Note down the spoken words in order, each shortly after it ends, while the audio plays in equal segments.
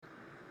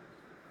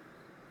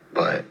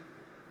but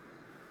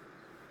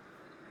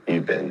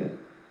you've been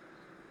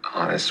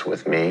honest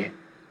with me,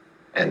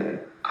 and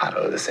I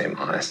owe the same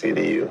honesty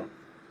to you.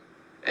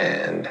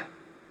 And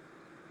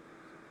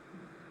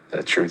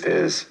the truth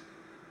is,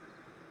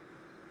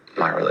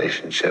 my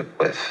relationship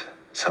with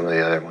some of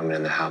the other women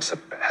in the house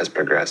has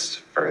progressed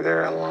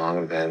further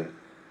along than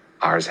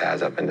ours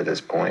has up into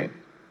this point.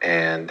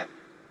 And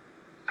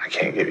I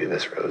can't give you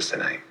this rose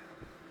tonight.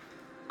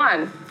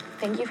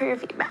 Thank you for your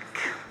feedback.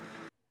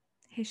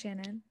 Hey,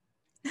 Shannon.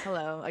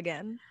 Hello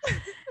again.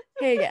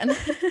 Hey again.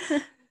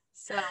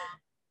 So,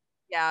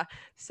 yeah.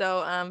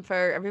 So,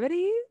 for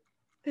everybody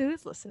who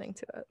is listening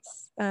to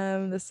us,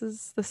 this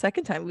is the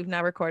second time we've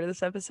now recorded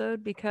this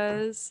episode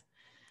because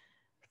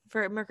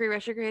Mercury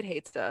retrograde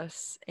hates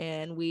us,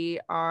 and we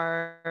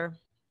are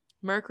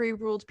Mercury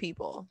ruled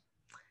people,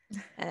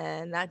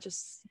 and that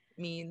just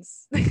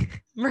means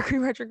Mercury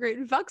retrograde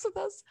fucks with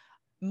us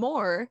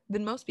more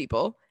than most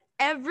people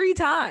every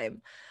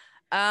time.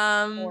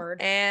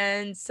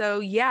 And so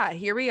yeah,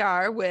 here we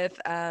are with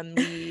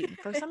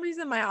for some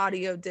reason my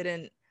audio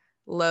didn't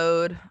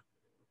load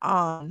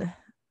on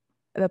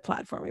the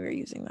platform we were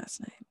using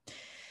last night,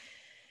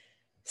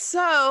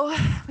 so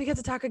we get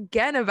to talk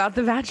again about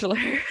The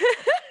Bachelor.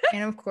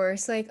 And of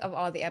course, like, of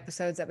all the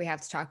episodes that we have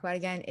to talk about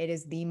again, it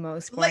is the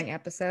most boring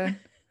episode.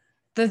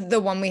 The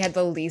one we had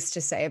the least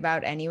to say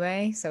about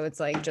anyway. So it's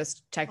like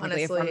just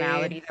technically Honestly, a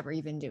formality that we're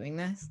even doing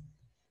this.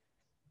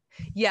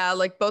 Yeah,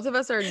 like both of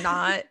us are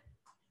not.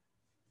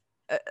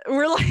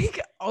 We're like,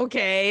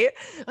 okay,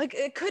 like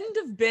it couldn't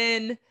have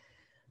been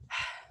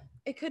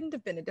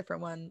a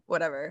different one.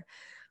 Whatever.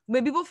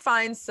 Maybe we'll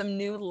find some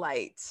new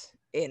light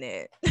in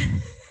it.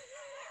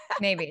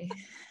 Maybe.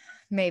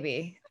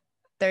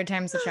 Third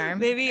time's the charm.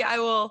 Maybe I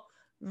will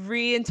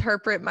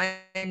reinterpret my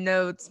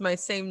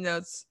same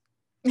notes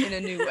in a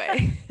new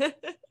way.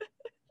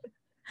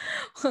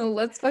 Well,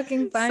 let's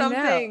fucking find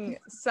out.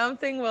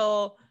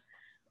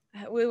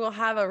 We will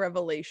have a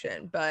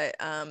revelation, but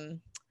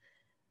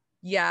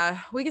yeah,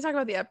 we can talk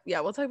about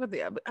we'll talk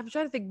about I'm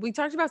trying to think. We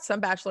talked about some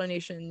Bachelor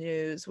Nation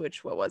news,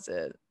 which what was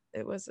it?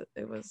 It was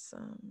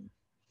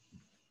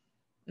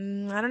I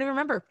don't even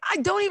remember. I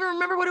don't even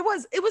remember what it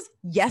was. It was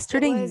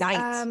yesterday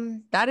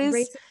night. That is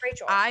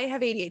Rachel. I have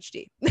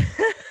ADHD.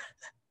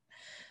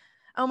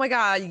 Oh my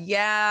God.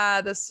 Yeah.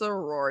 The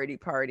sorority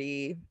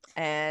party.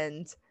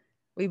 And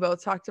we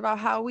both talked about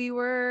how we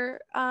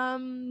were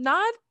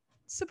not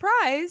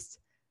surprised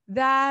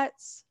that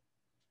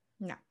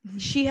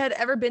she had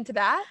ever been to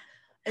that,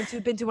 and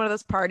she'd been to one of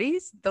those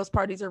parties. Those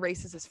parties are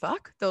racist as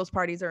fuck. Those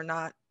parties are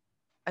not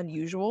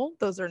unusual.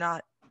 Those are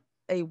not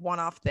a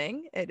one-off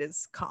thing. It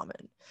is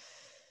common.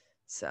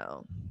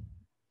 So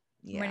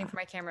yeah. I'm waiting for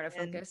my camera to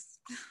focus.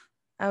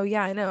 Oh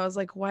yeah, I know. I was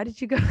like, why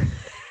did you go?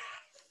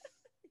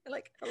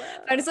 Like, hello.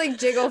 I just like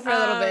jiggle for a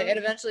little bit. It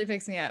eventually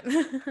picks me up.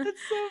 That's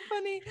so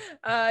funny.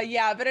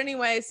 Yeah, but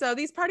anyway, so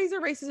these parties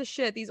are racist as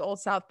shit, these Old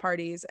South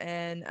parties.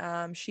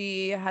 And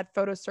she had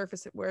photos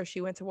surface where she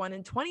went to one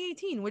in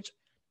 2018, which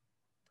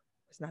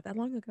was not that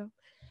long ago.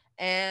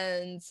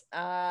 And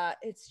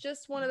it's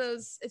just one of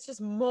those, it's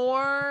just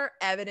more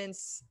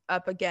evidence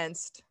up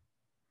against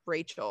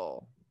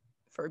Rachel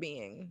for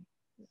being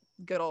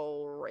good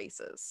old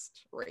racist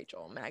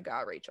Rachel,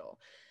 MAGA Rachel.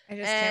 I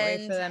just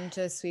can't wait for them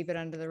to sweep it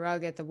under the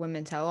rug at the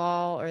Women Tell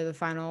All or the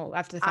final,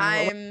 after the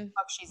final.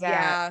 She's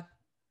at.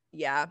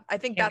 Yeah. I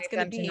think that's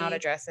going to be, not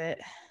address it.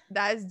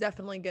 That is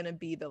definitely going to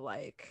be the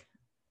like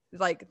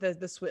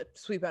the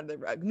sweep under the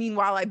rug.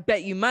 Meanwhile, I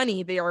bet you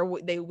money they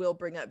will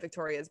bring up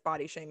Victoria's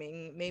body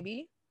shaming.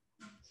 Maybe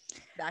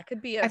that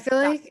could be. I feel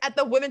like at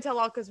the Women Tell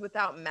All, because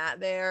without Matt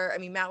there, I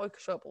mean, Matt would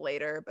show up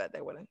later, but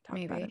they wouldn't talk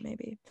about it.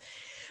 Maybe,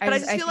 but I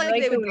just feel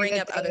like they would bring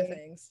up other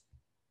things.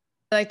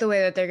 I like the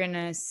way that they're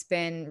gonna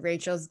spin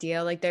Rachel's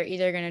deal. Like they're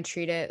either gonna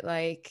treat it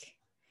like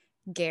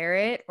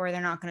Garrett, or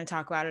they're not gonna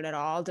talk about it at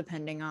all,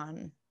 depending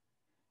on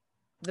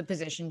the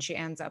position she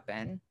ends up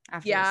in.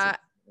 After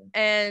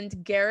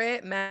and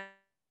Garrett,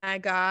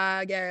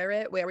 MAGA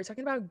Garrett. Wait, are we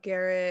talking about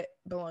Garrett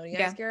Bologna?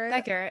 Yeah, Garrett?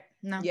 That Garrett.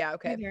 No. Yeah,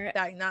 okay.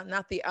 That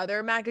not the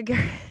other MAGA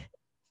Garrett.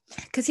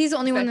 Because he's the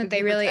only one that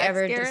they really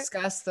ever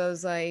discuss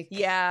those, like,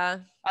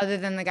 other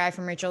than the guy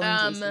from Rachel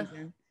Lindsay's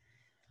season.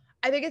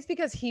 I think it's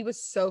because he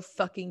was so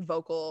fucking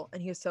vocal,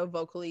 and he was so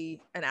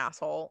vocally an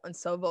asshole and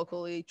so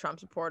vocally Trump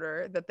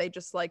supporter that they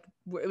just like,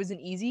 it was an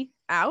easy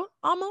out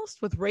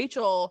almost. With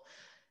Rachel,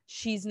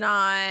 she's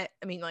not,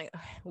 I mean, like,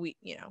 we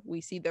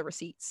see the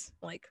receipts.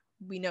 Like,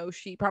 we know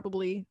she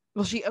probably,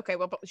 but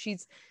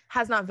she's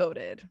has not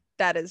voted.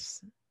 That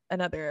is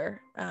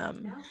another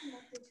fucking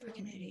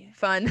idiot.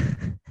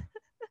 Fun.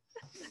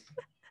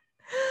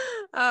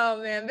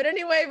 Oh man, but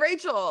anyway,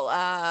 Rachel,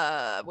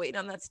 waiting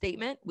on that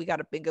statement. We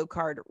got a bingo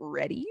card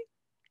ready.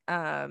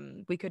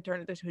 We could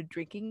turn it into a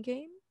drinking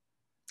game.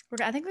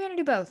 I think we're gonna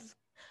do both.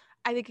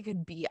 I think it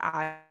could be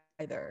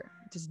either.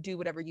 Just do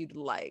whatever you'd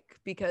like,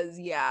 because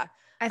I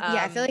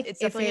feel like it's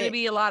definitely gonna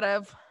be a lot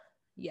of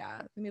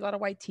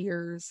white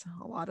tears,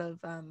 a lot of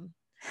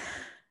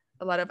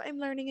a lot of I'm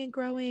learning and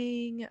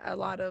growing, a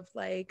lot of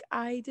like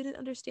I didn't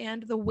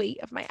understand the weight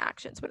of my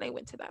actions when I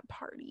went to that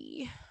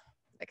party,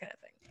 that kind of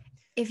thing.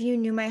 If you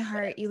knew my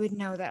heart, you would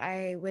know that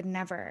I would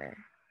never,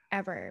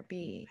 ever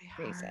be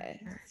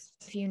racist.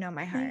 If you know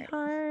my heart.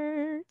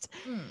 My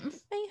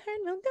heart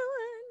will go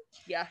on.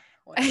 Yeah.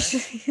 Whatever.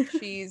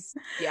 She's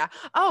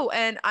Oh,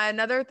 and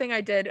another thing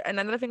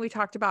we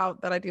talked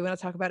about that I do want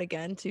to talk about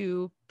again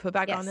to put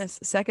back on this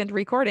second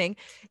recording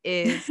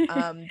is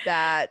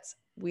that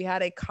we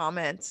had a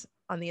comment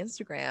on the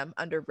Instagram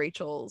under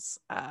Rachel's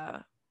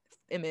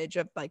image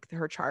of like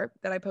her chart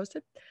that I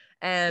posted,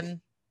 and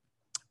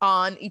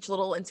on each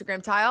little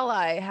Instagram tile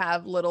I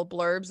have little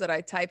blurbs that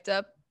I typed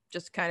up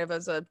just kind of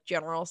as a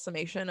general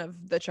summation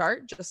of the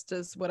chart, just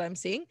as what I'm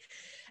seeing.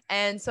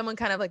 And someone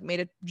kind of like made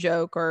a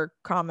joke or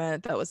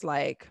comment that was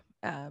like,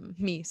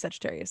 me,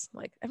 Sagittarius,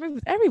 like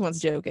everyone's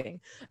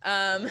joking.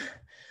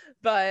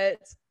 But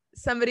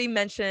somebody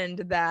mentioned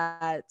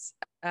that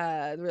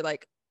they were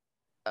like,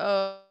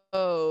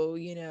 oh,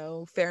 you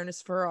know,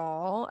 fairness for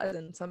all, as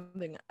in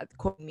something,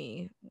 quoting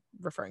me,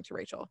 referring to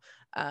Rachel.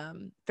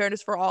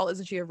 Fairness for all,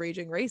 isn't she a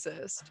raging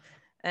racist?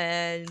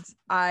 And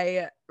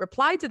I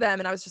replied to them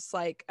and I was just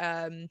like,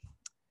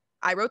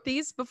 I wrote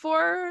these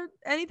before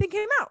anything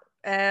came out.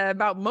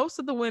 About most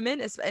of the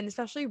women, and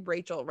especially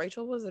Rachel.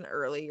 Rachel was an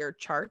earlier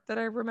chart that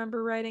I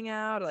remember writing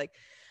out. Like,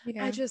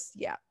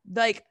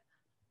 like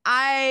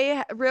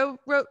I wrote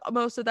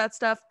most of that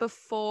stuff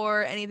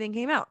before anything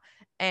came out.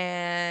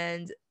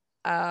 And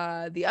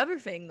the other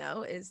thing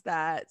though is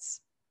that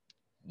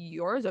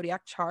your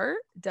zodiac chart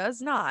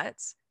does not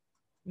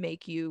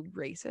make you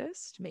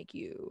racist, make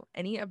you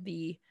any of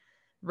the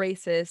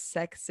racist,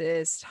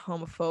 sexist,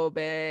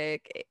 homophobic,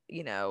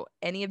 you know,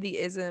 any of the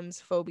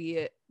isms,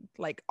 phobia,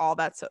 like all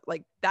that. So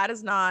like that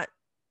is not,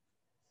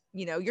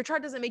 you know, your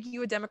chart doesn't make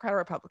you a Democrat or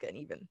Republican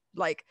even.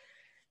 Like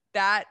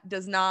that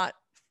does not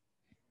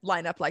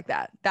line up like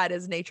that. That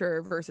is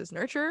nature versus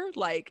nurture.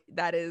 Like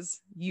that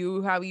is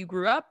you, how you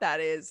grew up. That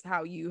is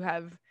how you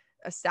have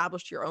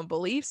established your own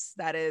beliefs.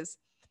 That is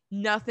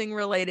nothing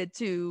related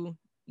to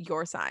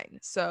your sign.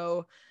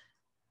 So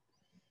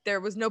there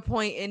was no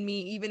point in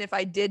me, even if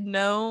I did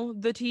know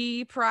the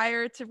tea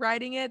prior to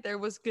writing it, there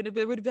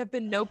would have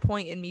been no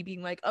point in me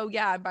being like, oh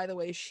yeah, by the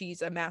way,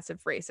 she's a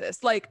massive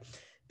racist. Like,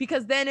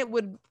 because then it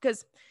would,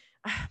 because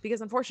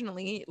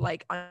unfortunately,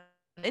 like on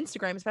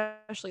Instagram,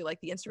 especially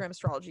like the Instagram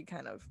astrology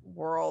kind of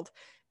world,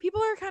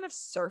 people are kind of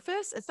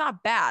surface. It's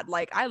not bad.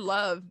 Like I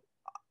love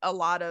a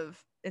lot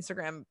of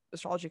Instagram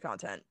astrology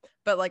content,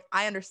 but like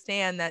I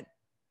understand that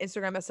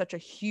Instagram has such a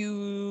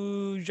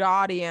huge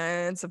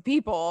audience of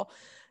people.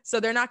 So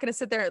they're not going to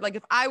sit there. Like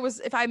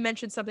if I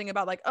mentioned something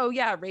about like, oh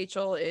yeah,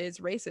 Rachel is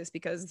racist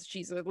because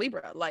she's a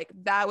Libra, like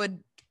that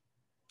would,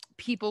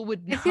 people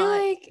would not, I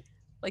feel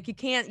like you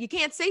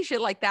can't say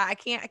shit like that. I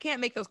can't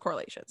make those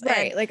correlations.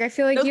 Right. And like I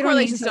feel like those you don't need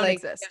correlations to don't like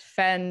exist.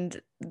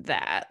 defend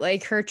that.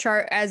 Like her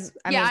chart as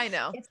I mean, I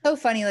know. It's so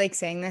funny like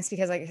saying this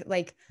because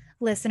like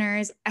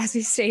listeners, as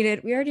we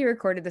stated, we already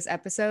recorded this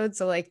episode.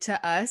 So like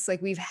to us,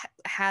 like we've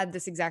had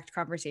this exact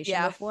conversation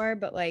before,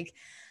 but like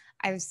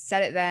I've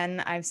said it then,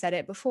 I've said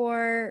it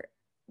before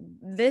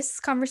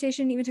this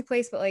conversation even took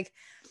place, but like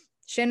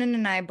Shannon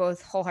and I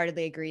both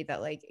wholeheartedly agree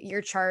that like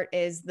your chart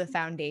is the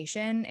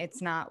foundation.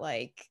 It's not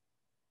like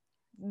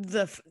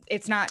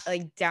it's not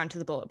like down to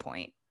the bullet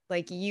point.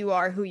 Like you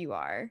are who you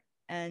are.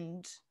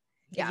 And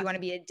if you want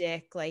to be a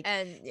dick, like,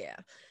 and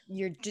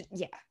you're just,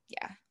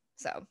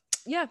 So,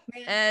 yeah.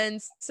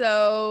 And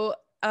so,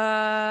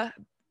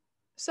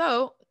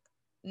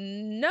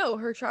 no,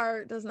 her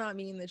chart does not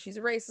mean that she's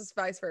a racist,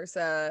 vice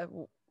versa.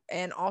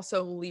 And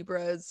also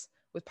Libras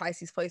with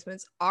Pisces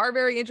placements are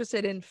very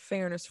interested in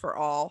fairness for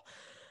all.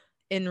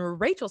 In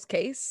Rachel's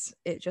case,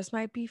 it just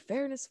might be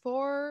fairness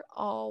for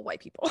all white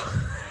people.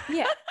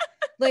 Yeah.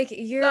 Like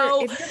if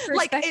your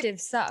perspective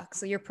sucks,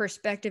 so your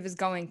perspective is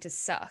going to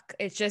suck.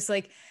 It's just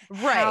like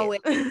how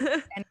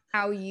and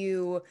how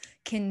you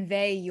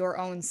convey your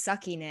own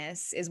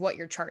suckiness is what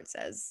your chart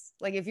says.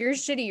 Like if you're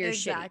shitty, you're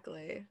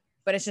shitty.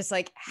 But it's just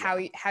like how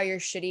your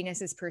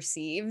shittiness is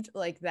perceived.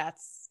 Like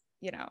that's,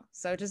 you know,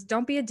 so just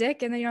don't be a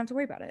dick and then you don't have to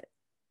worry about it.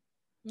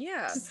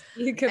 Yeah. Just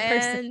be a good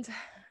person.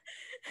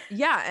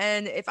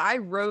 And if I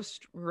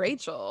roast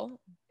Rachel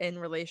in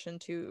relation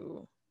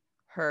to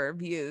her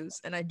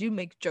views, and I do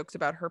make jokes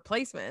about her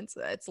placements,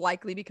 it's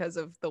likely because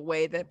of the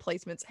way that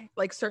placements,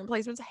 like certain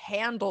placements,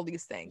 handle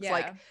these things.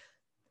 Like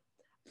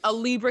a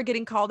Libra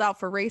getting called out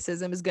for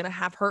racism is going to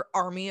have her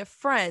army of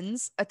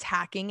friends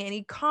attacking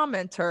any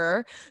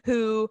commenter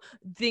who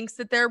thinks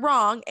that they're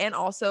wrong and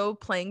also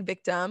playing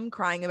victim,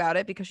 crying about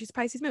it because she's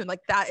Pisces moon.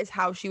 Like that is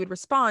how she would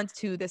respond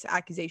to this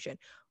accusation.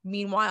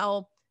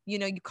 Meanwhile, you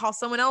know, you call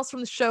someone else from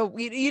the show,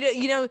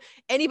 you know,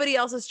 anybody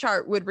else's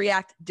chart would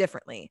react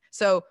differently.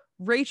 So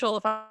Rachel,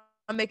 if I'm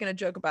making a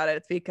joke about it,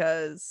 it's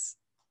because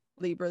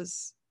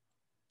Libras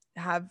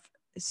have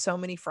so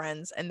many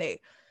friends, and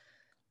they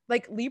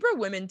like Libra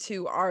women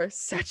too are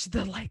such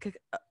the like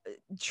a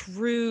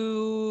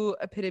true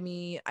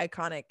epitome,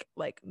 iconic,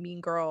 like mean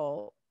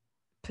girl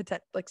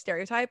like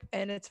stereotype.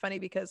 And it's funny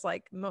because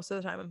like most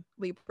of the time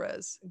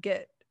Libras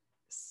get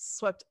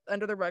swept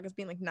under the rug as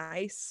being like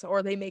nice,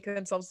 or they make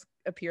themselves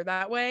appear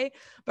that way,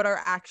 but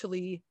are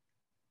actually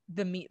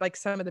like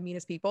some of the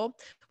meanest people,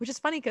 which is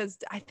funny because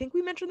I think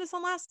we mentioned this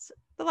on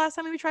the last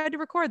time we tried to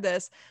record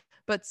this,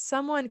 but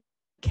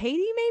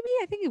Katie, maybe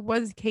I think it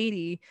was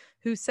Katie,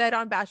 who said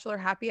on Bachelor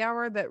Happy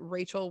Hour that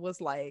Rachel was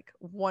like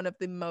one of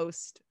the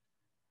most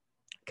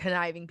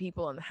conniving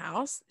people in the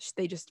house.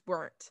 They just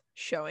weren't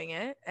showing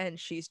it, and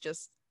she's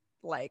just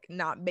like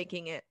not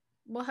making it.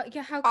 Well,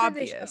 yeah, how could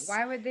obvious. they show it?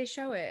 Why would they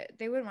show it?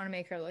 They wouldn't want to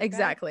make her look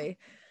exactly.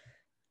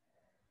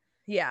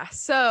 Yeah,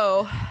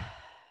 so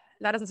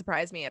that doesn't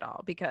surprise me at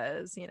all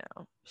because, you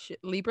know,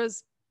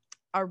 Libras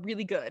are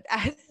really good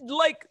at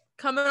like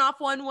coming off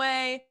one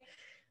way,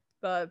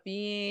 but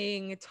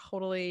being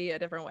totally a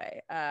different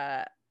way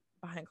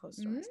behind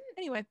closed doors.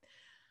 Anyway,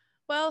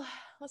 well,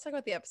 let's talk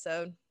about the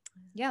episode.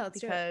 Yeah,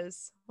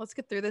 let's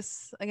get through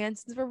this again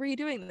since we're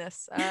redoing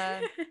this.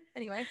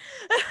 Anyway,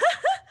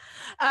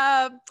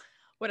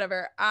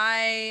 whatever.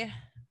 I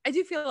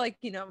do feel like,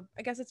 you know,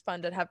 I guess it's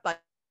fun to have like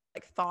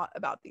thought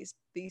about these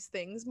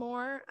things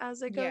more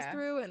as it goes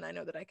through, and I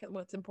know that I can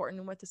what's important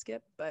and what to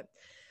skip. But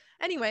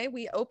anyway,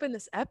 we open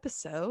this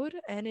episode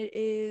and it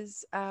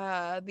is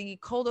the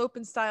cold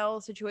open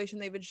style situation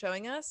they've been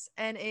showing us,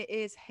 and it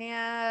is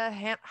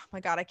Hannah. Oh my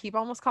god, I keep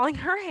almost calling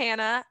her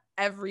Hannah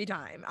every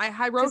time.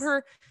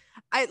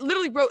 I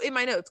literally wrote in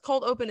my notes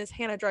cold open is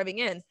Hannah driving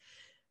in,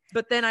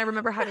 but then I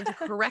remember having to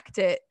correct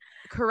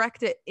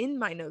it in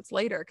my notes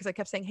later because I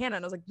kept saying Hannah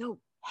and I was like, no,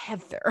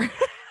 Heather.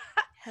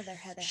 Heather.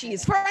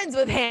 She's friends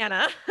with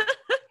Hannah.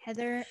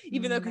 Heather.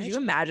 Even though, could you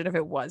imagine if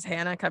it was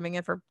Hannah coming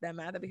in for them?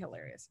 That'd be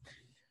hilarious.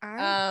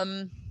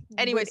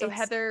 Anyway, so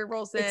Heather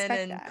rolls in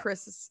and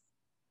Chris is.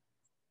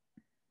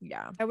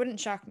 Yeah. That wouldn't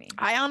shock me.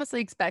 I honestly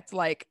expect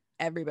like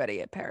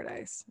everybody at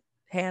Paradise.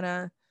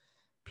 Hannah,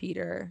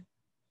 Peter,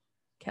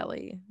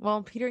 Kelly.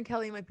 Well, Peter and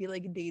Kelly might be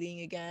like dating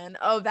again.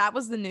 Oh, that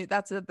was the news.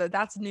 That's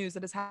news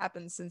that has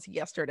happened since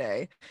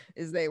yesterday.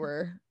 Is they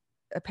were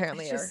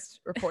apparently are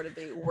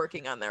reportedly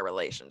working on their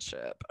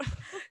relationship.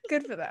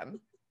 Good for them.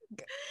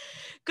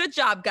 Good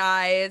job,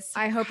 guys.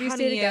 I hope you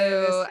stay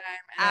together this time.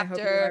 And I hope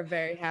you are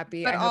very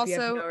happy. I hope you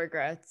have no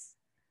regrets.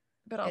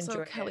 But also,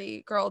 enjoy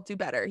Kelly, girl, do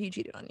better. He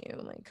cheated on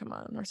you. Like, come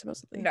on, or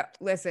supposedly. No,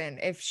 listen.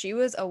 If she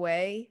was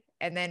away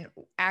and then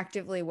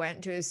actively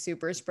went to a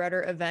super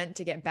spreader event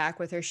to get back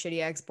with her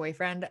shitty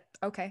ex-boyfriend,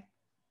 okay.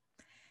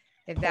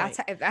 If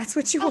that's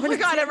what you want. Oh my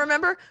god, I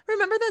remember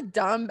the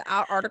dumb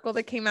article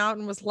that came out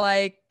and was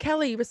like,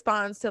 Kelly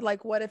responds to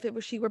like, what if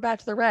she were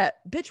Bachelorette?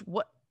 Bitch,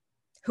 what?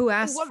 Who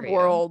asked what for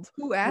world?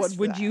 You? Who asked? What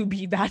would you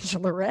be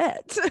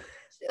Bachelorette?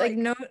 like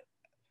no,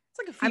 it's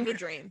like a fever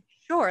dream.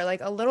 Sure,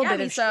 like a little bit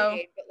of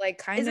shade, but like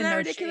kind of no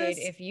ridiculous?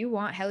 shade. If you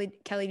want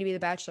Kelly to be the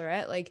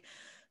Bachelorette, like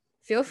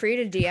feel free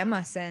to DM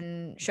us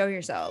and show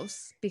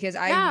yourselves because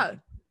I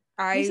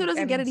Miso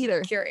doesn't get it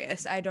either.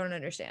 Curious, I don't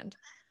understand.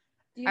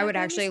 I would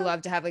actually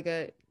love to have like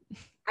a.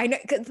 I know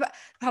the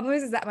problem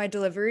is that my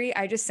delivery,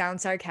 I just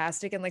sound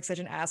sarcastic and like such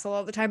an asshole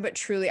all the time. But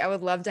truly, I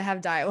would love to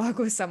have dialogue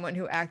with someone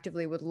who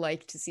actively would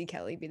like to see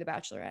Kelly be the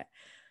Bachelorette.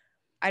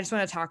 I just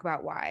want to talk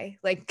about why,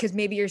 like, because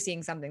maybe you're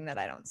seeing something that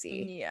I don't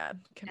see. Yeah,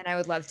 and I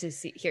would love to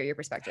hear your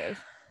perspective.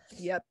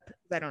 Yep,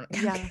 I don't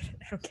get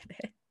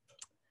it.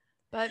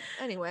 But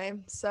anyway,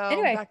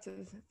 back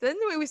to then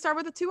we start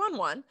with a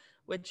 2-on-1,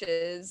 which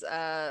is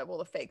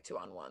the fake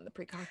 2-on-1, the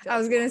pre-cocktail. I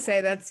was gonna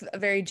say that's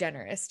very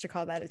generous to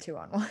call that a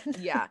 2-on-1.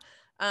 Yeah.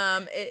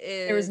 It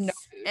is. There was no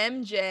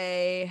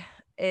MJ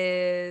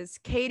is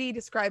Katie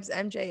describes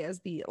MJ as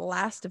the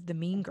last of the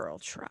Mean Girl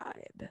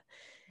tribe.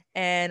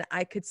 And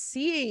I could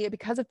see,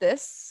 because of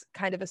this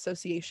kind of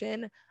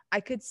association, I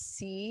could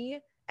see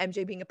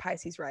MJ being a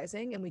Pisces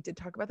rising. And we did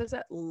talk about this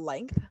at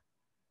length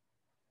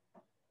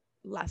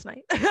last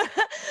night.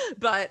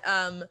 But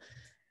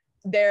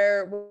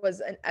there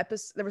was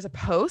a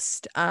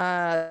post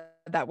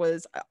that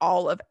was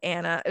all of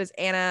Anna. It was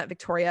Anna,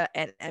 Victoria,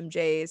 and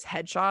MJ's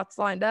headshots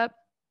lined up.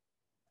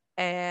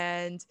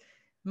 And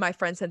my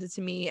friend sent it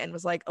to me and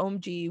was like,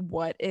 OMG,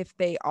 what if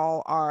they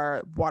all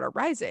are water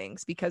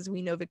risings? Because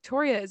we know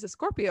Victoria is a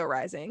Scorpio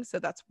rising. So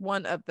that's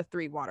one of the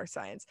 3 water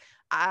signs.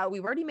 We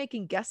were already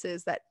making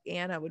guesses that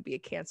Anna would be a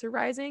Cancer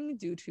rising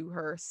due to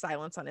her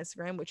silence on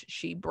Instagram, which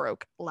she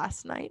broke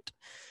last night.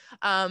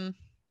 And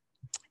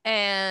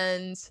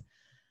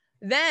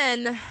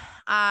then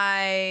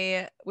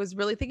I was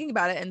really thinking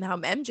about it and how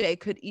MJ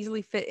could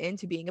easily fit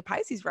into being a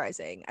Pisces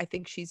rising. I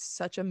think she's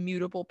such a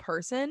mutable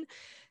person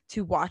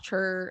to watch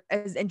her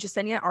and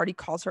Jasenia already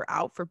calls her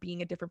out for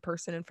being a different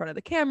person in front of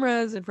the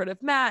cameras, in front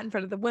of Matt, in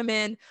front of the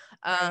women.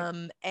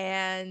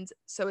 And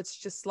so it's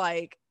just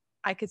like,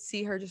 I could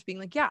see her just being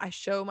like, yeah, I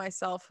show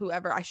myself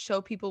whoever, I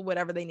show people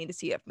whatever they need to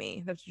see of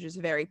me. That's just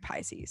very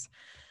Pisces.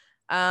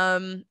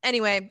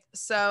 Anyway,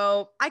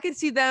 so I could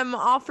see them,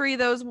 all 3 of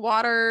those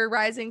water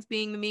risings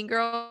being the Mean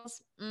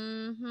Girls.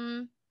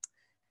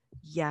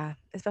 Yeah,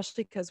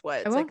 especially because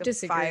it's like a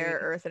fire,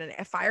 earth,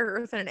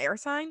 and an air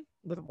sign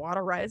with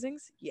water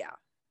risings. Yeah,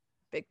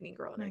 big Mean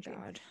Girl energy. Oh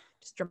my God.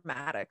 just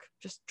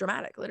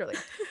dramatic, literally.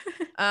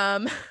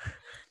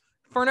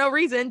 For no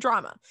reason,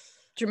 drama.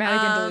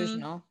 Dramatic and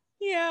delusional.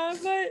 Yeah,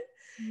 but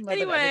Little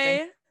bit of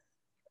everything.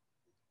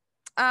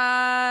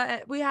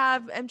 anyway, we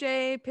have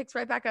MJ picks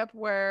right back up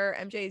where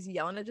MJ is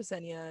yelling at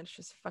Jasenia. It's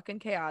just fucking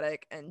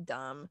chaotic and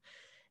dumb.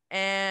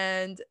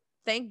 And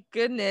thank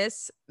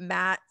goodness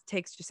Matt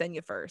takes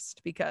Jasenia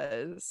first,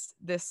 because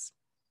this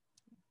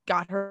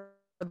got her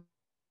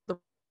the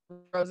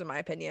rose, in my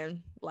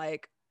opinion.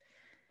 Like,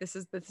 this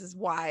is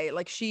why,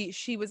 like,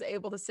 she was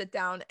able to sit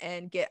down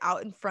and get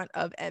out in front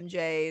of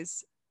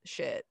MJ's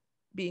shit,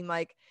 being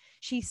like,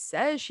 she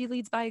says she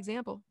leads by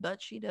example,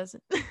 but she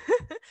doesn't.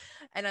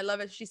 And I love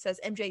it. She says,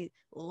 MJ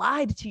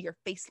lied to your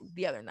face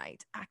the other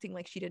night, acting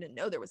like she didn't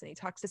know there was any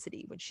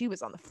toxicity when she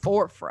was on the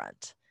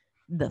forefront.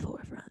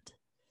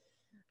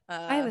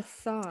 I have a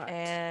thought.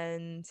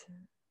 And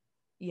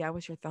yeah,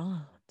 what's your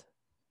thought?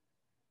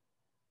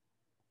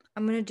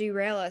 I'm going to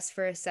derail us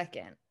for a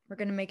second. We're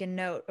going to make a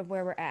note of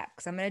where we're at,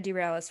 because I'm going to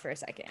derail us for a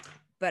second,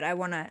 but I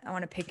want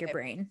to pick your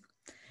brain.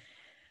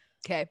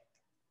 Okay.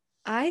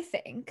 I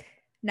think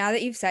now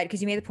that you've said,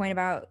 because you made the point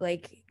about,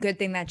 like, good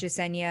thing that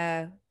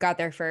Jasenia got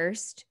there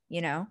first,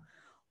 you know,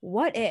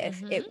 what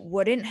if it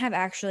wouldn't have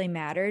actually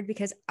mattered?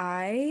 Because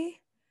I'm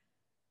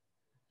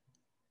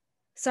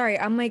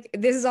like,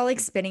 this is all like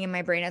spinning in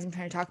my brain as I'm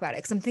trying to talk about it,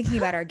 because I'm thinking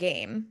about our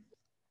game,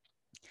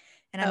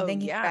 and I'm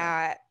thinking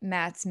about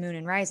Matt's moon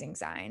and rising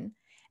sign.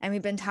 And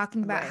we've been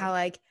talking about how,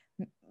 like,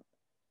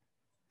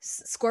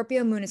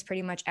 Scorpio moon is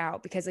pretty much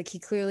out, because, like, he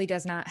clearly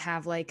does not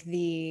have, like,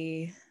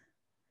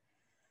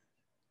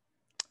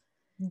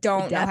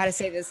 don't know how to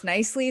say this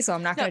nicely, so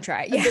I'm not going to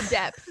try it. The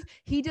depth.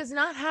 He does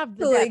not have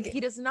the depth. He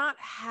does not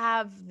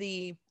have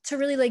the to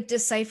really, like,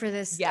 decipher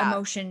this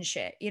emotion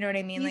shit. You know what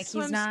I mean? He's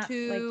not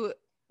too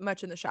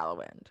much in the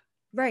shallow end.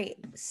 Right.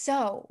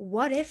 So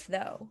what if,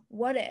 though?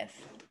 What if?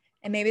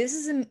 And maybe this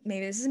is a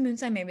moon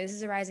sign, maybe this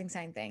is a rising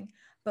sign thing.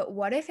 But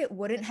what if it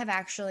wouldn't have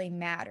actually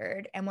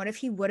mattered? And what if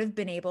he would have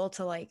been able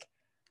to, like,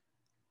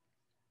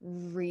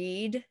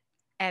 read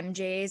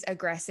MJ's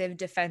aggressive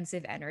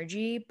defensive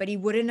energy, but he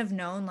wouldn't have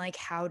known, like,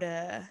 how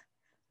to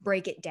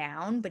break it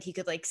down, but he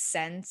could, like,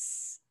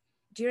 sense.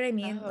 Do you know what I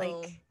mean?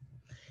 Like,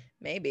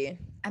 maybe.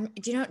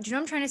 Do you know what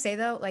I'm trying to say,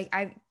 though? Like,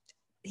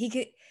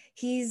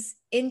 he's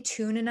in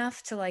tune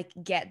enough to, like,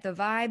 get the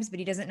vibes, but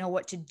he doesn't know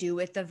what to do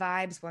with the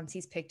vibes once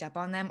he's picked up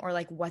on them, or,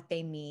 like, what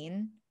they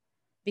mean,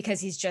 because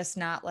he's just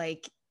not,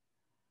 like,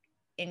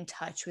 in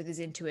touch with his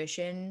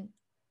intuition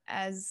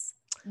as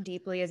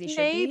deeply as he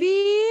should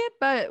be.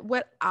 But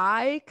what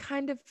I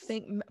kind of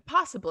think,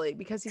 possibly,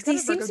 because he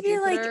seems to be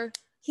like,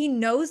 he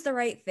knows the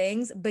right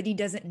things, but he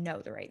doesn't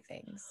know the right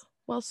things.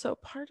 Well, so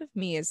part of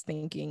me is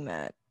thinking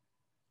that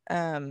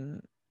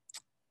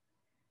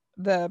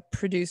the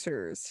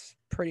producers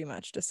pretty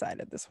much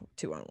decided this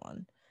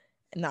 2-on-1,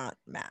 not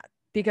Matt,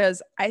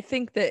 because I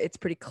think that it's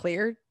pretty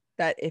clear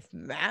that if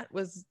Matt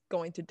was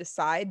going to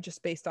decide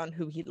just based on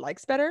who he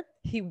likes better,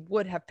 he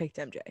would have picked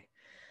MJ.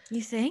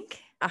 You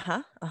think?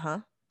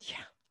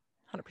 Yeah,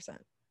 100%.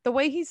 The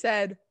way he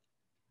said,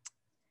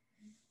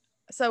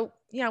 so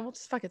yeah, we'll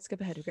just fuck it, skip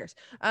ahead, who cares?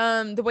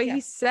 The way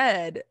he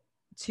said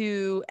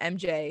to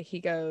MJ, he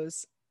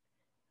goes,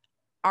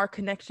 our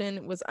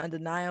connection was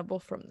undeniable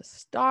from the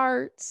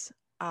start.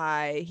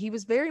 He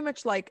was very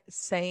much like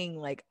saying,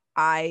 like,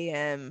 I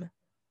am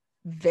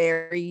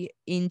very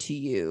into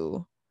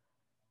you.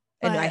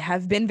 And I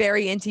have been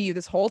very into you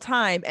this whole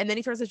time. And then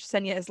he turns to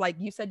Jasenia as, like,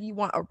 you said you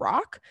want a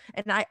rock,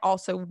 and I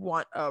also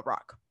want a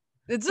rock.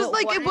 It's just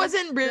like, it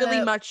wasn't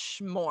really much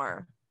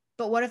more.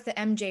 But what if the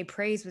MJ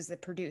praise was the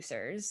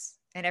producers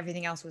and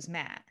everything else was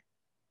Matt?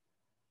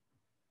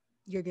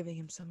 You're giving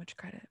him so much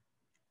credit.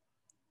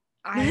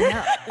 I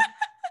know.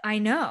 I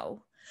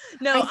know.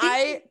 No,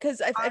 I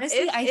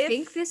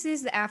think this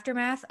is the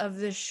aftermath of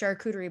the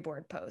charcuterie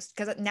board post,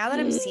 because now that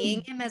I'm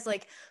seeing him as,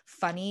 like,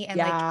 funny and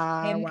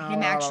like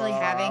him actually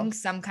having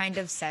some kind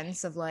of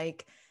sense of,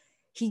 like,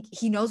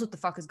 he knows what the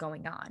fuck is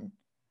going on.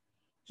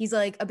 He's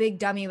like a big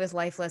dummy with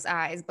lifeless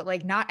eyes, but,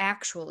 like, not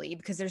actually,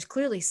 because there's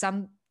clearly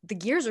the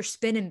gears are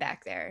spinning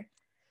back there.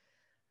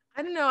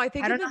 I don't know. I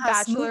think in the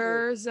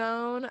Bachelor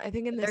zone, I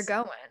think they're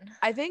going.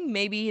 I think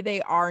maybe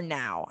they are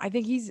now. I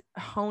think he's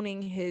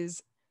honing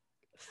his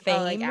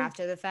fame, like,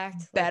 after the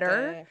fact,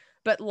 better.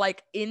 But,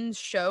 like, in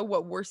show,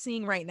 what we're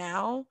seeing right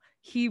now,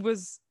 he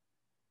was,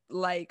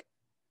 like,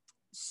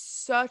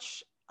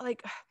 such,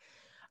 like,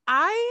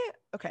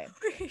 okay.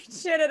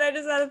 Shit, and I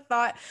just had a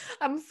thought.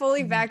 I'm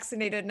fully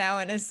vaccinated now,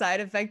 and a side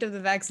effect of the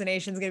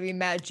vaccination is going to be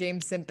Matt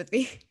James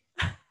sympathy.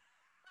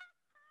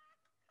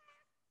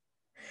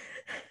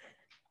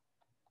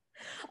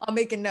 I'll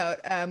make a note.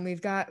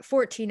 We've got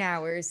 14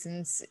 hours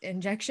since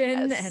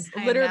injection, and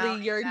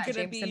literally you're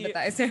gonna be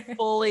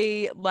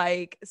fully,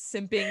 like,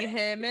 simping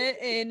him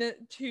in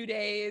 2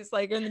 days.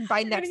 Like, and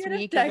by next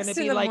week you're gonna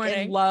be, like,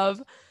 in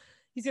love.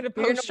 He's gonna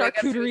post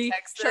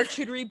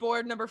charcuterie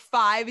board number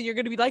 5, and you're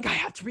gonna be like, I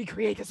have to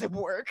recreate this at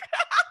work.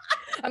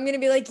 I'm gonna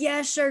be like,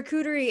 yeah,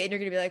 charcuterie, and you're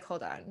gonna be like,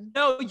 hold on.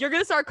 No, you're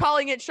gonna start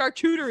calling it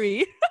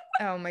charcuterie.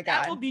 Oh my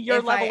That God. will be your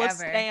If I level of ever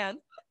stan.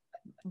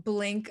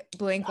 blink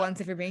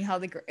once if you're being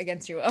held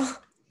against your will.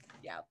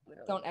 Yeah,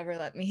 literally. Don't ever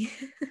let me.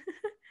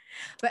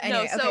 But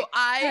No, anyway, so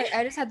okay. Sorry,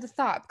 I just had the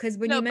thought because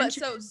when you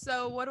mentioned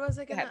so what was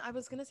I gonna? ahead. I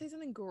was gonna say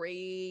something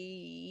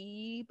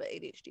great, but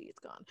ADHD is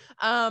gone.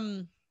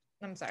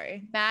 I'm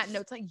sorry. Matt, no,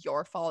 it's not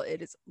your fault.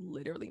 It is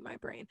literally my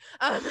brain.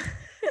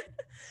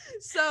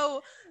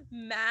 So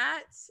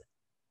Matt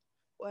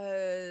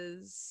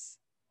was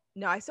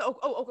no, I said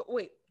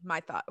wait, my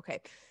thought. Okay.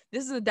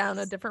 This is down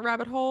a different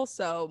rabbit hole.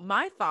 So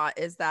my thought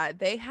is that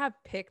they have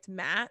picked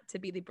Matt to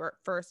be the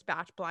first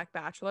Black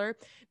Bachelor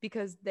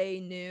because they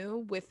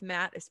knew with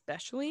Matt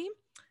especially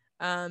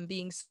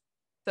being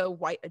so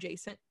white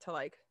adjacent to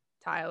like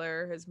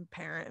Tyler, his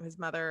parent, his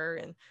mother,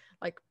 and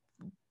like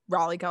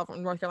Raleigh,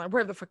 California, North Carolina,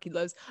 wherever the fuck he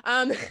lives.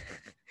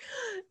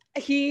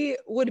 He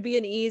would be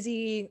an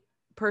easy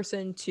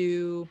person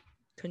to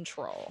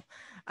control.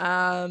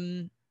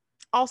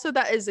 Also,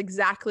 that is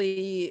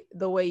exactly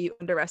the way you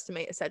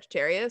underestimate a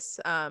Sagittarius.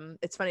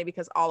 It's funny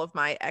because all of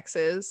my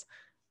exes,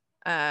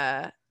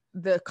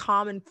 the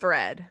common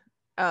thread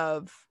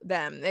of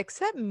them,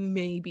 except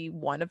maybe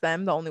one of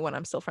them, the only one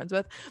I'm still friends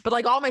with, but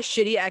like all my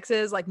shitty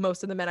exes, like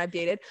most of the men I've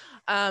dated,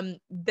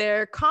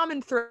 their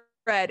common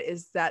thread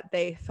is that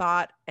they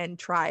thought and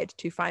tried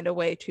to find a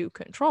way to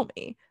control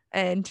me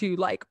and to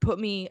like put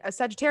me a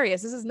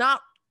Sagittarius. This is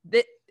not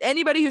that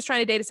anybody who's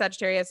trying to date a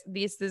Sagittarius,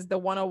 this is the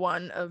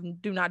 101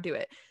 of do not do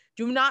it.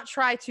 Do not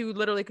try to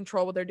literally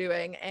control what they're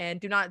doing, and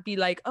do not be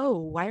like, oh,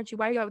 why are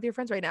you out with your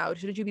friends right now?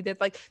 Shouldn't you be this?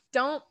 Like,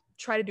 don't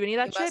try to do any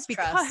of that shit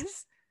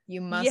because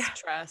you must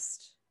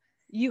trust.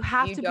 You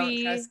have you to don't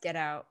be trust, get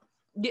out.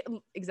 Yeah,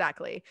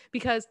 exactly.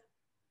 Because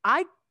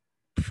I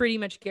pretty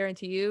much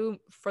guarantee you,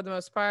 for the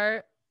most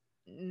part,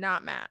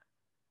 not Matt,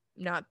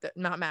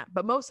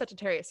 but most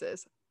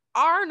Sagittariuses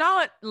are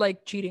not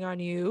like cheating on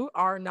you,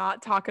 are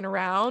not talking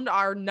around,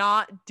 are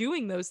not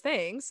doing those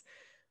things,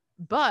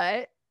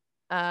 but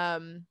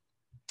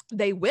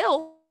they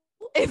will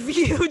if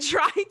you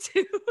try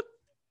to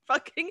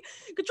fucking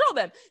control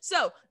them.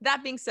 So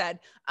that being said,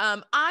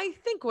 I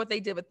think what they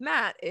did with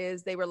Matt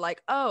is they were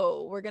like,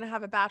 oh, we're gonna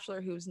have a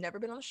bachelor who's never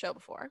been on the show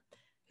before,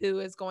 who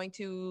is going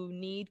to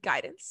need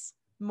guidance,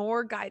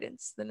 more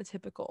guidance than a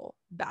typical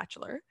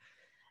bachelor.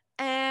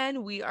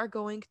 And we are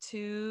going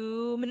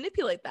to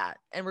manipulate that,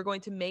 and we're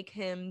going to make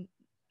him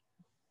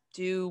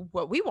do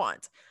what we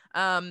want.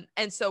 And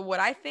so what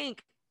I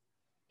think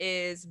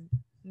is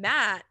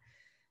Matt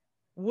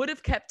would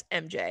have kept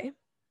MJ,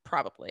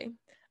 probably.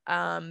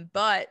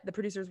 But the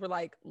producers were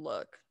like,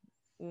 look,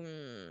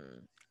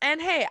 and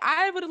hey,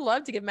 I would have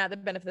loved to give Matt the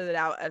benefit of the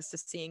doubt as to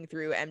seeing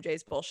through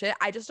MJ's bullshit.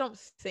 I just don't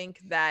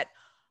think that,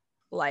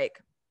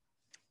 like,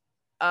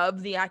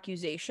 of the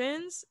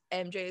accusations,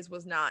 MJ's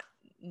was not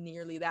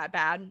nearly that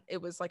bad.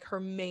 It was like her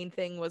main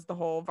thing was the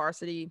whole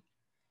varsity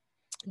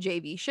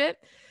JV shit.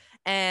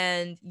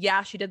 And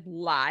yeah, she did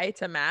lie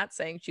to Matt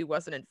saying she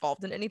wasn't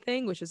involved in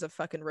anything, which is a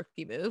fucking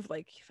rookie move.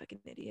 Like, you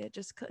fucking idiot.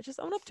 Just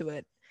own up to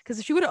it. Because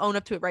if she would have owned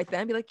up to it right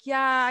then, be like,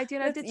 yeah, I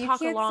did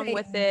talk along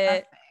with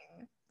it.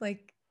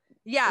 Like,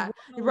 yeah,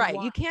 right.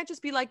 You can't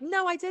just be like,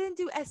 no, I didn't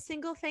do a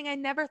single thing. I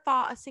never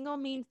thought a single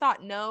mean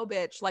thought. No,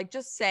 bitch. Like,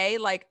 just say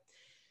like,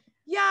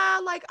 yeah,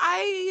 like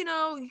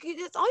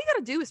it's all you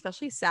gotta do,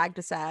 especially SAG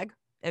to SAG,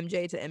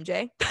 MJ to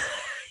MJ.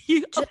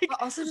 You like,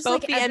 also just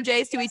both like the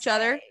MJs to each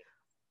other.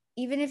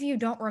 Even if you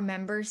don't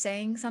remember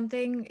saying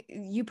something,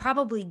 you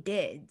probably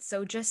did.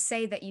 So just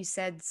say that you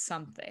said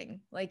something.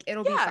 Like,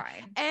 it'll be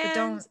fine.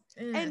 And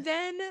but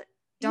then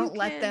don't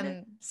let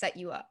them set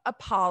you up.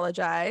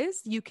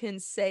 Apologize. You can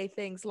say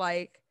things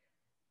like,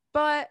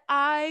 but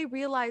I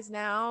realize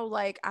now,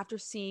 like, after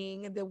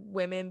seeing the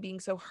women being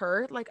so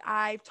hurt, like,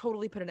 I've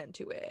totally put an end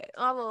to it.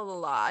 Blah, blah, blah,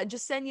 blah. And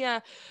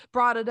Jasenia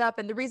brought it up.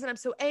 And the reason I'm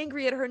so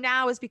angry at her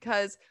now is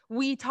because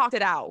we talked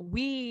it out.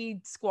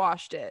 We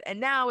squashed it. And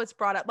now it's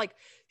brought up. Like,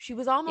 she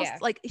was almost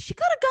like, she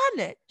could have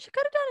gotten it. She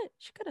could have done it.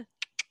 She could have.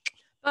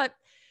 But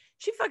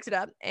she fucks it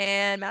up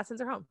and Matt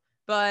sends her home.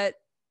 But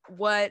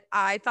what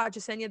I thought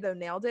Jasenia, though,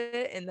 nailed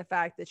it in the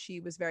fact that she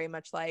was very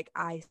much like,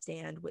 I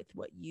stand with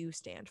what you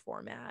stand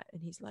for, Matt.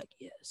 And he's like,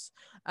 yes,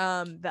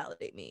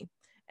 validate me.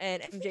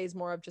 And MJ's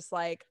more of just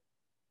like,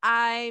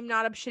 I'm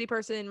not a shitty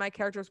person. My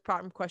character's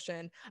problem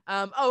question.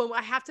 Oh,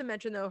 I have to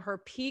mention, though, her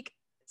peak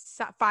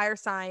fire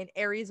sign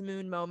Aries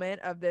moon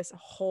moment of this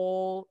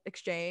whole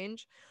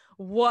exchange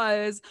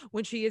was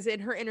when she is in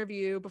her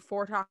interview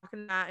before talking to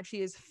Matt, and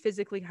she is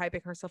physically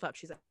hyping herself up.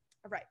 She's like,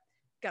 all right,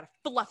 gotta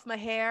fluff my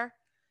hair.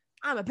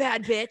 I'm a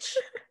bad bitch.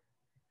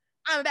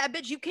 I'm a bad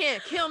bitch. You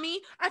can't kill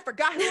me. I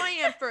forgot who I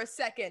am for a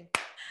second.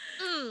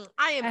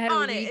 I am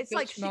on it. It's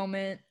like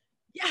moment.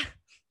 Yeah.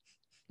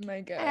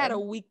 My God. I had a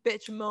weak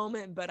bitch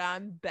moment, but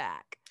I'm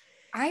back.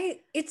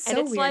 It's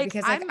so weird like,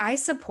 because like I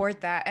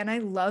support that and I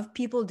love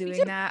people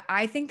doing that.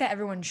 I think that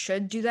everyone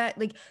should do that.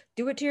 Like,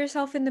 do it to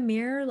yourself in the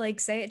mirror. Like,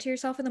 say it to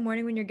yourself in the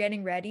morning when you're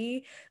getting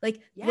ready.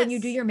 Like, when you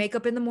do your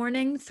makeup in the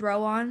morning,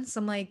 throw on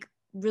some like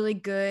really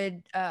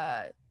good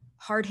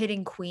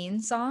hard-hitting Queen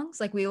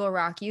songs. Like We Will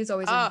Rock You is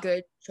always a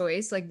good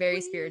choice, like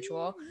very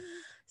spiritual.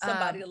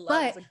 Somebody to Love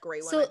but is a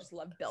great one. so I just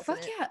love belting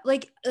fuck it. yeah,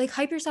 like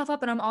hype yourself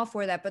up, and I'm all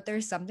for that. But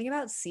there's something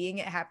about seeing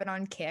it happen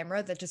on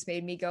camera that just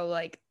made me go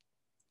like,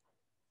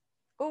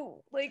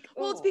 oh, like,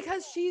 Well, it's oh.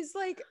 because she's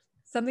like,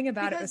 Something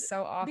about it was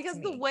so off because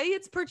to the me. way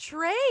it's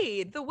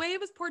portrayed,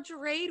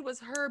 was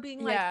her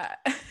being like, Yeah.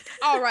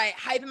 all right,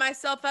 hyping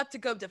myself up to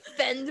go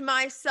defend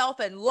myself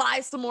and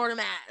lie some more to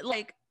Matt.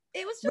 Like,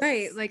 it was just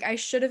Right. Like I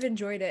should have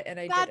enjoyed it, and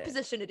I bad didn't,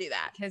 position to do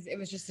that. because it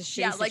was just a shitty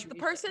Yeah, like the situation.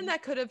 person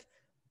that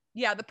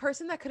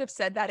could have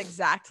said that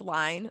exact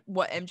line,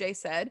 what MJ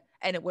said,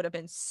 and it would have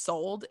been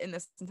sold in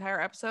this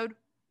entire episode,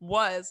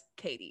 was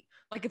Katie.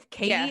 Like if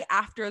Katie,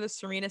 after the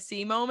Serena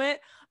C moment,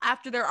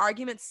 after their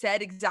argument,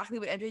 said exactly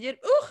what MJ did,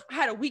 I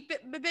had a weak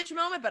bitch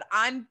moment, but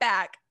I'm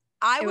back.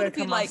 I would have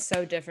been like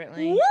so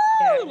differently. Woo!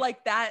 Yeah.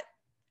 Like that.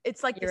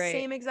 It's like You're the right.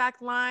 same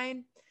exact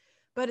line,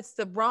 but it's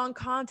the wrong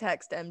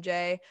context,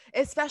 MJ.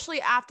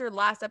 Especially after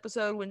last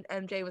episode when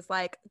MJ was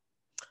like,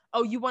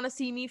 oh, you want to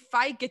see me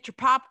fight? Get your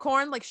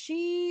popcorn. Like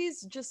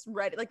she's just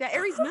ready. Like that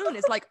Aries moon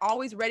is like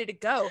always ready to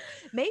go.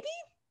 Maybe,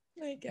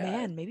 My God.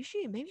 man, maybe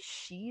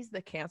she's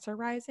the Cancer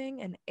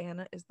rising and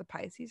Anna is the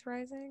Pisces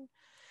rising.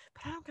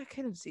 But I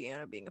couldn't see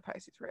Anna being a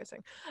Pisces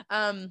rising.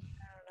 I don't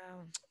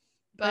know.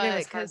 But it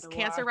was hard because to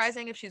Cancer watch.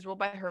 rising, if she's ruled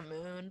by her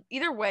moon,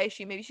 either way,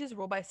 she's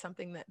ruled by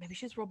something that maybe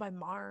she's ruled by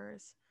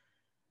Mars.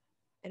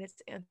 And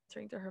it's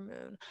answering to her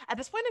moon. At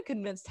this point, I'm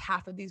convinced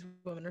half of these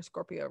women are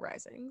Scorpio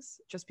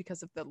risings just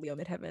because of the Leo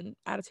midheaven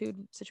attitude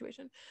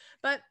situation.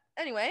 But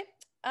anyway,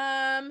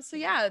 so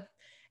yeah,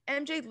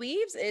 MJ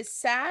leaves, is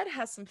sad,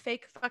 has some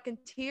fake fucking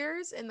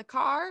tears in the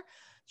car,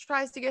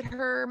 tries to get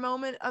her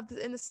moment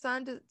in the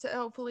sun to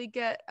hopefully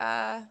get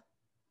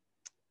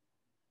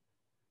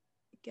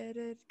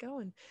it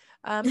going.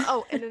 And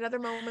another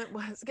moment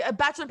was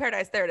Bachelor in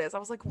Paradise. There it is. I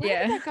was like,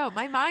 where did that go?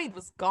 My mind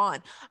was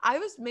gone. I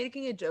was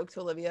making a joke to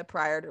Olivia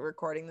prior to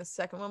recording the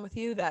second one with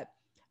you that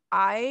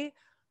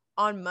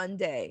on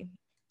Monday,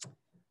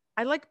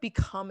 I like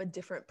become a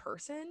different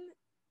person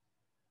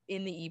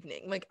in the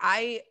evening. Like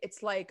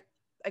it's like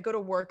I go to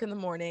work in the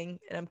morning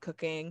and I'm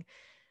cooking.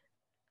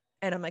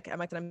 And I'm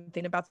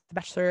thinking about The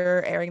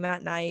Bachelor airing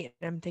that night.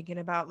 And I'm thinking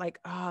about like,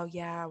 oh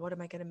yeah, what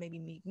am I going to maybe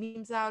make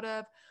memes out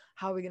of?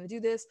 How are we going to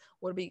do this?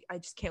 I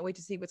just can't wait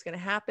to see what's going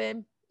to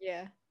happen.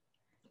 Yeah.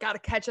 Got to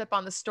catch up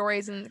on the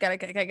stories and gotta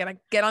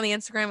get on the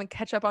Instagram and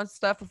catch up on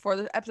stuff before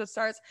the episode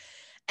starts.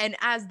 And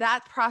as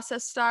that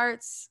process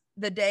starts,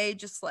 the day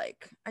just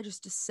like, I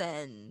just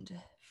descend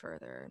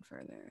further and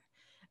further.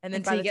 And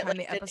then by the time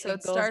the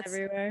episode starts,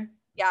 everywhere.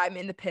 Yeah, I'm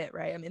in the pit,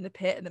 right? I'm in the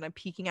pit and then I'm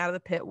peeking out of the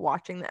pit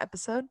watching the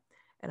episode.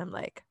 And I'm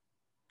like,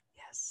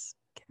 yes,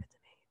 give it to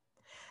me.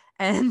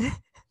 And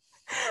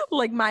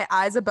like my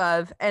eyes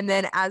above. And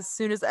then as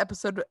soon as the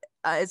episode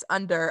is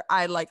under,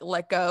 I like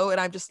let go and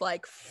I'm just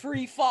like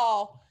free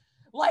fall.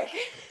 Like,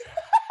 and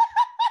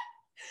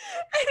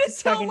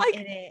until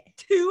like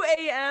 2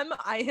 a.m.,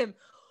 I am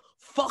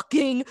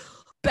fucking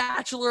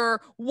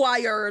Bachelor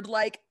wired.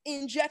 Like,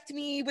 inject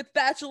me with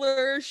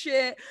Bachelor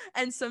shit.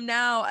 And so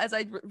now as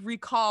I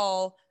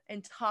recall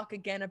and talk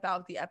again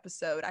about the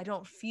episode, I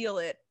don't feel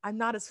it. I'm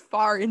not as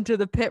far into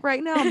the pit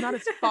right now. I'm not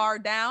as far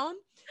down.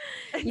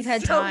 And You've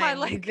had time.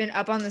 You've been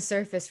up on the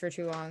surface for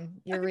too long.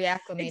 You're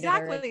reacclimated.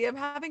 Exactly. Already. I'm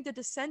having to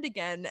descend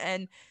again.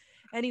 And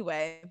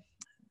anyway,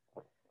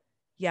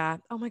 yeah.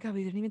 Oh my God,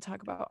 we didn't even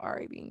talk about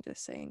Ari being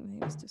just saying he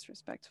was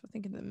disrespectful.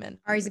 Thinking the men.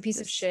 Ari's a piece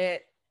of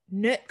shit.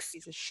 Next.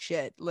 Piece of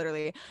shit,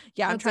 literally.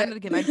 Yeah, I'm That's trying it. to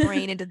get my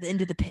brain into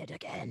the pit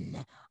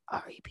again.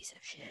 Ari, piece of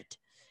shit.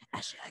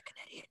 Ashley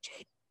Kennedy and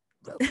Jade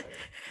Rover.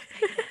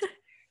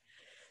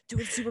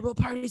 Doing Super Bowl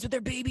parties with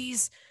their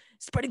babies,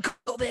 spreading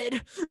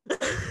COVID.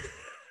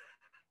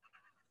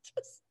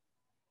 Just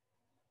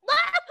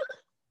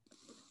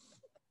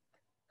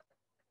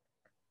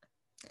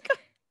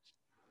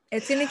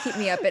It's gonna keep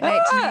me up at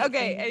night tonight.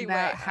 Okay, anyway,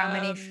 about how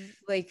many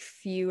like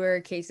fewer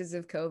cases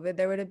of COVID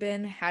there would have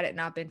been had it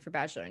not been for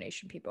Bachelor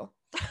Nation people.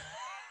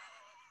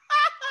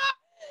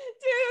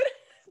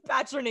 Dude,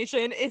 Bachelor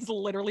Nation is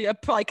literally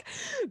like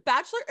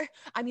Bachelor.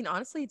 I mean,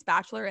 honestly, it's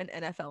Bachelor and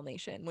NFL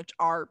Nation, which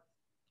are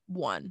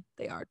one.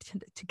 They are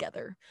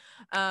together.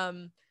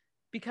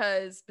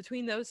 Because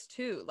between those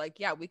two, like,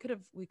 yeah, we could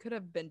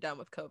have been done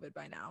with COVID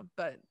by now,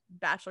 but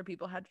Bachelor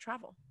people had to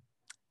travel.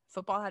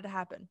 Football had to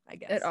happen, I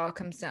guess. It all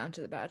comes down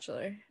to the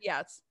Bachelor.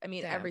 Yeah, Damn.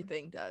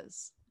 Everything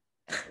does.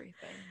 Everything.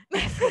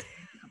 Everything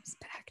comes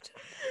back to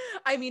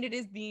I mean, it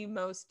is the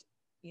most,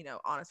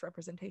 honest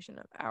representation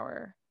of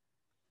our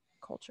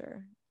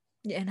culture.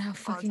 Yeah, and how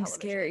fucking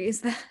scary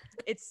is that?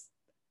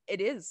 It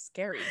is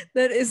scary.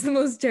 That is the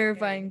most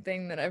terrifying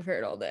thing that I've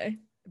heard all day.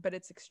 But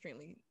it's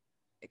extremely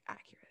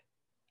accurate.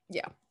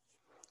 Yeah.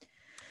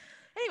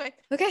 Anyway,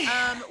 okay.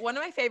 One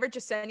of my favorite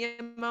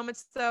Jasenia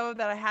moments, though,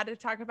 that I had to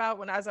talk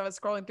about as I was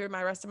scrolling through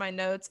my rest of my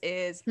notes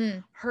is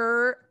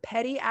her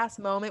petty ass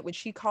moment when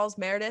she calls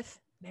Meredith,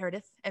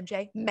 and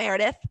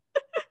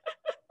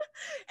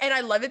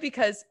I love it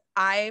because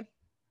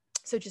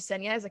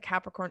Jasenia is a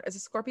Capricorn, is a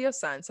Scorpio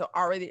sun, so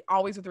already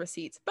always with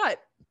receipts, but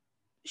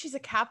she's a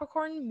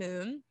Capricorn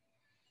moon,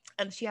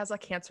 and she has a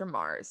Cancer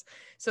Mars.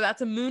 So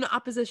that's a moon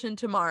opposition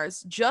to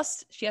Mars.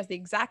 She has the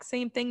exact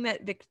same thing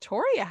that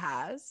Victoria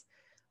has,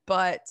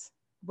 but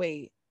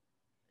wait,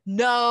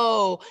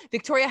 no,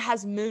 Victoria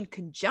has moon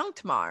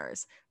conjunct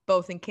Mars,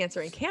 both in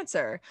Cancer and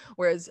Cancer,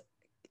 whereas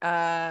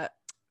where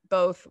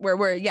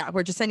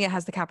Jasenia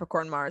has the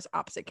Capricorn Mars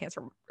opposite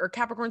Cancer, or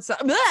Capricorn Sun.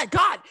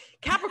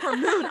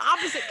 Capricorn moon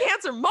opposite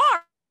Cancer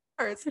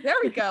Mars. There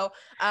we go.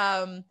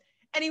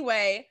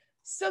 Anyway,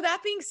 so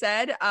that being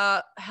said,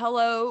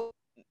 hello,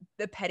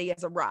 the petty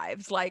has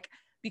arrived. Like,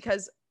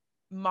 because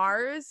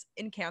Mars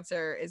in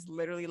Cancer is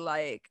literally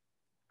like,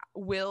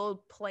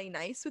 will play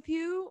nice with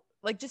you.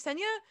 Like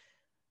Jasenia,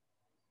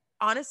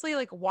 honestly,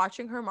 like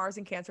watching her Mars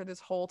in Cancer this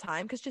whole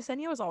time, because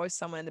Jasenia was always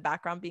someone in the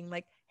background being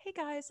like, hey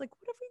guys, like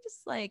what if we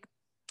just like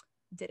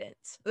didn't,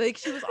 like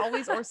she was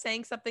always or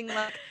saying something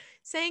to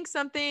kind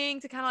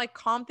of like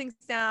calm things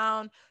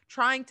down,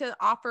 trying to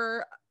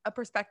offer a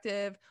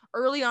perspective.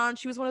 Early on,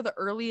 she was one of the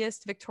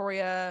earliest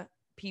Victoria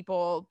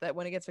people that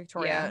went against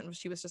Victoria, and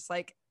she was just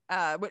like,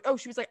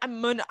 she was like,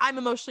 I'm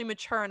emotionally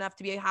mature enough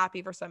to be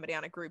happy for somebody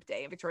on a group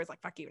day, and Victoria's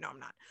like, fuck you, no I'm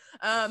not.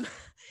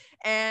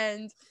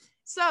 And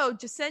so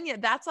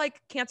Jasenia, that's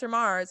like Cancer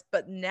Mars,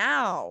 but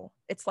now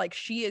it's like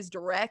she is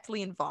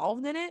directly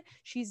involved in it.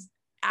 She's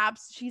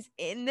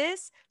in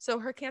this, so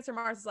her Cancer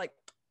Mars is like,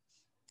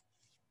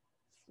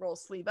 roll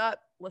sleeve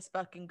up, let's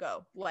fucking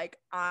go. Like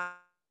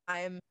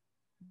I'm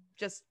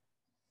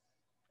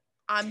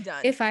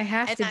done. If I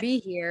have to be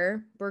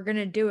here, we're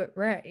gonna do it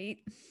right.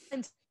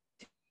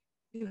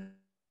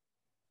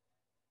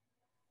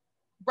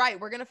 Right,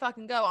 we're gonna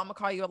fucking go. I'm gonna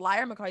call you a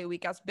liar. I'm gonna call you a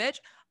weak ass bitch.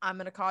 I'm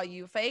gonna call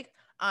you fake.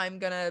 I'm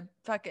gonna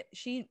fuck it.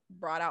 She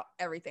brought out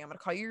everything. I'm gonna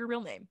call you your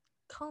real name.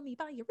 Call me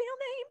by your real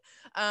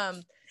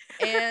name.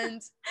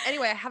 And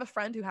anyway, I have a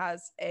friend who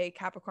has a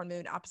Capricorn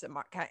moon opposite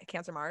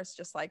Cancer Mars,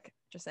 just like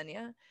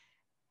Jasenia,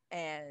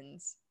 and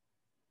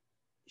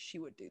she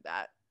would do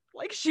that.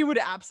 Like she would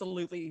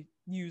absolutely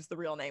use the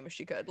real name if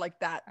she could. Like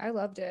that. I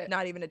loved it.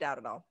 Not even a doubt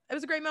at all. It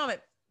was a great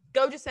moment.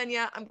 Go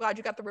Jasenia. I'm glad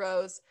you got the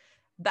rose.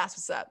 That's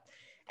what's up.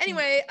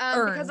 Anyway,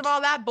 because of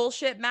all that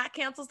bullshit, Matt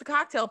cancels the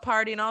cocktail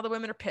party and all the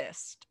women are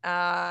pissed.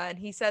 And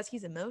he says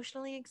he's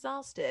emotionally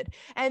exhausted.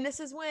 And this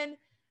is when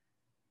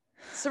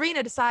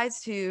Serena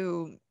decides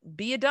to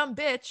be a dumb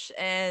bitch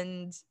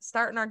and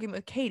start an argument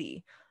with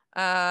Katie,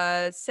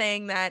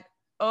 saying that,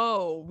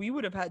 oh, we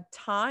would have had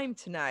time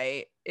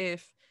tonight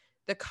if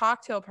the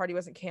cocktail party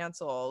wasn't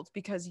canceled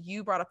because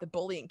you brought up the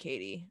bullying,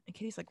 Katie. And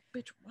Katie's like,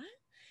 bitch, what?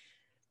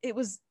 It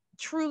was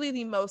truly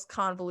the most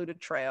convoluted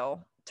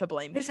trail to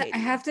blame Katie. I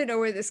have to know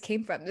where this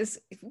came from. This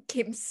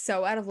came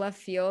so out of left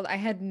field. I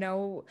had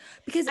no,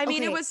 because I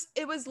mean, it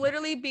was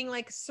literally being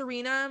like,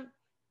 Serena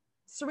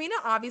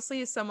obviously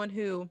is someone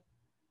who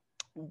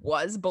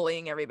was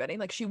bullying everybody.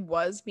 Like she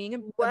was being a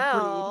brood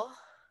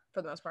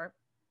for the most part.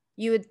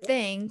 You would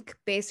think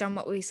based on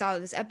what we saw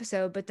this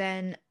episode, but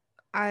then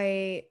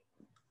I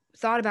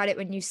thought about it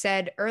when you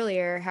said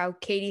earlier how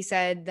Katie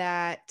said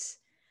that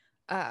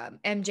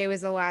MJ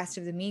was the last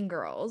of the mean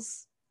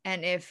girls.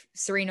 And if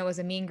Serena was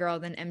a mean girl,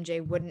 then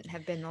MJ wouldn't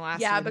have been the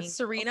last. Yeah, but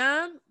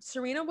Serena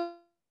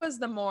was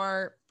the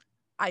more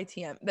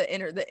ITM,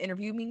 the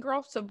interview mean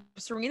girl. So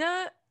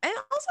Serena, and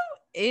also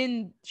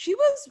she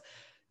was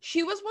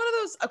one of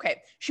those.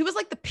 Okay, she was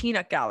like the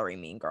peanut gallery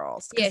mean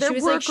girls. Yeah, there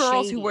was were like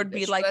girls shady, who would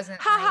be like, ha ha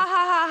ha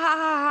ha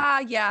ha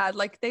ha. Yeah,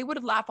 like they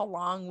would laugh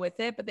along with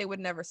it, but they would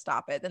never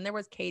stop it. Then there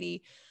was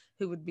Katie,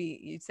 who would be,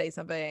 you'd say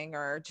something,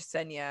 or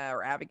Jasenia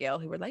or Abigail,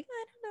 who were like,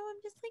 I don't know, I'm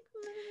just like.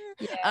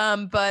 Yeah.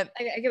 But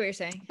I get what you're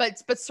saying.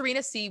 But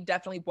Serena C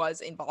definitely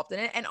was involved in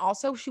it, and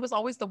also she was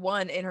always the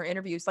one in her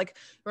interviews. Like,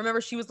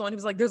 remember, she was the one who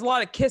was like, "There's a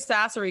lot of kiss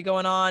assery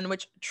going on,"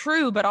 which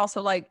true, but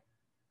also like,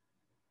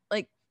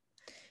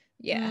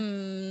 yeah,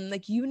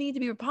 like you need to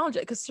be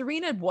apologetic, because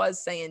Serena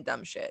was saying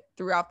dumb shit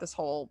throughout this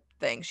whole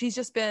thing. She's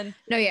just been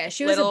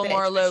she was a little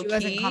more low key.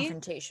 She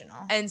wasn't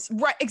confrontational, and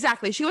right,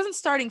 exactly. She wasn't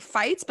starting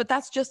fights, but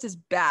that's just as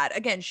bad.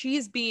 Again,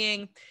 she's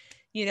being,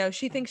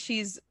 she thinks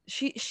she's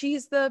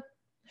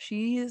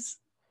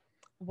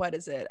what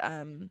is it?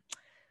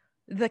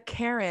 The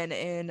Karen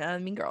in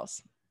Mean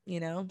Girls.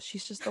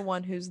 She's just the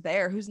one who's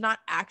there, who's not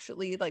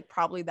actually like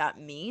probably that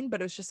mean,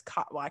 but it was just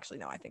well, actually,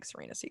 no, I think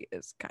Serena C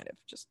is kind of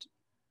just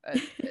a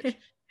bitch.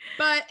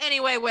 But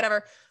anyway,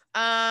 whatever.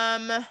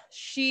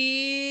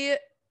 She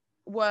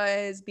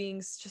was being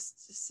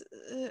just,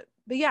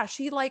 but yeah,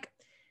 she like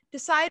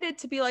decided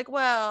to be like,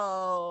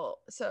 well,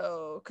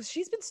 so because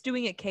she's been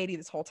stewing at Katie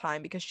this whole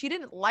time, because she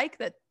didn't like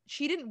that.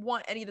 She didn't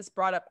want any of this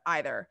brought up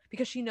either,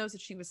 because she knows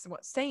that she was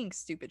saying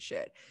stupid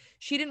shit.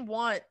 She didn't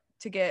want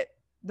to get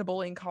the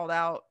bullying called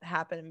out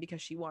happen,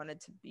 because she wanted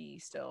to be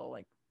still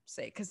like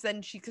safe,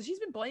 because she's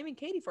been blaming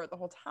Katie for it the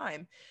whole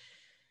time.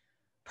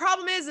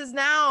 Problem is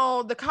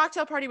now the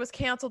cocktail party was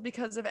canceled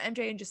because of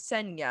MJ and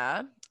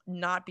Jasenia,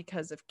 not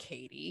because of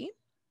Katie.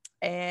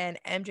 And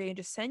MJ and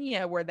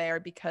Jasenia were there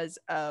because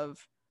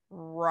of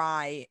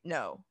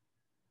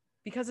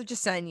because of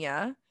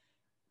Jasenia,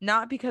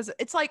 not because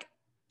it's like,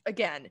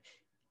 again,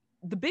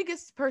 the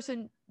biggest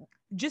person,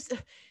 just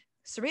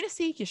Serena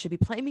C, you should be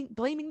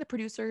blaming the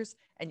producers,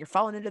 and you're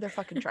falling into their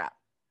fucking trap.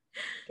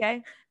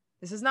 Okay?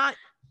 This is not,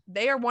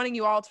 they are wanting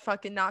you all to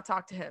fucking not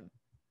talk to him.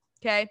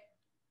 Okay?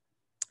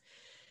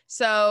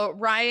 So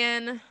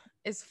Ryan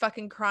is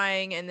fucking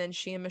crying, and then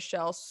she and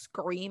Michelle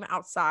scream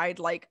outside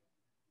like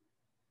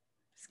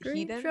Scream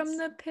heathens. from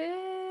the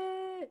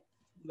pit.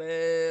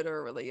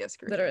 Literally a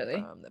scream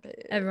Literally. from the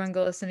pit. Everyone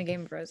go listen to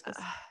Game of Roses.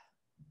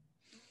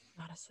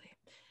 Honestly.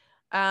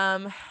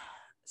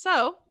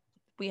 So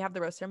we have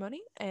the rose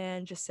ceremony,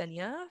 and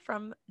Jasenia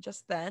from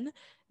Just Then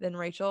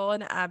Rachel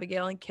and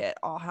Abigail and Kit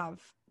all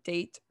have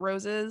date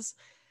roses.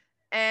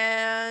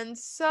 And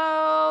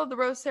so the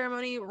rose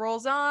ceremony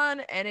rolls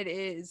on, and it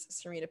is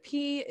Serena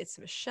P, it's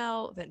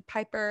Michelle, then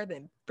Piper,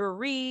 then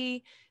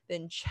Brie,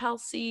 then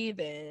Chelsea,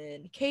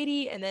 then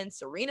Katie, and then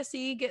Serena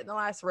C getting the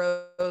last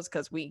rose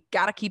because we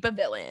gotta keep a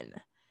villain.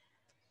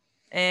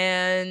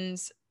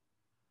 And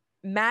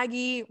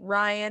Maggie,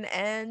 Ryan,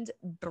 and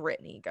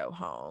Brittany go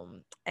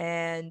home.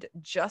 And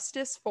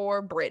justice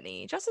for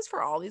Brittany. Justice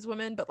for all these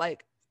women, but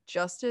like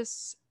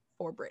justice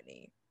for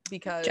Brittany.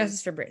 Because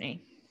Justice for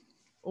Brittany.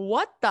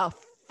 what the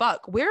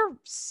fuck?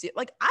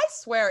 Like, I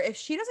swear, if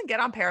she doesn't get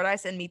on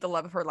Paradise and meet the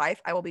love of her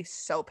life, I will be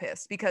so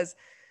pissed, because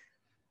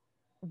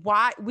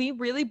why we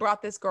really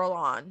brought this girl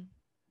on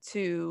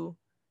to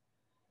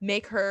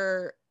make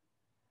her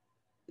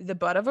the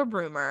butt of a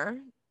rumor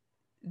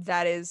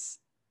that is,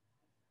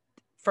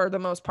 for the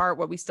most part,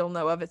 what we still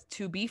know of is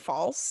to be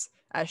false,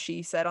 as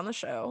she said on the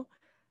show.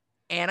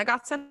 Anna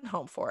got sent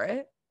home for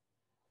it.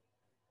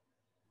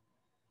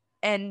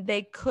 And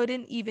they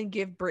couldn't even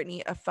give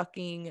Brittany a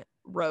fucking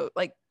road,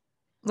 like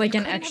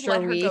an extra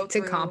week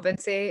to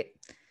compensate.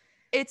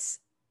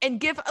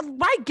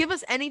 Why give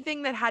us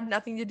anything that had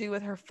nothing to do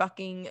with her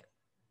fucking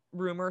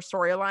rumor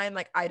storyline?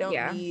 Like, I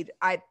don't need.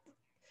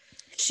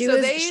 She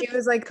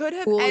was like, could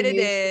have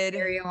edited.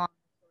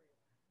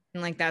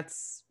 And like,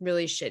 that's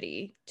really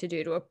shitty to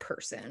do to a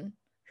person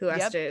who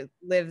has to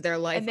live their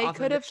life off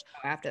of the show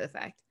after the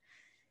fact.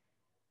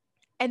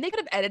 And they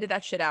could have edited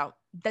that shit out.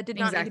 That did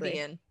not need to be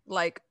in.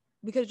 Like,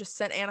 we could have just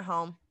sent Anna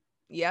home.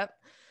 Yep.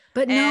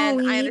 But and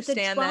no, I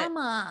understand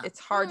that it's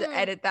hard to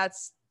edit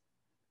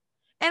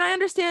and I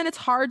understand it's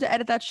hard to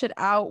edit that shit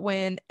out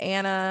when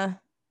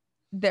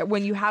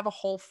when you have a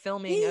whole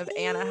filming of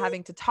Anna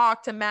having to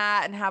talk to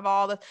Matt and have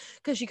all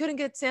because she couldn't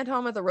get sent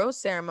home at the rose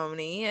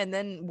ceremony. And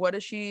then what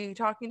is she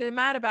talking to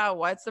Matt about?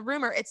 What's the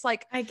rumor? It's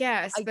like, I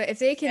guess, but if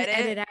they can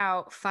edit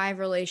out 5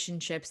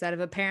 relationships that have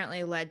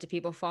apparently led to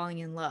people falling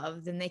in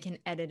love, then they can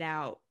edit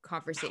out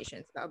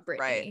conversations about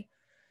Brittany. Right.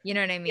 You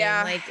know what I mean?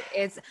 Yeah.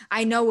 Like,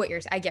 I know what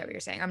I get what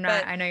you're saying.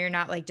 I know you're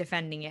not like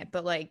defending it,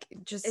 but like,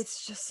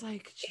 it's just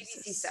like,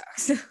 Jesus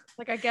sucks.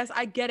 Like, I guess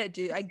I get it,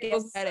 dude. I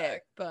get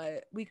it,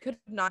 but we could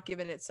have not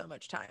given it so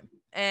much time.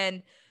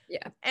 And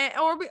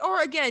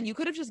or again, you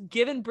could have just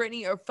given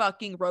Brittany a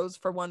fucking rose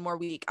for 1 more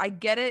week. I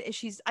get it.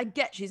 She's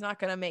not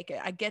gonna make it.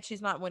 I get she's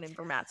not winning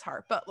for Matt's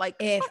heart. But like,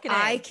 if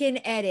I can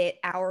edit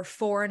our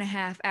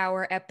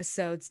 4.5-hour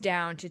episodes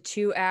down to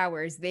 2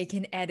 hours, they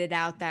can edit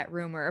out that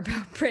rumor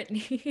about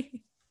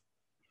Brittany.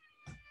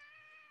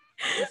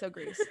 Miso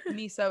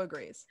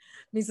agrees.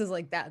 Miso's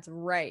like, that's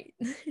right.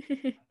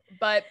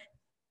 But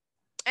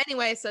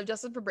anyway, so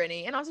justice for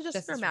Brittany, and also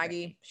justice for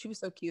Maggie. She was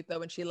so cute though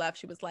when she left.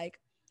 She was like,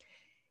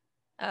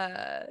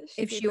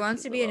 if she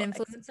wants to be an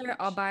influencer,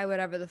 I'll buy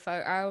whatever the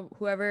fuck.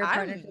 Whoever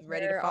I'm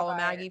ready to follow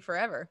Maggie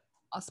forever.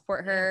 I'll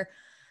support her.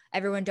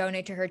 Everyone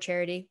donate to her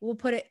charity. We'll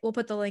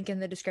put the link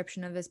in the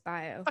description of this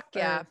bio.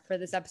 For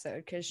this episode,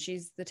 because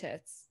she's the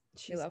tits.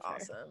 She's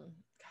awesome.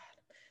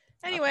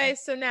 Anyway,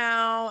 so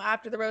now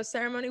after the rose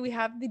ceremony, we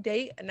have the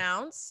date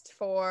announced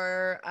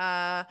for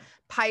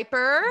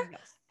Piper.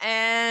 Yes.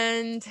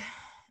 And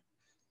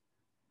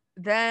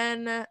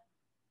then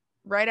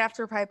right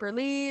after Piper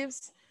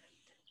leaves,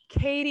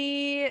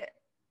 Katie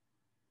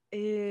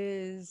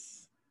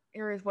is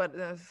what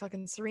the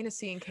fucking Serena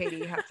C and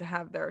Katie have to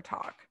have their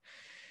talk.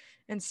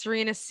 And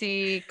Serena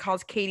C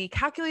calls Katie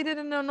calculated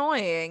and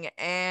annoying.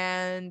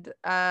 And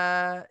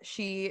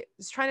she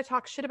is trying to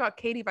talk shit about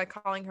Katie by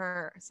calling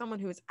her someone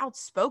who is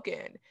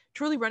outspoken,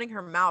 truly running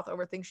her mouth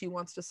over things she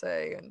wants to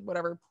say and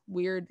whatever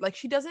weird. Like,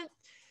 she doesn't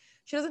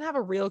have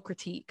a real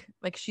critique.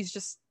 Like, she's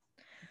just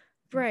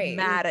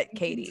mad at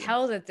Katie. You can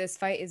tell that this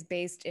fight is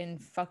based in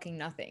fucking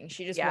nothing.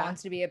 She just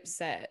wants to be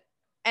upset.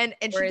 And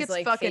she gets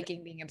like fucking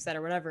faking being upset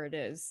or whatever it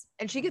is.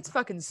 And she gets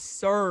fucking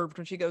served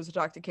when she goes to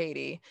talk to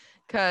Katie,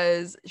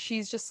 because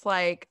she's just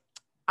like,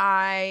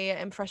 I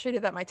am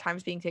frustrated that my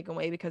time's being taken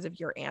away because of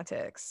your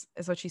antics,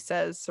 is what she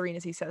says.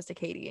 Serena C says to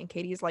Katie, and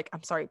Katie's like,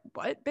 I'm sorry,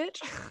 what,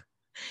 bitch?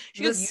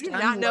 She goes, you do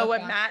not know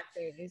what Matt.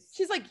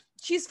 She's like,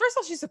 first of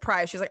all, she's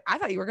surprised. She's like, I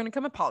thought you were gonna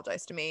come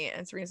apologize to me.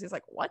 And Serena C's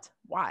like, what?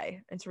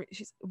 Why? And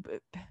she's,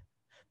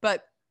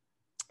 but.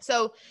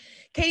 So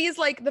Katie is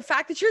like, the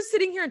fact that you're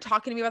sitting here and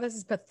talking to me about this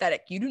is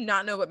pathetic. You do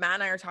not know what Matt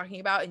and I are talking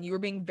about. And you were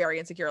being very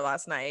insecure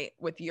last night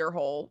with your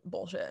whole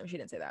bullshit. She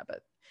didn't say that,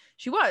 but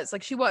she was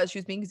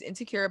being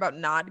insecure about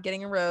not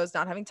getting a rose,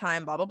 not having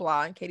time, blah, blah,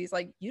 blah. And Katie's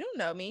like, you don't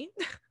know me.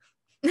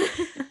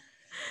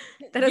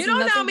 That has You don't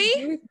know nothing to me.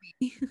 do with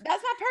me.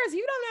 That's not Paris.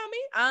 You don't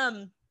know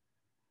me.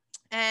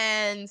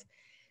 And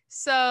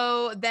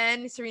so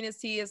then Serena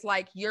C is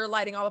like, you're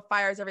lighting all the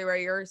fires everywhere.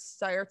 You're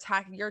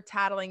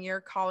tattling,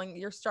 you're calling,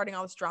 you're starting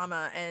all this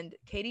drama. And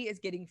Katie is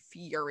getting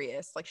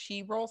furious. Like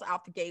she rolls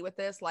out the gate with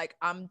this, like,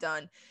 I'm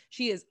done.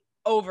 She is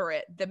over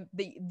it.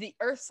 The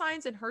earth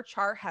signs in her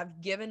chart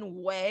have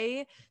given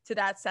way to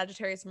that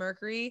Sagittarius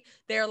Mercury.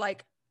 They're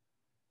like,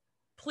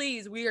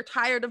 please, we are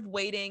tired of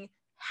waiting.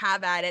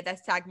 Have at it.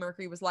 That Sag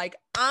Mercury was like,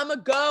 I'ma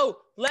go.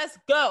 Let's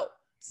go.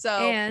 So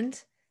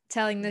And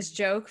telling this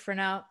joke for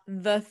now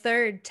the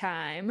third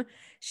time,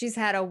 she's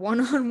had a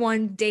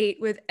one-on-one date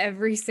with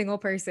every single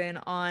person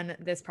on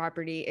this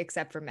property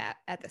except for Matt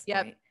at this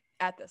point.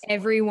 At this point.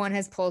 Everyone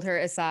has pulled her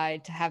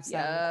aside to have some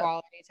Yep.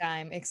 quality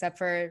time except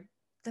for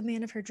the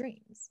man of her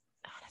dreams.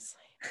 Honestly.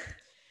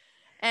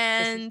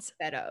 And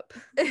fed up.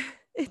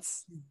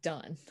 It's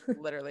done.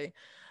 Literally.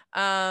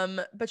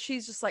 But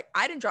she's just like,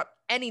 I didn't drop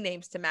any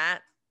names to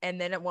Matt. And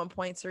then at one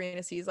point,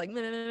 Serena C is like, nah,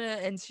 nah, nah,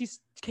 nah, and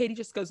Katie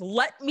just goes,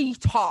 let me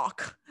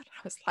talk. And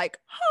I was like,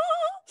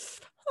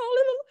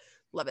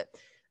 love it.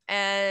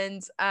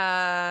 And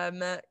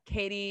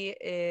Katie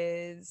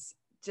is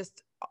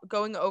just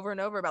going over and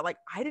over about like,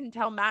 I didn't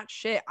tell Matt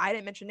shit. I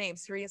didn't mention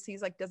names. Serena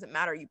C's like, doesn't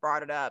matter. You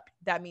brought it up.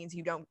 That means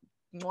you don't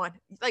want,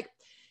 like,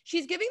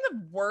 she's giving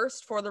the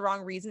worst for the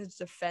wrong reasons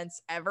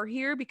defense ever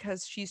here,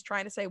 because she's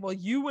trying to say, well,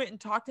 you went and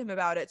talked to him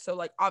about it. So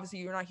like, obviously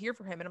you're not here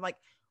for him. And I'm like,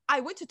 I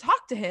went to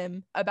talk to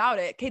him about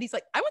it. Katie's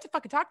like, I went to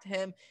fucking talk to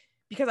him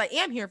because I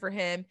am here for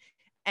him.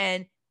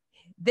 And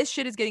this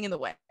shit is getting in the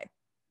way.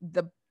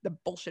 The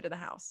bullshit in the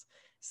house.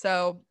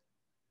 So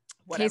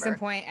whatever. Case in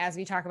point, as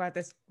we talk about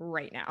this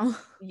right now.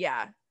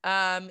 Yeah.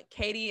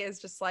 Katie is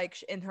just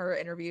like, in her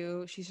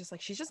interview, she's just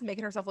like, she's just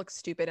making herself look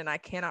stupid and I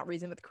cannot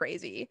reason with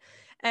crazy.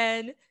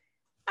 And at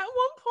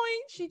one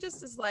point she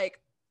just is like,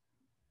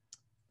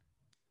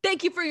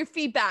 thank you for your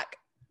feedback.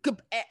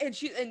 And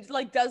she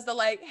like does the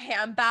like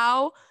hand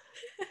bow.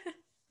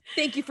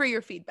 Thank you for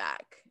your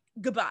feedback.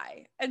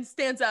 Goodbye. And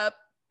stands up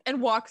and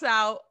walks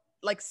out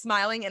like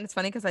smiling. And it's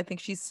funny because I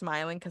think she's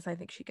smiling because I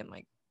think she can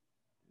like,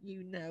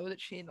 you know,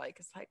 that she like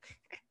is like,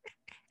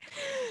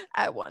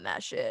 I won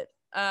that shit.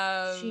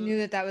 She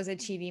knew that was a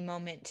TV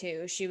moment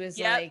too. She was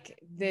like,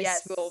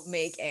 this will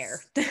make air.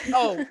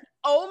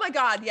 Oh my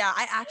God. Yeah.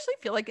 I actually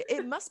feel like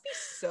it must be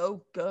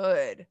so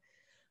good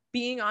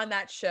being on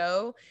that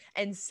show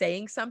and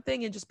saying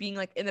something and just being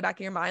like in the back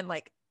of your mind,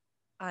 like,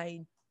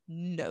 I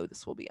know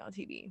this will be on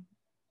TV.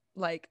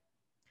 Like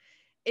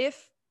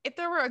if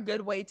there were a good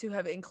way to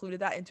have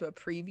included that into a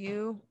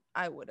preview,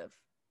 I would have.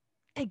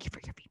 Thank you for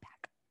your feedback.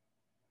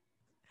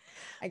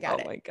 I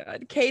got it. Oh my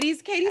God.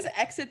 Katie's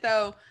exit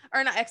though,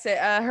 or not exit,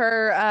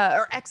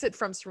 her exit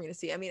from Serena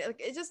C. I mean, like,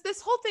 it's just this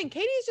whole thing.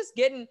 Katie's just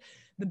getting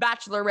the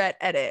Bachelorette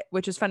edit,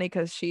 which is funny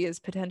because she is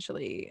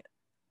potentially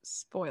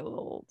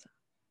spoiled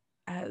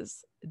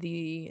as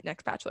the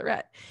next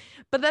Bachelorette.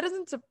 But that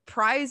doesn't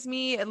surprise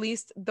me, at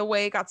least the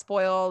way it got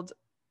spoiled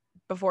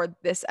before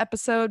this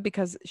episode,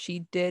 because she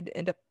did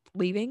end up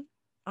leaving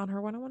on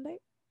her one-on-one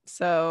date.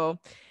 So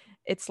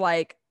it's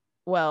like,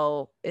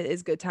 well, it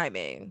is good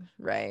timing,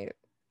 right?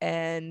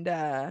 And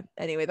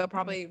anyway, they'll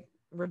probably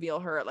reveal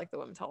her at like the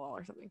women's tell all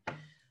or something.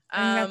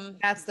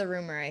 That's the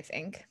rumor, I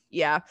think.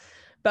 Yeah.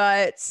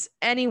 But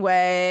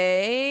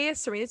anyway,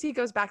 Serena T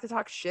goes back to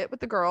talk shit with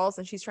the girls,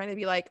 and she's trying to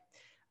be like,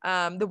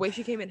 the way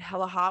she came in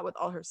hella hot with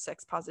all her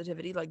sex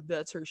positivity, like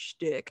that's her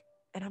shtick.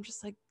 And I'm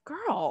just like,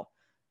 girl,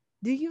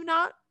 do you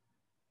not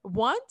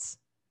want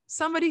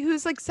somebody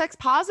who's like sex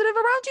positive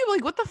around you?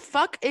 Like, what the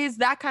fuck is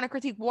that kind of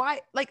critique?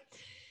 Why? Like,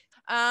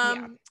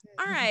 all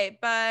right,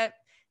 but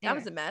that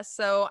was a mess.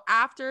 So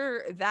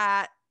after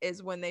that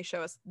is when they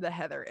show us the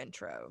Heather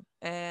intro,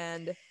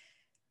 and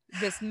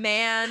this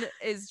man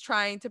is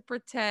trying to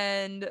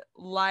pretend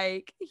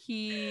like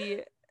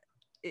he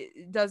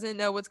doesn't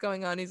know what's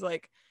going on. He's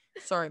like,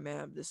 sorry,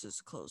 ma'am, this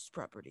is closed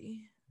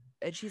property.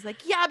 And she's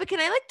like, yeah, but can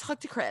I like talk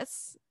to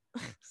Chris?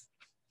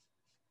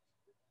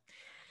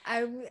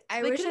 I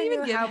they wish couldn't I even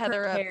knew give how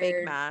Heather prepared, a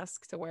fake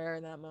mask to wear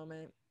in that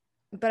moment.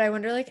 But I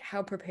wonder like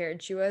how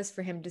prepared she was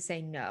for him to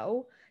say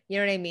no. You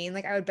know what I mean?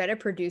 Like I would bet a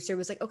producer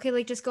was like, okay,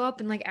 like just go up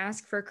and like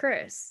ask for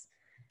Chris.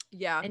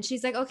 Yeah. And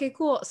she's like, okay,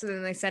 cool. So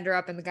then they send her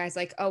up and the guy's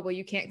like, oh, well,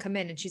 you can't come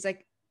in. And she's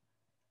like,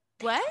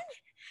 what?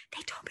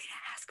 They told me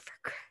to ask for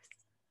Chris.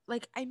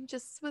 Like I'm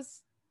just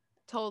was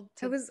told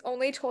to. I was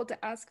only told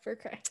to ask for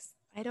Chris.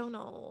 I don't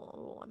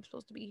know. I'm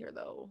supposed to be here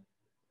though.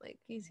 Like,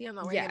 you see, I'm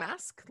not wearing a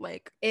mask.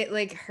 Like, it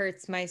like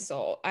hurts my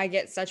soul. I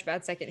get such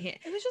bad secondhand.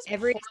 It was just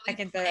every poorly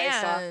second that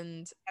I saw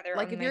Heather,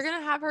 like, if you're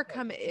gonna have her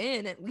come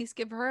in, at least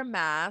give her a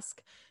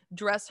mask,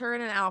 dress her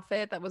in an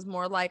outfit that was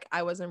more like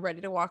I wasn't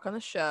ready to walk on the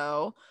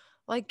show.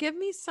 Like, give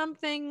me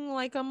something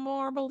like a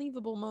more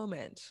believable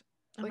moment.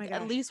 Like,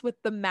 at least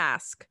with the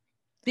mask,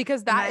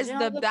 because that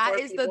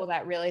people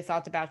that really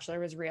thought The Bachelor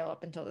was real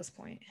up until this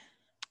point.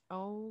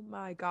 Oh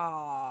my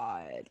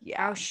God.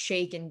 Yeah. How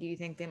shaken do you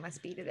think they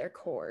must be to their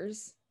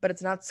cores? But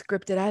it's not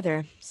scripted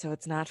either. So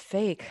it's not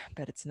fake,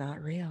 but it's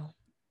not real.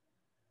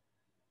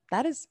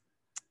 That is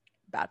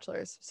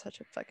Bachelor is such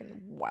a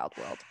fucking wild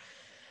world.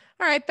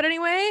 All right, but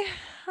anyway,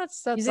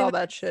 that's all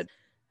that shit.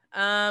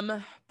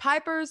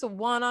 Piper's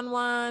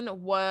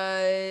one-on-one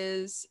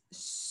was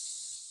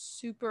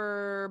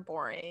super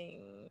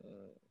boring.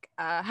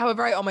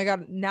 However, oh my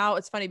god, now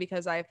it's funny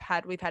because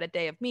we've had a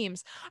day of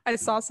memes. I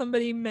saw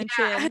somebody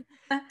mention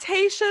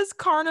Tayshia's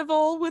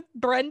carnival with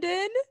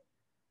Brendan,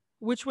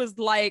 which was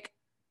like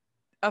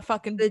a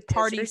fucking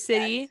party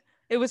city.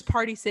 It was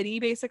Party City,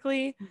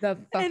 basically.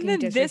 And then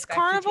this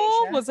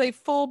carnival was a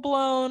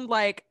full-blown,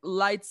 like,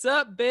 lights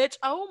up, bitch.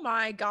 Oh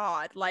my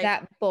God. Like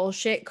that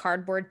bullshit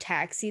cardboard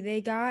taxi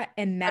they got,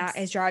 and Matt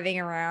is driving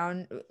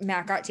around.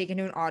 Matt got taken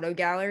to an auto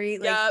gallery.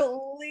 Like,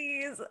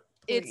 please.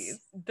 It's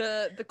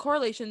the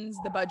correlations,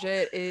 the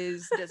budget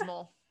is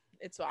dismal.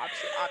 It's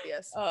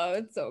obvious. Oh,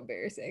 it's so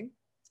embarrassing.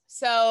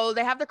 So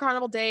they have their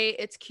carnival date.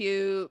 It's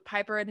cute.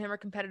 Piper and him are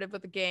competitive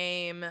with the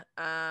game.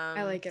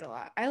 I like it a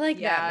lot. I like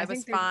that. Yeah, it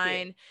was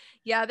fine. Cute.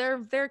 Yeah,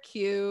 they're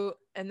cute.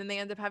 And then they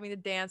end up having to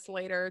dance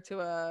later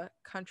to a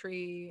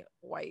country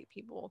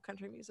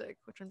music,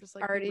 which I'm just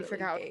like, already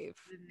forgot gave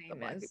the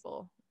black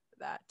people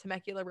that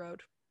Temecula Road.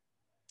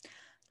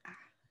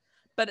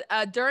 But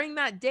during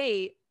that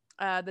date,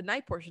 the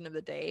night portion of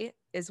the date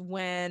is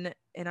when,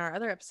 in our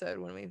other episode,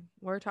 when we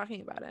were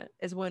talking about it,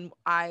 is when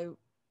I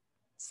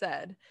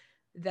said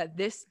that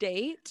this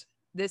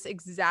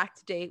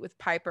exact date with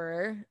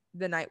Piper,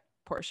 the night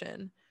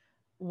portion,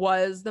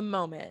 was the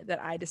moment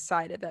that I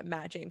decided that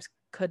Matt James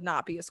could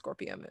not be a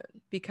Scorpio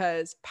moon,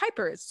 because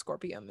Piper is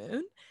Scorpio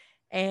moon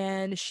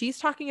and she's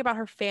talking about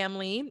her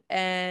family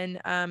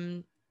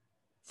and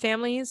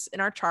families in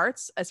our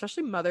charts,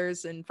 especially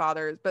mothers and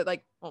fathers, but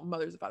like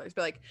mothers and fathers,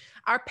 but like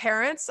our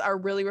parents are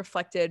really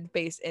reflected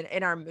based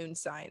in our moon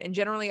sign and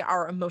generally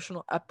our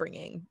emotional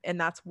upbringing. And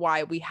that's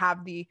why we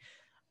have the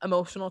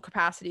emotional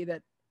capacity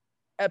that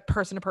a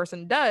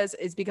person does,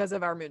 is because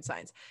of our moon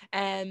signs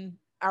and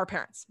our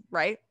parents,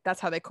 right?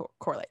 That's how they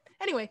correlate.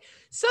 Anyway,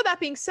 so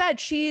that being said,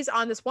 she's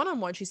on this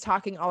one-on-one. She's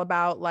talking all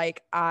about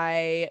like,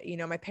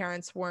 my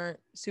parents weren't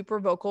super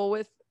vocal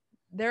with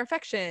their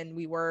affection.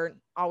 We were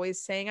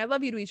always saying I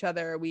love you to each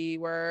other. We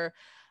were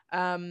she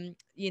was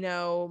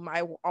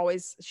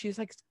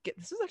like,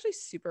 this is actually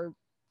super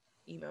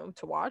emo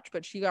to watch,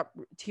 but she got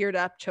teared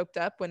up, choked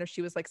up when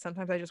she was like,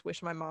 sometimes I just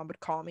wish my mom would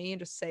call me and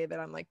just say that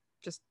I'm like,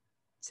 just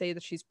say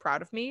that she's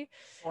proud of me.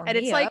 And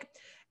it's like,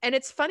 and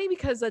it's funny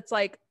because it's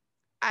like,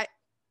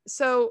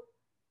 so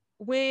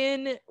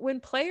when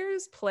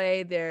players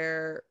play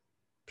their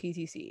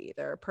PTC,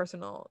 their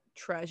personal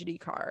tragedy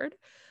card,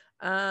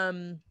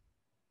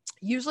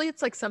 usually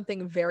it's like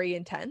something very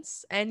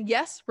intense and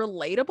yes,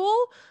 relatable,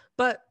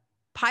 but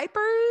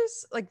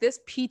Piper's like this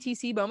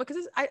PTC moment,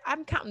 because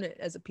I'm counting it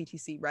as a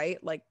PTC,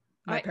 right? Like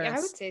my parents,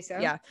 I would say so.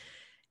 Yeah,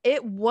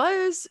 it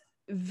was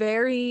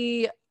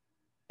very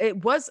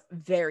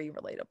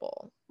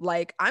relatable.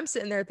 Like I'm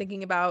sitting there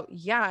thinking about,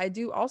 yeah, I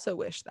do also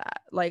wish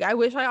that. Like I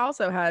wish I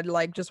also had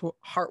like just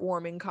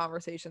heartwarming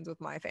conversations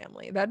with my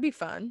family. That'd be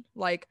fun.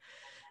 Like,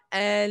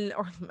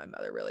 or my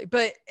mother really.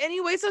 But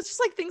anyway, so it's just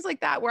like things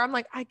like that where I'm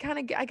like, I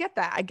get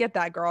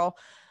that, girl.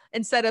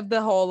 Instead of the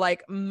whole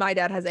like, my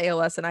dad has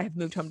ALS and I have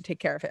moved home to take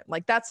care of him.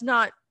 Like that's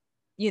not,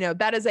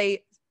 that is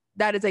a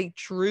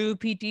true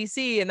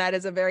PTC and that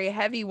is a very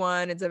heavy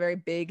one. It's a very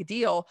big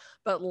deal,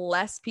 but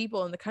less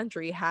people in the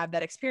country have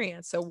that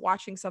experience. So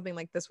watching something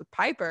like this with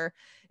Piper,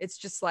 it's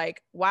just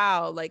like,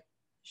 wow, like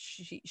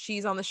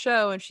she's on the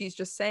show and she's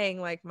just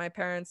saying like, my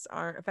parents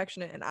aren't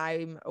affectionate and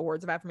I'm a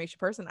words of affirmation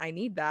person. I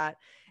need that.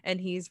 And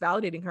he's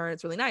validating her and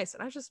it's really nice.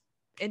 And I was just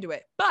into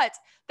it. But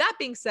that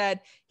being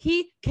said,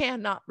 he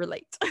cannot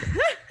relate.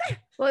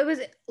 Well, it was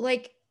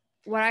like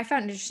what I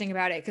found interesting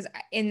about it, because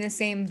in the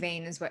same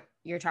vein as what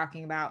you're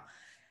talking about,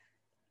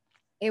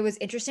 it was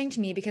interesting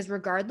to me because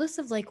regardless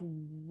of like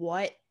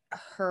what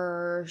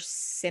her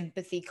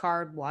sympathy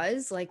card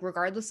was, like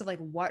regardless of like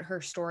what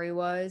her story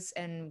was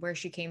and where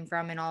she came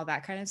from and all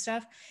that kind of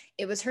stuff,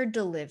 it was her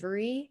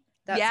delivery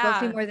that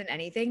spoke to me more than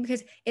anything,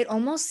 because it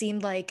almost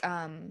seemed like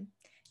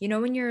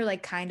when you're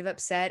like kind of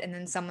upset and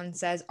then someone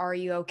says, "Are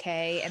you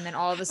okay?" And then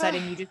all of a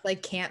sudden you just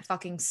like can't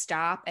fucking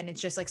stop and it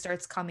just like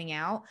starts coming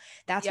out.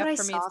 That's what I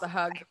saw. For me, it's the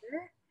hug.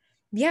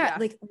 Yeah,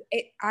 like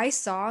I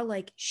saw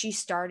like she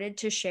started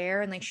to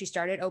share and like she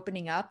started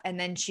opening up and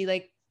then she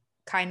like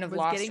kind of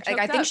lost. Like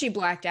I think she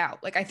blacked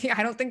out. Like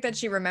I don't think that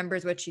she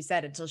remembers what she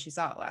said until she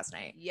saw it last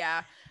night.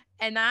 Yeah.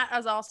 And that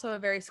is also a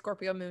very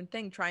Scorpio moon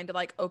thing, trying to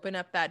like open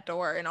up that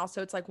door. And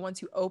also it's like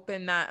once you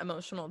open that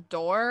emotional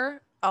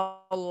door, a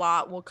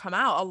lot will come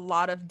out, a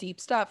lot of deep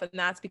stuff. And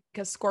that's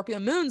because Scorpio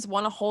moons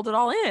want to hold it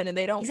all in and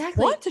they don't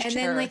want to share. And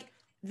then like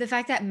the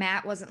fact that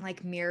Matt wasn't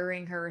like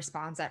mirroring her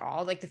response at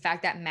all, like the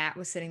fact that Matt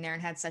was sitting there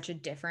and had such a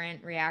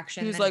different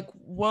reaction. He's like,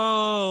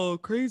 whoa,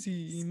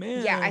 crazy,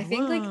 man. Yeah, I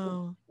think like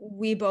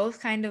we both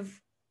kind of,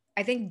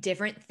 I think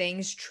different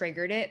things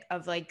triggered it,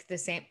 of like the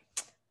same,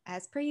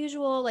 as per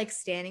usual, like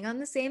standing on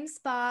the same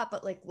spot,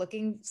 but like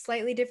looking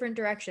slightly different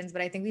directions.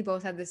 But I think we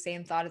both had the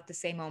same thought at the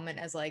same moment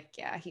as like,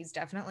 yeah, he's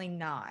definitely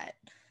not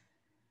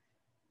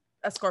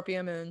a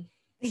Scorpio moon.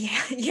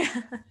 Yeah,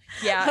 yeah.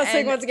 Yeah, I was like,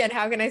 and once again,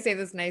 how can I say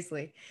this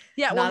nicely?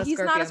 yeah, well, Not a he's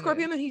not a Scorpio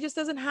Scorpio moon. moon. He just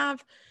doesn't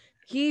have.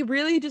 He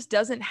really just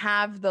doesn't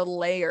have the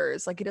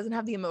layers. Like he doesn't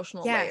have the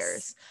emotional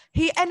layers.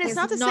 Yes. And it's He's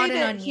not to say not an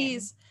that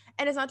onion.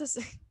 and it's not to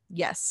say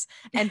yes.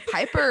 And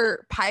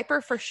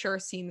Piper for sure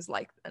seems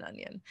like an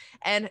onion.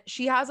 And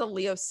she has a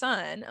Leo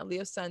sun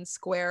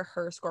square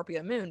her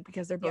Scorpio moon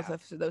because they're both Yeah.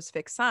 of those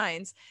fixed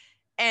signs.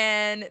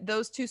 And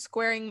those two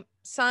squaring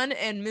sun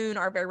and moon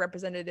are very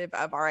representative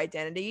of our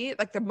identity,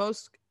 like the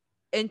most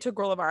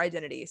integral of our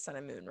identity, sun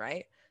and moon,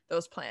 right?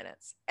 Those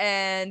planets.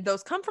 And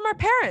those come from our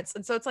parents.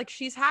 And so it's like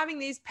she's having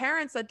these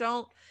parents that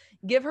don't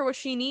give her what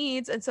she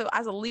needs. And so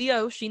as a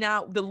Leo, she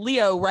now the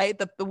Leo, right?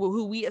 The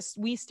who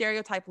we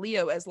stereotype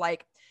Leo as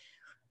like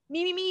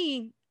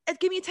me,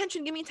 give me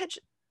attention, give me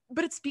attention.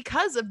 But it's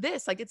because of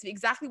this, like it's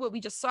exactly what we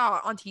just saw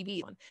on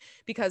TV.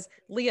 Because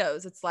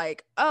Leos, it's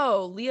like,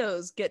 oh,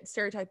 Leos get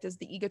stereotyped as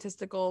the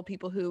egotistical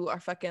people who are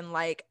fucking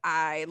like,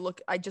 I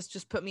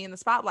just put me in the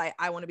spotlight,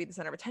 I want to be the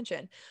center of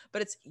attention.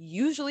 But it's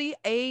usually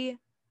a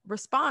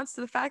response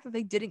to the fact that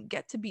they didn't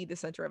get to be the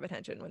center of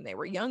attention when they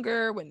were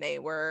younger,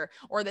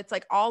 or that's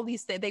like all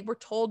these things they were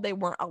told they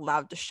weren't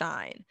allowed to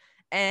shine.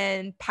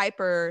 And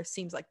Piper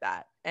seems like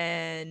that.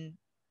 And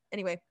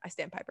anyway, I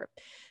stand Piper.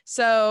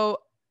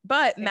 So,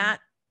 but Same. Matt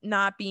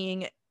not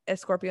being a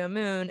Scorpio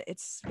moon,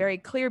 it's very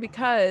clear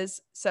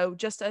because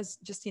just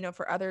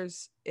for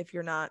others, if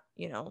you're not,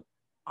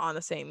 on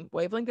the same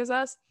wavelength as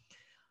us,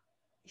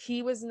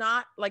 he was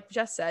not, like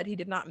Jess said, he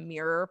did not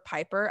mirror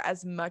Piper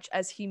as much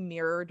as he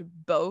mirrored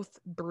both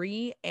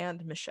Bree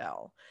and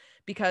Michelle,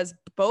 because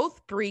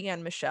both Bree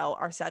and Michelle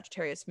are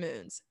Sagittarius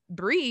moons.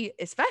 Bree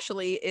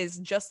especially is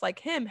just like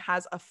him,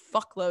 has a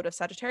fuckload of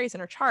Sagittarius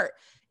in her chart,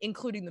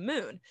 including the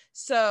moon.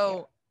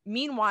 So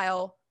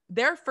meanwhile,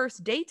 their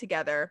first date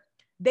together,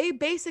 they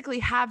basically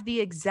have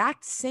the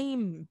exact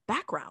same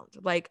background.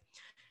 Like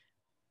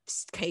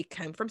Kate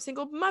came from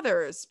single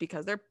mothers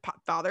because their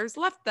fathers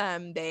left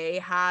them. They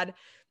had,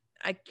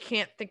 I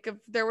can't think of,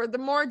 there were the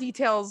more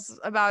details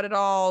about it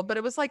all, but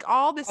it was like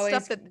all this Always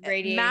stuff that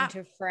radiating Matt,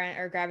 to friend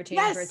or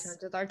gravitating yes, towards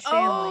with our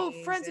oh,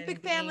 families. friends with And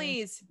big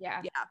families,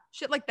 yeah.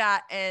 shit like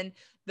that, and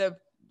the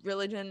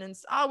religion and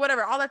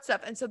whatever, all that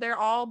stuff. And so they're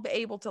all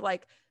able to,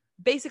 like,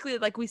 basically,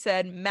 like we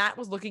said, Matt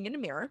was looking in a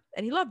mirror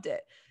and he loved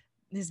it.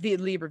 His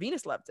Libra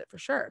Venus loved it for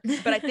sure.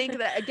 But I think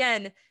that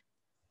again,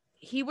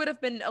 he would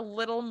have been a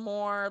little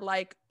more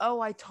like, oh,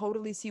 I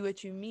totally see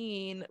what you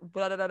mean,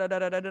 blah, blah, blah, blah,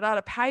 blah, blah, blah,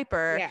 to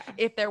Piper, Yeah.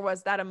 if there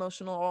was that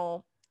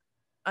emotional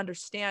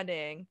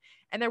understanding,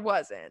 and there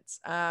wasn't.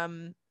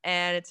 And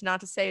it's not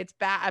to say it's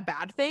a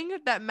bad thing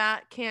that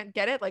Matt can't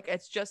get it. Like,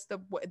 it's just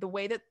the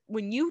way that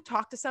when you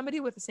talk to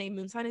somebody with the same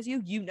moon sign as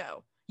you, you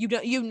know,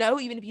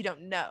 even if you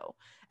don't know.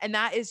 And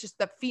that is just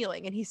the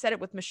feeling. And he said it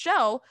with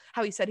Michelle,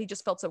 how he said he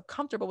just felt so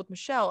comfortable with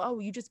Michelle. Oh,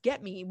 you just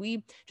get me.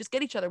 We just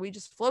get each other. We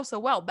just flow so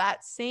well.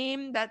 That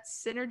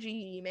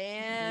synergy,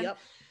 man. Yep.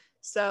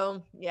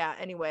 So yeah,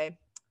 anyway,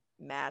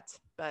 Matt.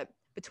 But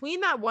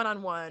between that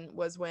one-on-one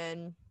was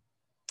when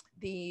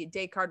the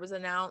date card was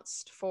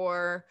announced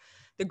for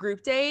the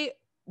group date,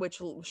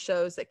 which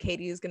shows that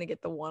Katie is going to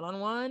get the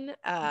one-on-one.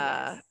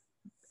 Yes.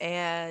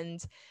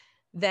 And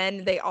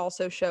then they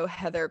also show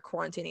Heather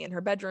quarantining in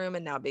her bedroom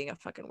and now being a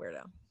fucking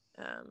weirdo.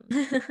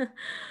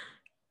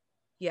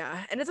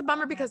 Yeah, and it's a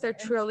bummer because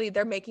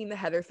they're making the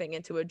Heather thing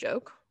into a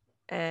joke,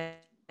 and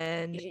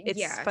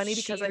it's funny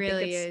because I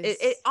really think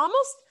it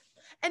almost,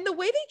 and the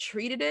way they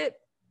treated it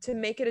to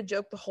make it a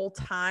joke the whole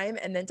time,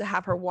 and then to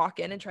have her walk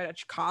in and try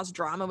to cause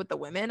drama with the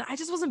women, I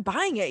just wasn't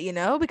buying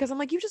it, because I'm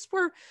like, you just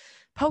were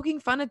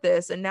poking fun at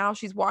this, and now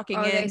she's walking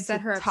in. They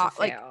set her up to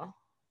fail.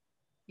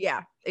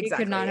 Yeah, exactly. She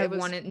could not have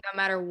won it, no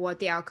matter what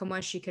the outcome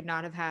was. She could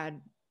not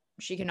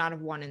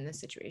have won in this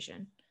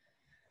situation.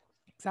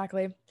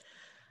 Exactly.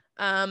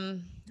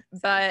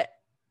 But,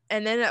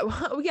 and then,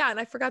 and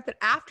I forgot that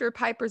after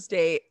Piper's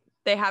date,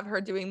 they have her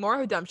doing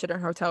more dumb shit in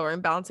her hotel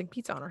room, balancing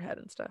pizza on her head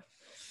and stuff.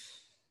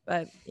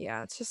 But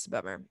yeah, it's just a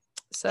bummer.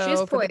 So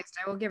she's poised.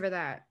 I will give her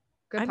that.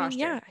 Good posture.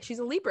 Yeah, she's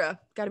a Libra.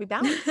 Got to be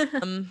balanced.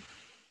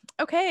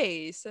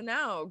 Okay, so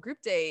now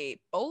group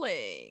date,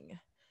 bowling.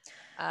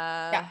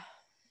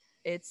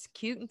 It's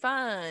cute and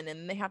fun,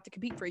 and they have to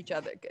compete for each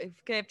other.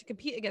 They have to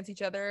compete against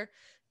each other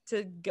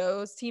to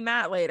go see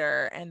Matt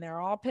later, and they're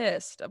all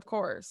pissed, of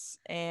course.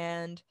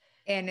 And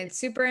it's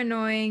super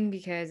annoying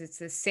because it's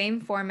the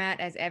same format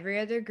as every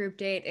other group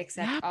date,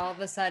 except all of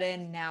a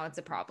sudden now it's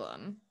a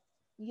problem.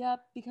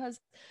 Yep,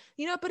 because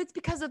but it's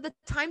because of the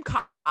time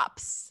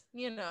cops.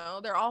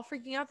 They're all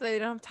freaking out that they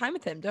don't have time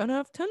with him.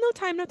 No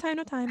time.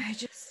 I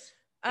just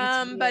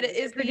but it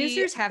is,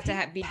 producers have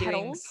to be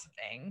doing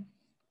something.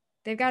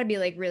 They've got to be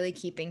like really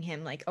keeping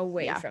him like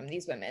away from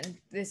these women.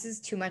 This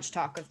is too much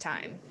talk of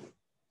time.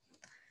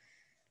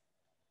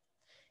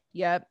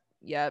 Yep.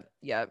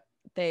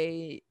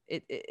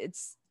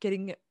 It's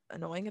getting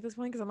annoying at this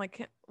point because I'm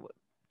like,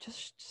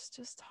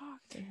 just talk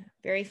to him.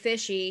 Very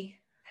fishy.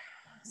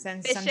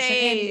 Some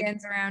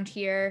shenanigans around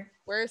here.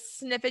 We're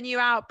sniffing you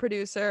out,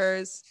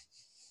 producers.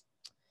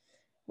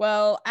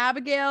 Well,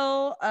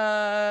 Abigail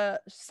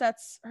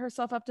sets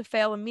herself up to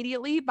fail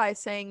immediately by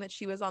saying that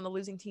she was on the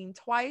losing team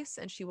twice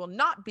and she will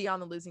not be on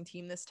the losing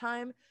team this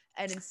time.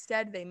 And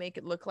instead, they make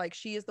it look like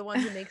she is the one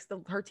who makes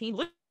her team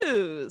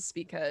lose Of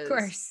because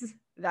course.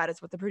 that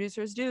is what the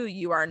producers do.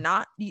 You are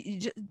not.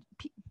 I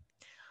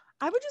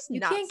would just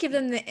You not can't give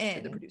them the speak to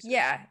in. producers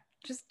Yeah.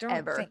 Just don't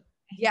ever. think.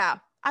 Yeah,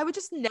 I would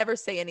just never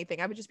say anything.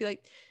 I would just be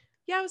like,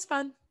 "Yeah, it was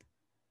fun,"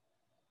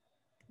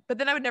 but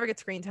then I would never get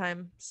screen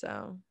time.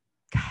 So,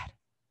 God,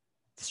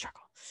 the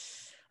struggle.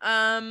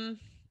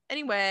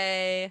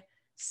 Anyway,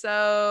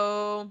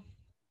 so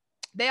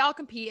they all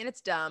compete and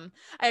it's dumb.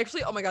 I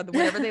actually, oh my God,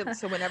 whenever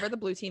the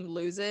blue team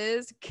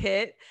loses,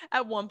 Kit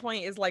at one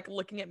point is like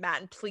looking at Matt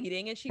and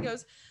pleading, and she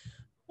goes,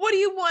 "What do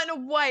you want in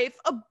a wife?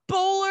 A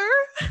bowler?"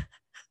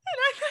 And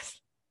I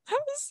just, that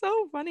was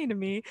so funny to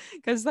me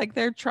because like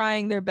they're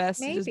trying their best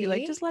to just be like,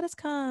 Maybe. just let us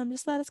come,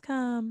 just let us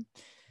come.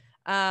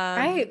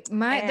 The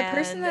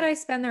person that And I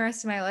spend the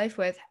rest of my life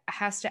with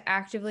has to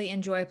actively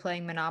enjoy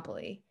playing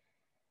Monopoly,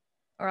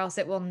 or else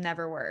it will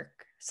never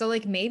work. So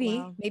like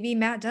Wow. maybe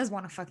Matt does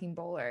want a fucking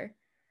bowler.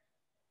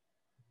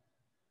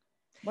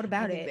 What I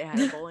about think it? they had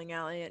a bowling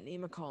alley at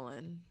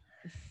Nemacolin.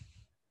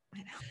 I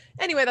know.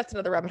 Anyway, that's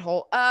another rabbit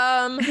hole.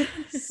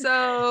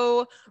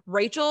 So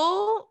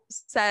Rachel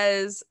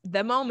says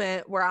the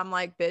moment where I'm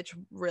like, bitch,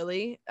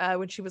 really?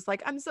 When she was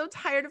like, I'm so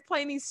tired of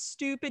playing these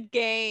stupid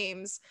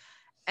games.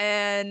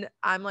 And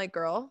I'm like,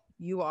 girl,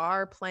 you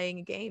are playing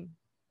a game.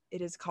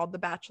 It is called The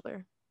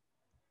Bachelor.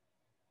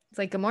 It's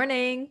like, good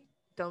morning.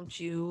 Don't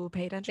you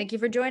pay attention? Thank you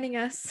for joining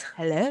us.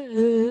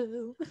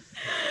 Hello.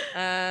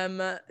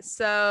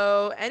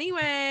 So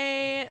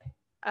anyway,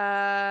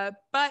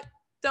 but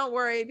don't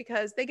worry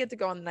because they get to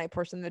go on the night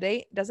portion of the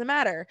date. Doesn't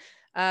matter.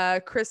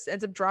 Chris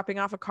ends up dropping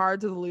off a card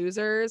to the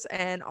losers,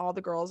 and all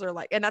the girls are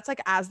like, and that's like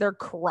as they're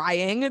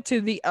crying to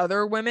the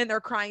other women,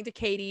 they're crying to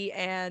Katie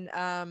and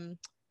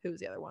who's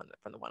the other one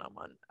from the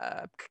one-on-one?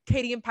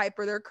 Katie and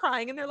Piper, they're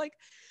crying and they're like,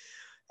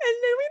 and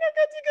then we don't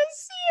get to go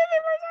see him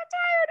and we're so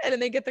tired. And then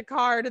they get the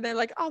card and they're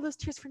like, all those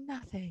tears for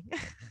nothing.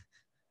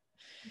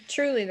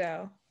 Truly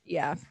though.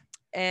 Yeah.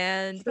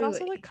 And but also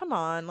Truly. like, come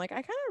on, like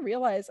I kind of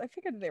realized I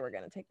figured they were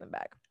gonna take them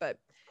back, but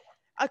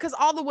because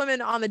all the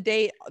women on the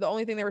date, the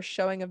only thing they were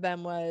showing of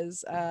them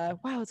was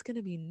wow, it's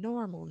gonna be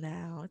normal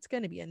now, it's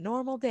gonna be a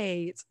normal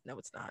date. No,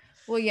 it's not.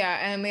 Well,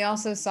 yeah, and we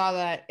also saw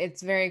that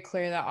it's very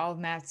clear that all of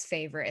Matt's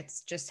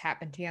favorites just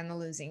happened to be on the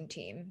losing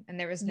team, and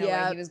there was no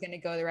way he was going to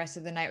go the rest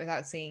of the night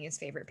without seeing his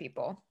favorite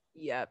people.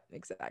 Yep,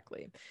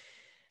 exactly.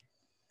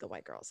 The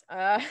white girls.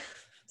 That's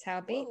how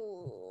it be.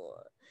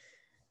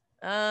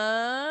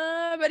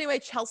 But anyway,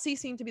 Chelsea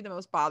seemed to be the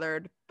most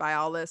bothered by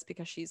all this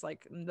because she's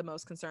like the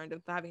most concerned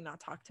of having not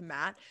talked to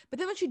Matt. But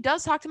then when she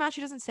does talk to Matt,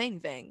 she doesn't say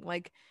anything.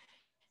 Like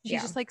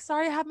she's just like,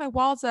 sorry, I have my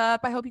walls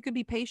up. I hope you could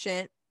be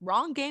patient.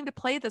 Wrong game to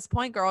play at this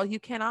point, girl. You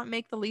cannot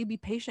make the lead be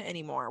patient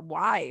anymore.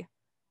 Why?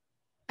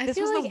 I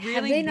feel like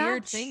have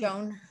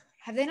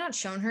they not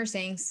shown her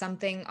saying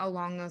something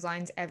along those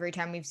lines every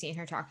time we've seen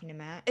her talking to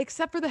Matt?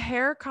 Except for the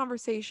hair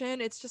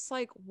conversation. It's just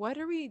like, what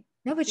are we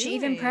No, but doing? she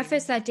even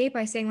prefaced that date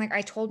by saying, like,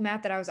 I told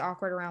Matt that I was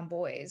awkward around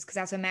boys because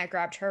that's when Matt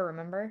grabbed her,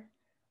 remember?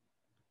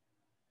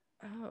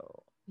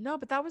 Oh, no,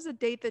 but that was a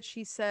date that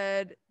she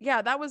said,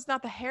 yeah, that was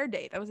not the hair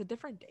date. That was a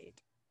different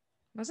date.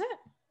 Was it?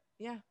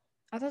 Yeah.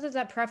 I thought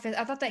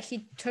that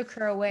he took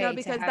her away. No,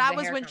 because that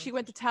was when she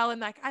went to tell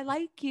him, like, I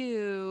like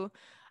you.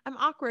 I'm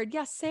awkward.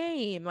 Yeah,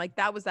 same. Like,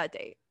 that was that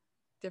date.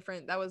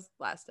 Different. That was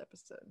last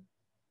episode.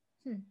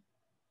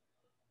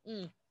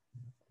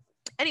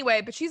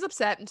 Anyway, but she's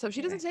upset. And so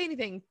she doesn't say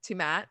anything to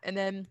Matt. And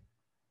then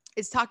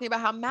is talking about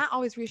how Matt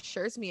always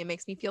reassures me and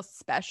makes me feel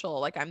special.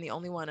 Like I'm the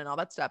only one and all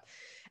that stuff.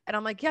 And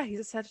I'm like, yeah,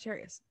 he's a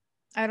Sagittarius.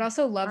 I'd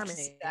also love to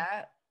see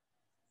that.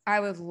 I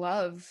would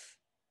love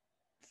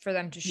for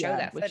them to show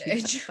that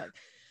footage.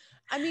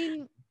 I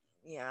mean,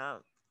 yeah.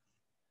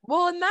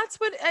 Well, and that's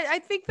what I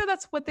think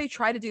that's what they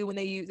try to do when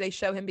they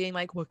show him being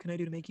like, what can I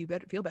do to make you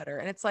feel better?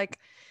 And it's like,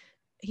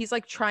 he's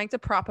like trying to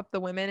prop up the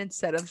women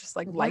instead of just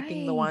like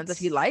liking the ones that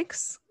he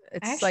likes.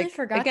 It's I actually like,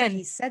 forgot that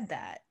he said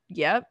that.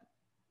 Yep.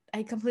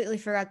 I completely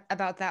forgot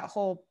about that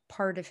whole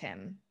part of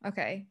him.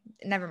 Okay,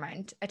 never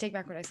mind. I take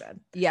back what I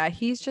said. Yeah,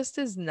 he's just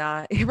as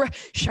not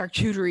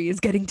charcuterie is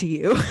getting to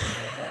you.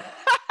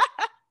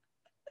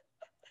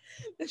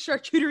 The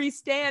charcuterie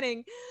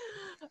standing.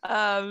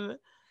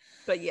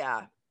 But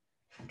yeah,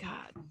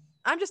 God,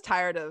 I'm just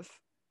tired of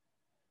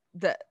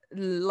the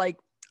like.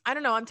 I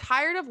don't know. I'm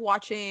tired of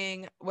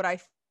watching what I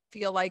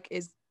feel like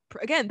is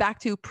again back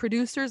to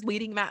producers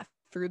leading Matt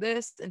through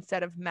this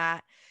instead of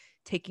Matt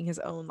taking his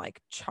own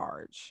like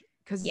charge,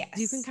 because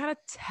you can kind of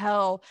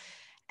tell.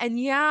 And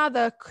yeah,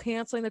 the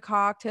canceling the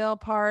cocktail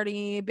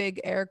party,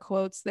 big air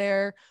quotes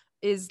there,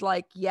 is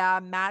like, yeah,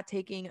 Matt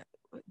taking,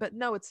 but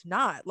no, it's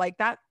not like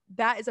that.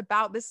 This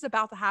is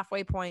about the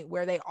halfway point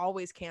where they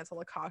always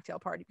cancel a cocktail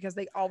party because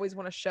they always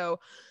want to show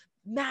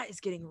Matt is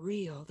getting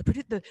real.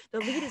 The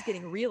lead is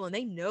getting real and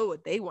they know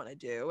what they want to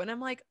do. And I'm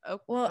like, oh,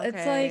 well, okay.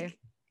 it's like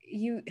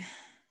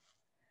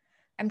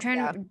I'm trying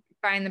to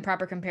find the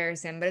proper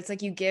comparison, but it's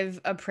like you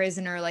give a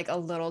prisoner like a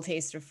little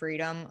taste of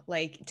freedom,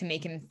 like to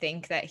make him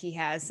think that he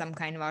has some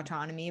kind of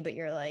autonomy, but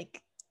you're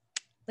like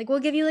we'll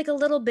give you like a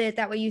little bit,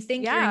 that way you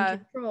think you're in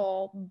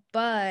control,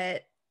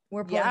 but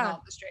we're pulling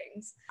all the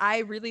strings. I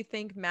really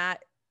think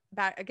Matt,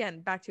 back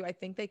to, I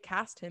think they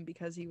cast him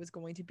because he was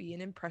going to be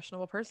an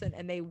impressionable person,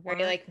 and they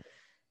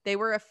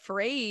were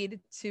afraid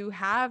to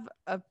have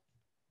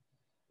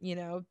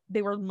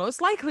they were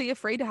most likely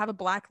afraid to have a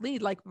black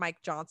lead like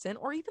Mike Johnson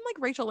or even like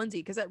Rachel Lindsay,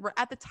 because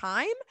at the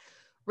time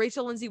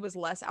Rachel Lindsay was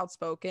less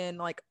outspoken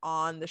like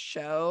on the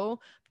show,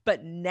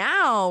 but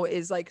now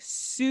is like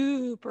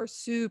super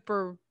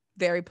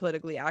very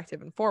politically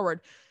active and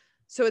forward.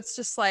 So it's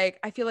just like,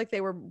 I feel like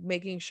they were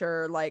making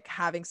sure like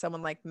having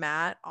someone like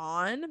Matt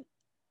on,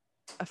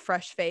 a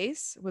fresh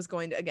face, was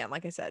going to, again,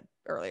 like I said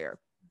earlier,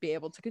 be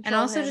able to control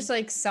and also him. Just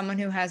like someone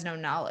who has no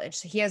knowledge,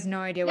 so he has no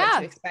idea what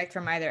to expect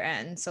from either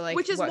end, so like,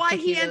 which is why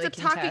he ends up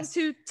talking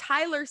to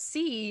Tyler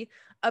C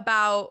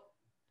about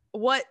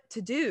what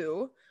to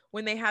do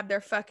when they have their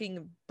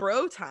fucking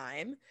bro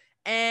time,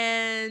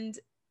 and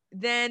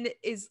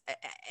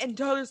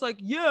Tyler's like,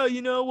 yeah,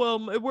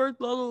 it worked,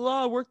 blah blah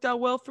blah, worked out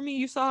well for me,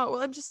 you saw it.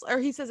 Well, or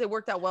he says it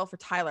worked out well for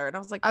Tyler, and I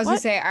was like, gonna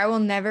say, I will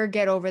never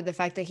get over the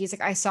fact that he's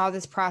like, I saw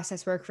this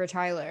process work for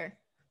Tyler.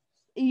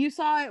 You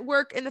saw it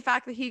work in the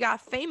fact that he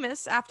got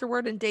famous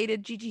afterward and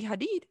dated Gigi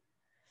Hadid,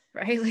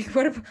 right? Like,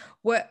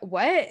 what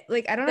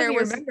like, I don't know if you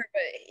remember,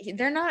 but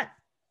they're not,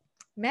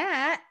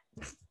 Matt,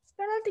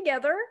 they're not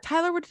together.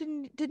 Tyler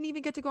didn't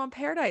even get to go on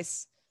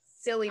Paradise.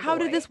 Silly boy. How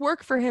did this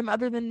work for him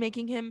other than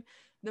making him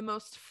the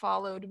most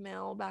followed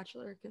male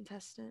Bachelor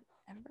contestant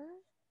ever?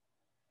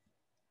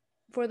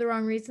 For the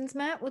wrong reasons,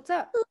 Matt. What's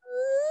up?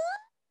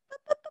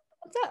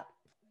 What's up?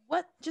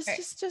 What?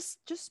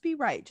 Just be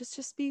right.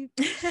 Just be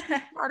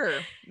smarter,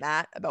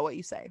 Matt, about what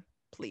you say,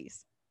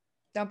 please.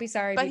 Don't be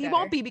sorry. But he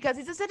won't be, because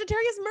he's a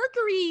Sagittarius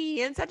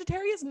Mercury, and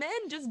Sagittarius men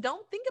just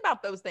don't think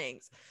about those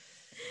things.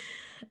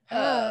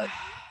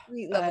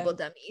 Sweet lovable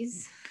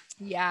dummies.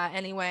 Yeah.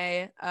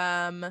 Anyway,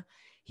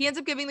 he ends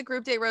up giving the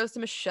group date rose to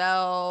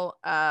Michelle.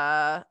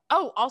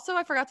 Also,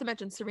 I forgot to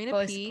mention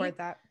Serena P. Support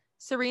that.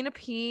 Serena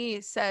P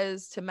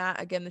says to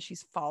Matt again that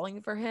she's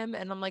falling for him,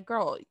 and I'm like,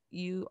 girl,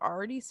 you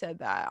already said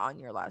that on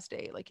your last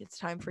date. Like, it's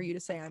time for you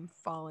to say I'm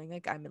falling,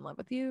 like I'm in love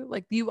with you.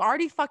 Like, you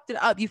already fucked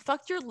it up. You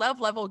fucked your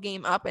love level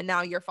game up, and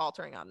now you're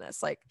faltering on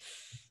this. Like,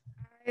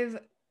 I've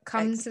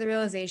come to the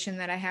realization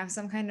that I have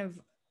some kind of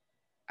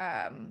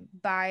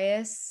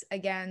bias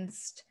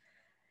against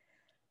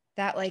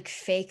that like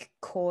fake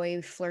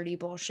coy flirty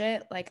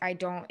bullshit. Like, I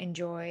don't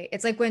enjoy,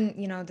 it's like when,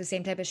 the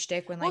same type of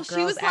shtick when like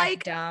girls act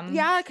like dumb.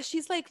 Yeah, because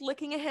she's like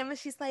looking at him, and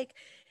she's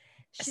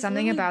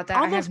something about that,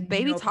 almost I have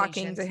baby no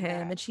talking to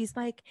him, and she's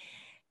like,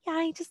 yeah,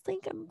 I just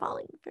think I'm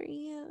falling for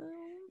you.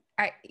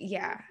 I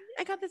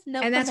got this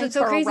note, and that's what's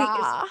so crazy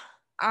is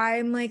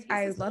I'm like,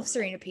 I love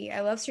Serena P.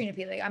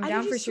 Like, I'm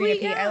down for Serena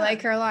P. I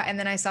like her a lot. And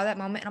then I saw that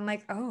moment, and I'm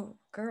like, oh,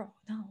 girl,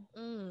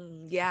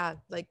 no. Yeah,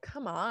 like,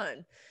 come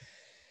on.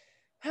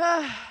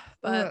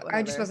 But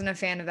I just wasn't a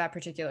fan of that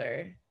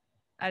particular.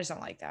 I just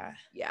don't like that.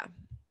 Yeah.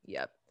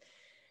 Yep.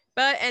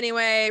 But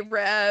anyway,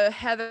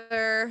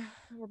 Heather,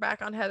 we're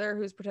back on Heather,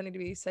 who's pretending to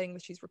be saying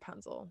that she's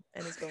Rapunzel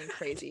and is going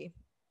crazy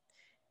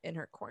in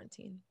her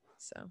quarantine.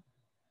 So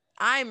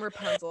I'm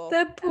Rapunzel.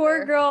 That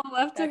poor girl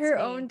left to her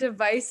own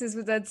devices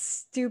with that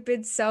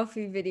stupid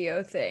selfie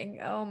video thing.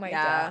 Oh my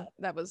God.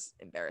 That was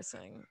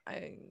embarrassing.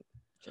 It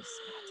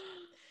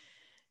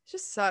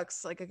just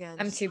sucks. Like, again,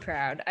 I'm too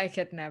proud. I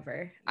could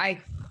never.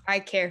 I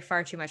care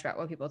far too much about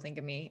what people think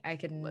of me. I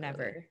could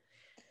never.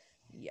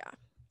 Yeah.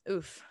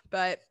 Oof.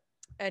 But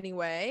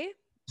anyway,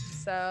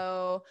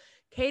 so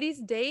Katie's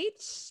date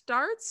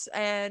starts,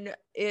 and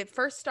it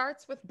first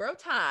starts with bro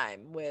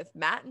time with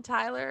Matt and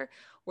Tyler,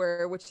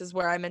 which is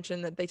where I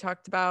mentioned that they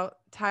talked about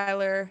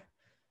Tyler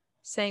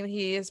saying that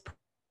he is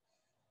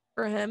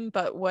for him,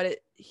 but what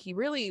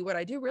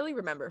I do really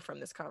remember from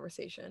this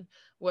conversation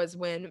was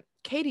when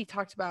Matt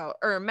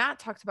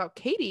talked about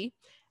Katie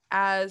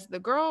as the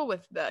girl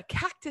with the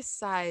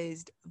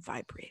cactus-sized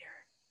vibrator.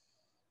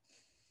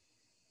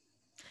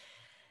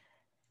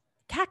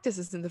 Cactus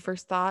isn't the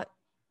first thought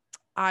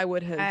I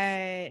would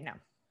have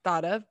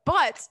thought of,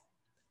 but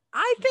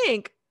I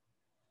think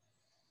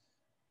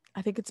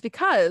it's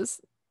because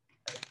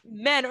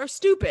men are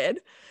stupid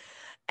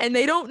and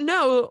they don't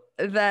know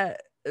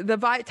that the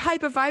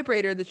type of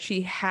vibrator that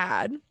she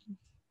had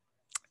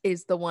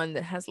is the one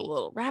that has a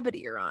little rabbit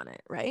ear on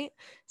it, right?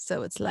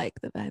 So it's like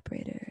the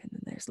vibrator, and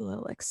then there's a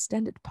little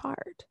extended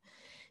part.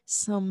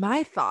 So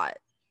my thought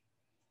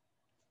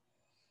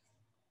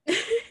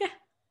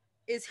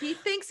is he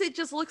thinks it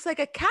just looks like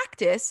a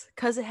cactus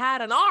because it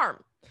had an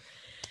arm.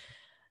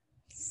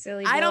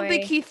 Silly boy. I don't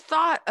think he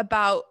thought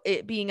about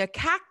it being a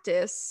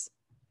cactus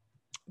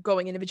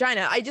going in a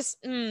vagina.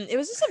 It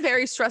was just a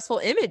very stressful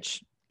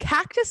image.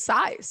 Cactus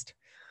sized.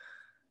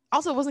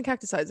 Also, it wasn't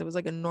cactus sized. It was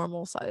like a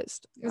normal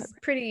sized. It was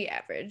pretty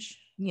average.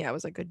 Yeah, it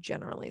was like a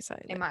generally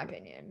sized. In my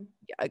opinion.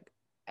 Yeah.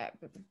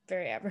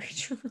 Very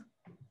average.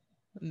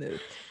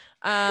 Mood.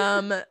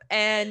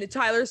 And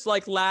Tyler's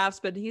like laughs,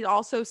 but he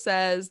also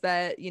says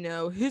that, you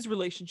know, his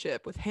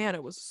relationship with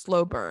Hannah was a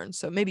slow burn.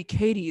 So maybe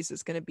Katie's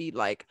is gonna be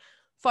like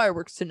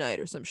fireworks tonight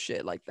or some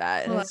shit like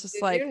that. And Hold on, it's just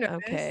did like, you notice?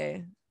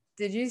 okay.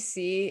 Did you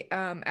see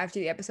after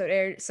the episode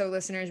aired? So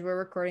listeners, we're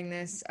recording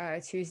this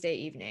Tuesday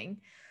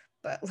evening,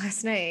 but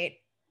last night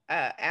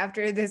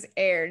after this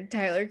aired,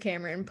 Tyler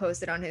Cameron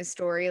posted on his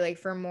story like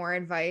for more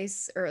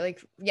advice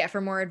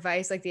for more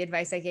advice, like the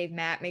advice I gave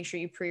Matt, make sure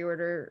you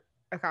pre-order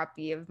a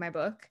copy of my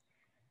book.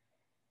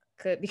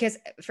 Because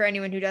for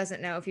anyone who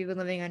doesn't know, if you've been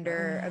living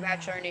under a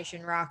Bachelor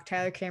Nation rock,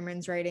 Tyler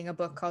Cameron's writing a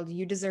book called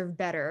You Deserve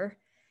Better.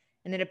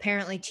 And it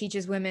apparently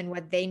teaches women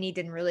what they need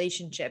in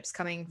relationships,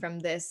 coming from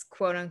this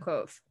quote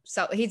unquote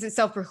he's a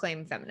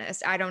self-proclaimed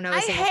feminist. I don't know. I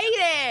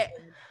hate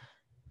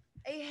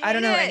it. I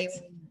don't know anyone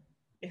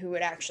who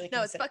would actually.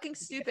 No, it's fucking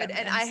stupid.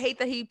 And I hate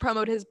that he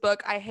promoted his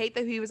book. I hate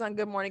that he was on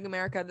Good Morning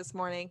America this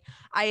morning.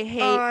 I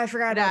hate. Oh, I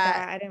forgot about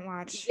that. I didn't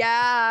watch.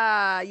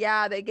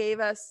 Yeah. They gave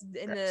us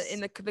in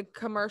the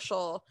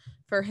commercial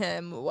for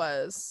him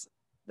was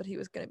that he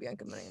was going to be on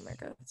Good Morning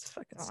America. It's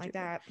fucking Don't stupid. like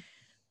that.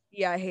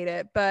 Yeah, I hate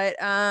it. But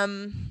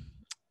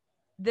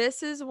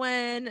this is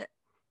when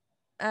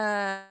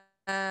Tyler's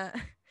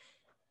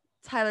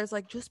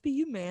like, just be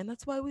you, man.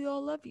 That's why we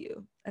all love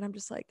you. And I'm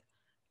just like,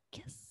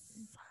 kiss.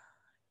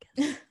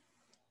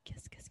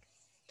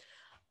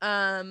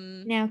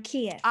 Now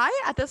Kia.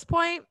 At this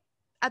point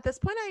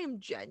I am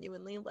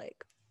genuinely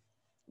like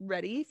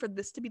ready for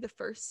this to be the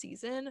first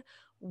season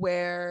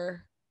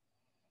where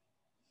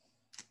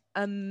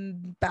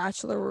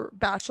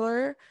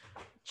bachelor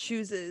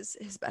chooses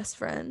his best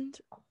friend.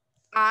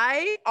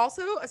 I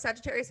also a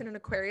Sagittarius and an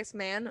Aquarius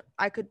man.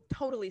 I could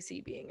totally see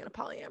being in a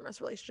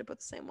polyamorous relationship with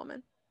the same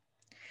woman.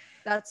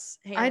 That's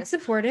heinous. I'd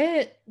support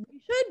it.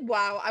 We should.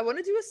 Wow, I want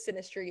to do a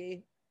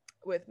synastry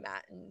with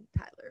Matt and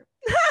Tyler.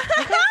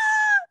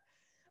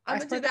 I'm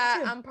gonna do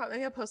that. I'm probably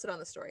gonna post it on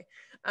the story.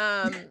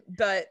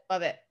 But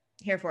love it.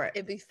 Here for it.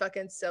 It'd be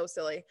fucking so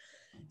silly.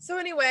 So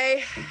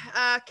anyway,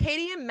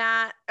 Katie and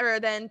Matt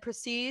then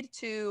proceed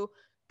to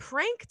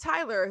prank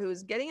Tyler,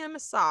 who's getting a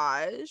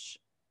massage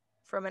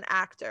from an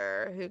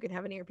actor who can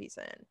have an earpiece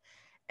in.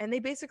 And they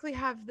basically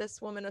have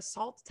this woman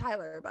assault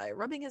Tyler by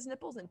rubbing his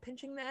nipples and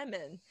pinching them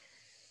and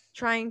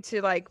trying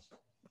to like,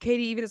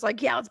 Katie even is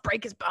like, yeah, let's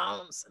break his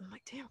bones. And I'm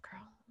like, damn,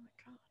 girl. Oh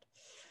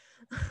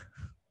my God.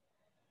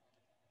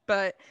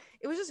 But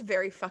it was just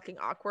very fucking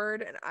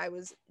awkward. And I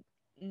was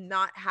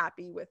not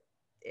happy with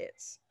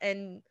it.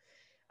 And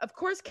of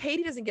course,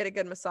 Katie doesn't get a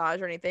good massage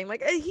or anything.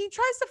 Like he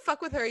tries to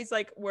fuck with her. He's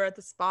like, we're at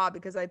the spa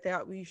because I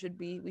thought we should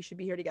be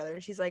here together.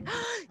 And she's like,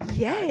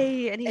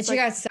 yay. And she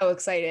got so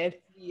excited.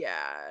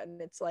 Yeah.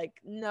 And it's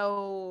like,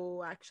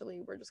 no,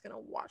 actually, we're just going to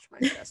watch my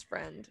best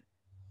friend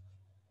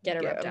get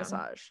a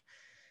massage.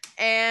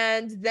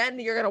 And then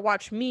you're going to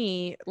watch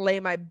me lay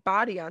my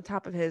body on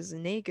top of his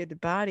naked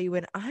body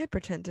when I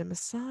pretend to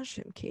massage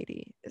him,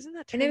 Katie. Isn't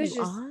that turning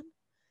you on?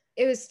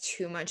 It was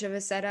too much of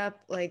a setup.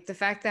 Like the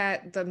fact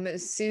that the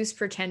masseuse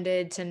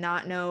pretended to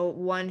not know,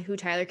 one, who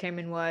Tyler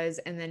Cameron was,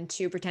 and then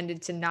two,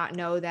 pretended to not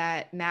know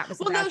that Matt was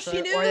the bachelor. Well, no,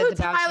 she knew who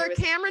Tyler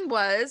Cameron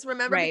was,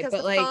 remember? Right,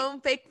 because the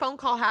fake phone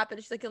call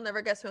happened. She's like, you'll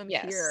never guess who I'm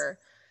here.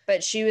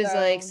 But she was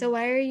like, so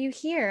why are you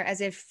here?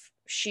 As if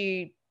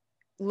she...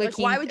 Like,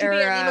 why would you be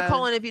at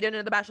Nemacolin if you didn't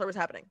know the Bachelor was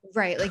happening?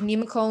 Right. Like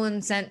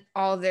Nemacolin sent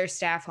all of their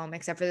staff home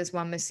except for this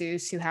one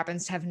masseuse who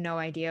happens to have no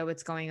idea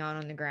what's going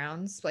on the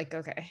grounds. Like,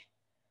 okay.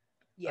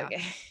 Yeah.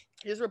 Okay.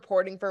 Just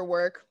reporting for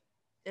work.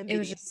 It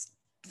was just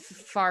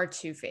far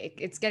too fake.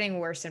 It's getting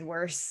worse and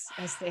worse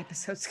as the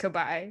episodes go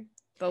by.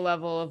 The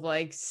level of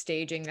like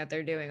staging that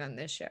they're doing on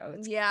this show.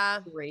 It's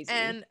crazy.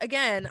 And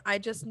again, I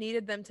just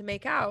needed them to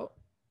make out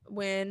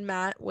when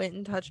Matt went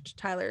and touched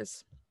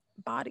Tyler's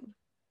body.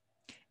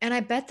 And I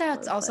bet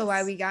that's also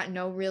why we got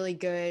no really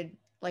good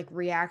like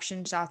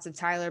reaction shots of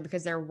Tyler,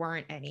 because there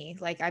weren't any.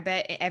 Like I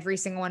bet every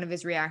single one of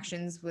his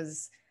reactions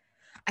was,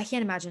 I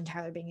can't imagine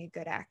Tyler being a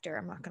good actor.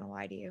 I'm not going to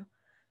lie to you.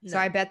 No. So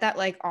I bet that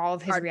like all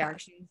of his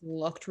reactions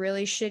looked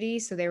really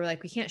shitty. So they were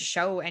like, we can't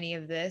show any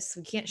of this.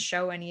 We can't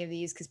show any of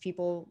these because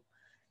people,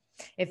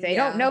 if they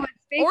don't know it's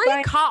fake,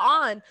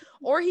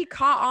 he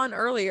caught on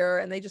earlier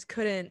and they just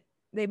couldn't,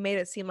 they made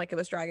it seem like it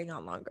was dragging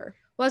on longer.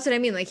 Well, that's what I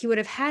mean. Like he would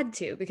have had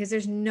to, because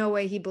there's no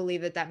way he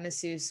believed that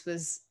masseuse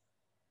was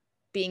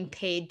being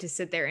paid to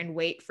sit there and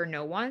wait for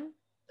no one.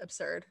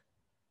 Absurd.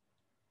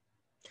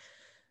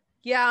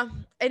 Yeah.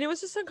 And it was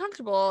just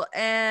uncomfortable.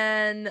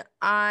 And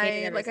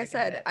like I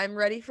said, I'm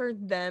ready for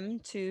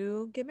them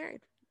to get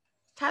married.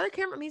 Tyler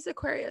Cameron, he's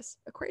Aquarius.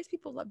 Aquarius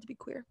people love to be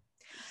queer.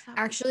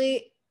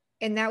 Actually,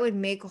 and that would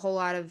make a whole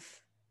lot of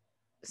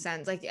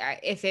sense. Like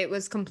if it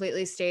was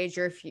completely staged,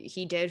 or if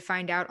he did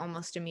find out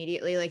almost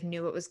immediately, like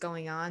knew what was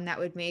going on, that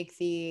would make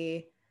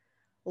the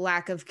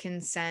lack of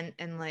consent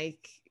and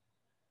like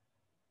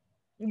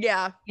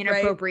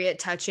inappropriate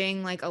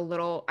touching like a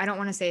little, I don't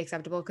want to say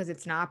acceptable because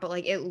it's not, but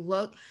like it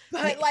looked,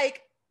 but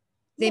like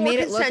they made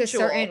it look a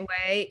certain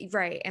way,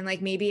 right? And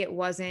like maybe it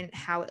wasn't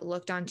how it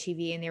looked on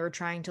TV and they were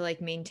trying to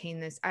like maintain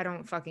this, I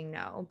don't fucking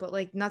know, but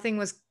like nothing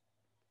was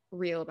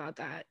real about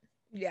that.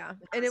 Yeah. Not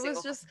And a it was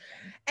single just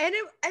fucking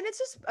and it's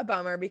just a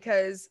bummer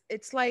because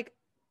it's like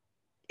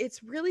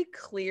it's really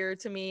clear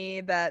to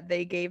me that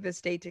they gave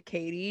this date to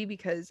Katie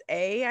because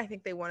I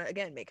think they want to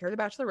again make her the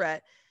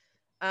bachelorette.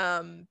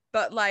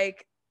 But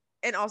like,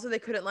 and also they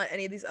couldn't let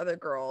any of these other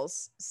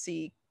girls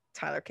see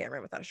Tyler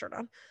Cameron without a shirt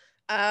on.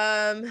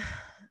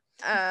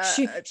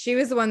 She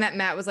was the one that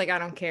Matt was like, I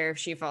don't care if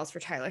she falls for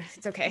Tyler.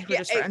 It's okay. We're Yeah,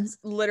 just friends.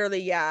 literally,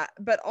 yeah.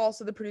 But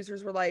also the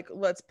producers were like,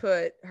 let's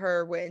put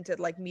her into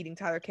like meeting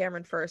Tyler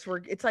Cameron first.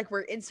 It's like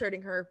we're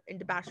inserting her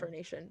into Bachelor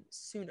Nation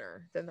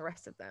sooner than the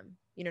rest of them.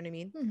 You know what I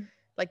mean?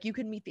 Like you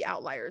could meet the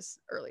outliers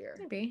earlier.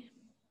 Maybe.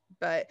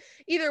 But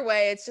either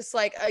way, it's just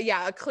like,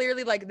 yeah,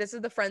 clearly like this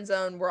is the friend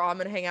zone where I'm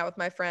gonna hang out with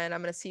my friend.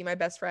 I'm gonna see my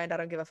best friend. I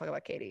don't give a fuck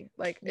about Katie.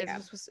 Like it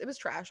was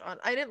trash.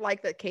 I didn't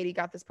like that Katie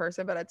got this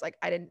person, but it's like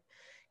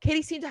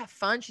Katie seemed to have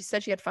fun. She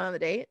said she had fun on the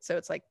date, so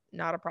it's like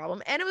not a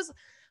problem. And it was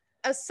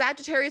a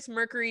Sagittarius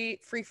Mercury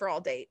free for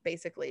all date,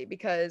 basically,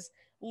 because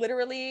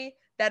literally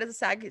that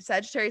is a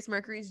Sagittarius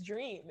Mercury's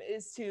dream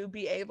is to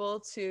be able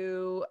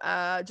to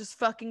just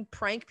fucking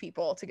prank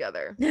people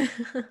together.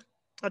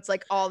 That's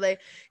like all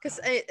because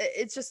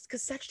it's just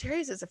because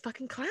Sagittarius is a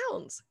fucking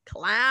clowns.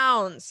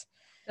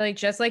 Like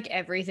just like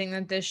everything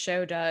that this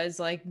show does,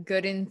 like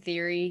good in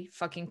theory,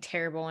 fucking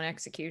terrible in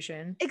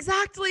execution.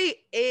 Exactly.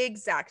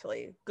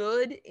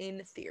 Good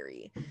in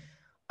theory.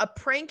 A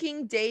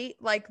pranking date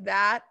like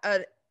that,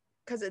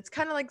 because it's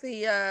kind of like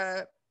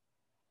the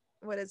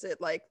what is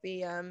it, like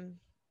the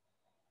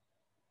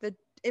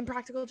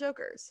Impractical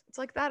Jokers. It's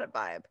like that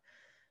vibe.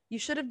 You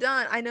should have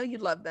done, I know you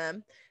love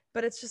them,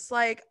 but it's just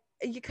like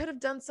you could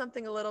have done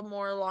something a little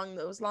more along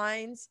those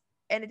lines,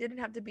 and it didn't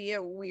have to be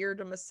a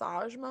weird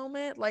massage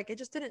moment. Like that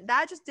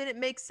just didn't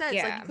make sense.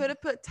 Yeah. Like you could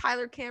have put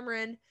Tyler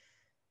Cameron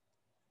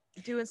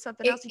doing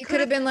something else. It could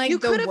have been like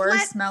the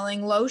worst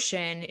smelling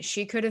lotion.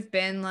 She could have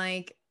been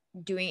like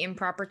doing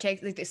improper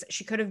takes like this.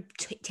 She could have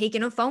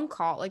taken a phone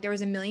call. Like there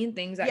was a million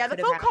things that the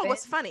phone call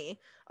was funny.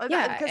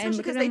 Yeah,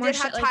 because they did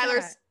have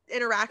Tyler's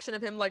interaction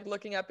of him like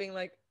looking up being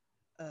like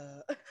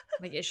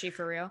like, is she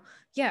for real?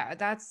 Yeah,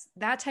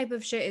 that type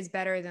of shit is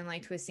better than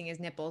like twisting his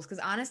nipples. Because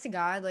honest to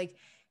God, like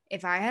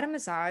if I had a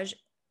massage,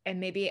 and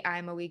maybe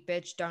I'm a weak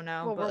bitch, don't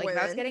know, but like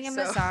if I was getting a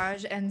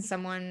massage and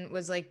someone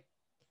was like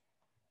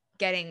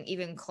getting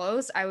even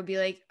close, I would be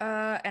like,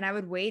 and I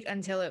would wait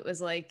until it was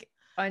like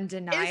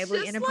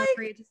undeniably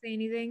inappropriate to say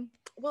anything.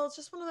 Well, it's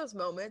just one of those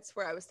moments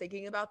where I was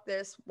thinking about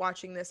this,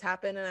 watching this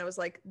happen, and I was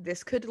like,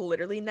 this could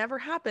literally never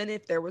happen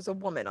if there was a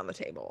woman on the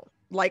table.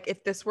 Like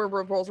if this were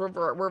roles were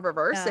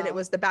reversed and it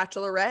was the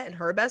Bachelorette and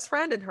her best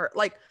friend and her,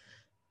 like,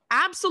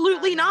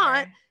 absolutely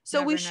not.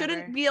 So we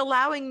shouldn't be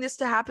allowing this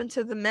to happen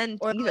to the men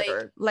or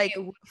either. Like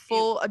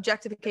full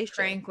objectification.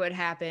 Prank would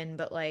happen,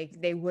 but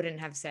like they wouldn't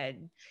have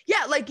said.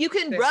 Yeah, like you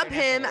can rub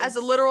him as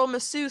a literal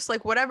masseuse,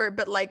 like whatever,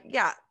 but like,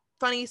 yeah.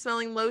 Funny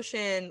smelling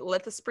lotion,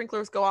 let the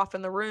sprinklers go off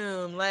in the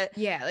room, like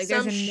there's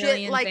some a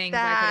shit like things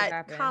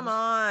that. Come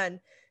on.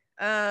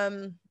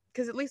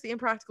 Because at least the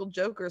Impractical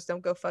Jokers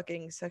don't go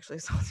fucking sexually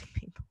assaulting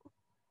people.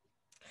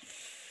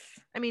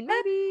 I mean,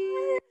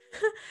 maybe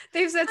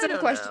they've said some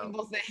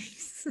questionable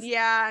things.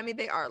 Yeah, I mean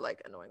they are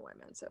like annoying white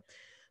men. So,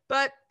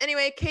 but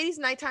anyway, Katie's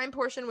nighttime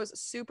portion was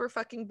super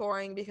fucking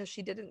boring because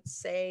she didn't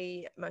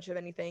say much of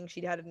anything.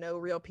 She had no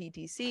real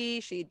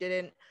PTC.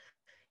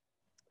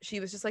 She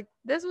was just like,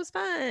 this was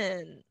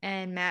fun.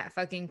 And Matt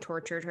fucking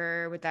tortured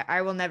her with that.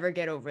 I will never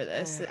get over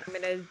this. I'm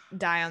going to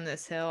die on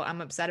this hill.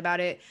 I'm upset about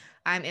it.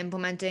 I'm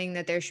implementing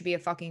that there should be a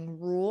fucking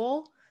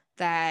rule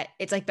that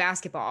it's like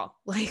basketball.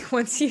 Like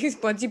once you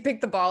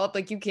pick the ball up,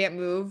 like you can't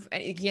move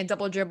and you can't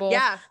double dribble.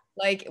 Yeah.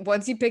 Like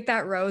once you pick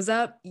that rose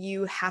up,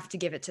 you have to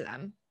give it to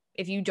them.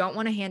 If you don't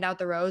want to hand out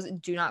the rose,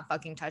 do not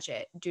fucking touch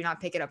it. Do not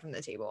pick it up from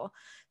the table.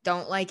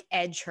 Don't like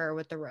edge her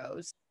with the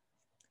rose.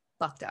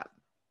 Fucked up.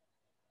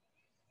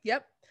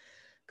 Yep.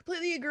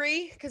 Completely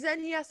agree, because then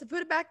he has to put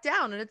it back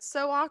down and it's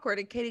so awkward,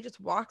 and Katie just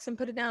walks and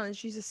put it down and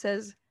she just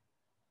says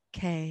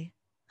K.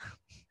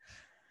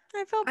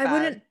 I felt bad. I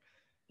wouldn't,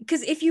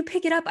 because if you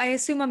pick it up I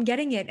assume I'm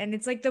getting it, and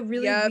it's like the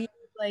really weird,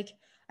 like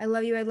I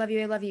love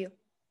you,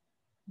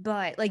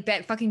 but like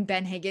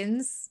Ben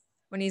Higgins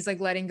when he's like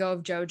letting go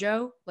of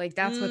JoJo, like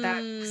that's what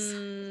that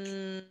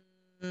was.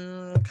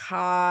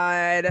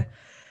 God,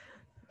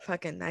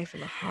 fucking knife in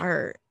the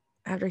heart.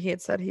 After he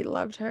had said he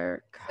loved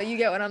her. But you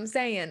get what I'm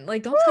saying.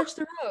 Like, don't touch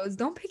the rose.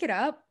 Don't pick it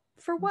up.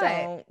 For what?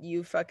 Don't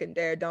you fucking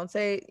dare. Don't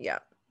say, yeah,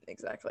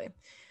 exactly.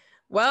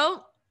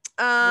 Well,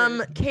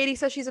 Katie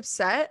says she's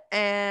upset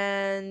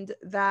and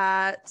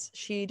that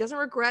she doesn't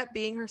regret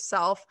being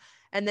herself.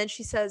 And then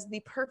she says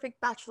the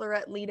perfect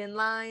Bachelorette lead-in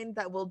line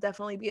that will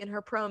definitely be in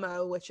her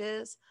promo, which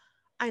is,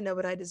 I know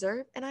what I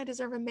deserve, and I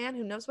deserve a man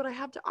who knows what I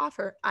have to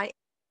offer. I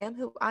am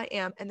who I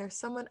am, and there's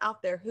someone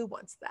out there who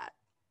wants that.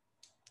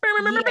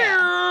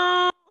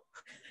 Yeah.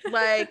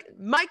 Like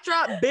mic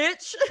drop,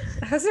 bitch.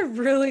 That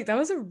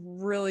was a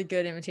really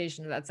good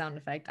imitation of that sound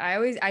effect.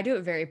 I do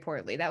it very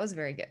poorly. That was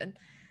very good.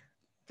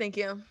 Thank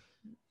you.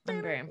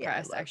 I'm very Yeah,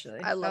 impressed, actually.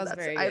 I love was that.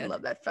 very I good.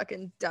 love that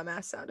fucking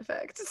dumbass sound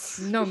effect.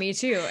 No, me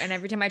too. And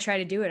every time I try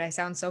to do it, I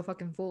sound so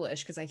fucking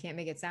foolish because I can't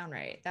make it sound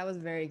right. That was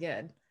very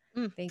good.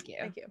 Thank you.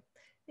 Thank you.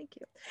 Thank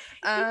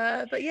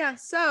you. But yeah,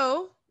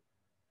 so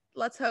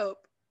let's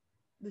hope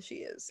that she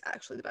is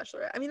actually the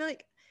Bachelorette. I mean,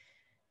 like,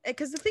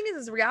 because the thing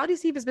is reality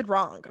Steve has been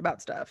wrong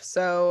about stuff.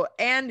 So,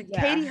 and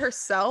Yeah. Katie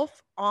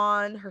herself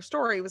on her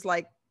story was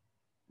like,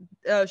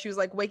 she was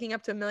like waking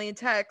up to a million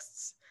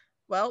texts.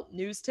 Well,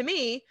 news to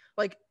me.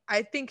 Like,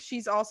 I think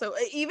she's also,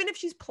 even if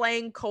she's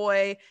playing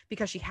coy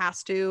because she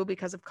has to,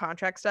 because of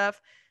contract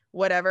stuff,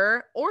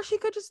 whatever, or she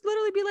could just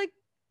literally be like,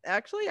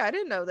 actually, I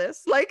didn't know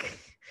this. Like,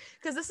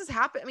 because this has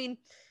happened. I mean,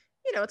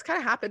 you know, it's kind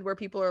of happened where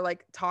people are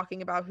like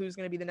talking about who's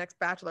going to be the next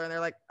Bachelor, and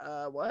they're like,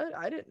 what?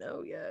 I didn't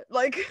know yet.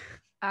 Like,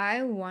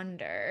 I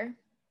wonder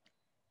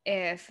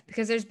if,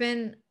 because there's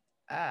been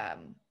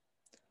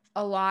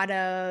a lot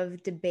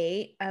of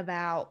debate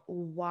about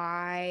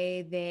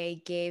why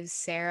they gave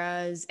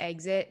Sarah's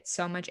exit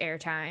so much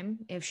airtime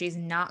if she's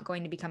not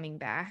going to be coming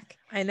back.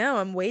 I know,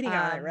 I'm waiting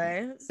on it,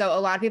 right? So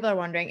a lot of people are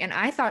wondering, and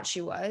I thought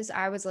she was.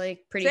 I was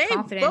like pretty Same,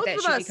 confident both that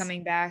of she'd be us.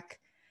 coming back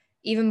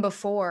even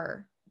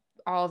before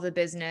all of the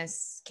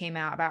business came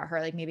out about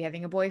her, like maybe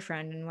having a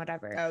boyfriend and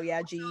whatever. Oh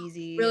yeah,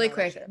 G-Eazy. Really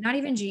quick, not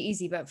even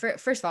G-Eazy, but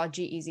first of all,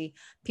 G-Eazy.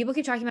 People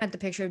keep talking about the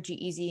picture of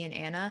G-Eazy and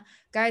Anna.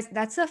 Guys,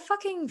 that's a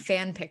fucking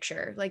fan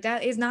picture. Like,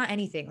 that is not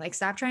anything. Like,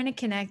 stop trying to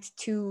connect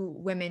two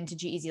women to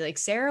G-Eazy. Like,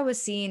 Sarah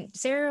was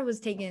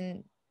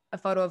taking a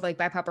photo of, like,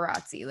 by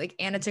paparazzi. Like,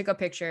 Anna took a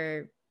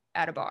picture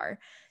at a bar.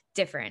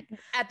 Different.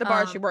 At the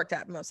bar she worked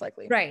at, most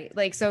likely. Right.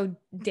 Like, so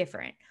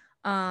different.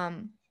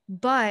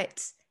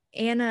 But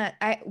Anna,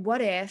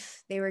 what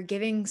if they were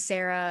giving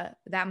Sarah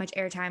that much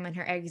airtime on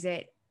her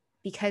exit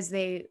because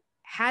they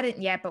hadn't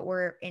yet, but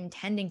were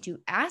intending to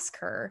ask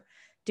her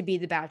to be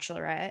the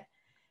Bachelorette,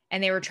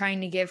 and they were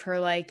trying to give her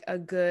like a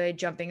good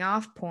jumping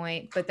off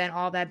point, but then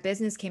all that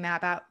business came out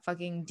about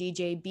fucking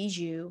DJ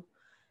Bijou,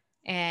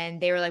 and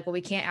they were like, well,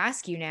 we can't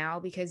ask you now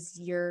because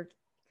you're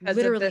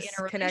literally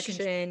in a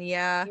connection.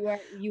 Yeah,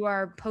 you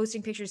are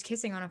posting pictures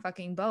kissing on a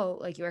fucking boat.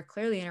 Like, you are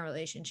clearly in a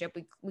relationship.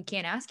 We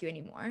can't ask you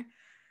anymore.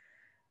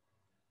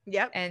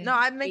 Yep. And no,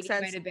 that makes Katie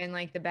sense. might have been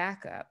like the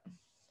backup.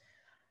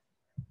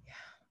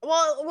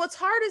 Well, what's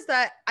hard is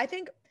that I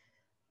think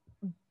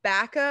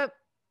backup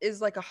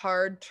is like a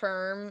hard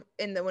term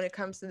when it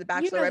comes to the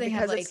Bachelorette,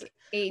 because like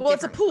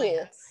it's a pool.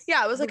 Plans.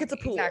 Yeah, it was like, it's a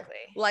pool. Exactly.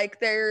 Like,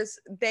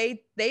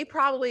 they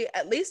probably,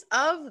 at least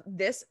of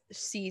this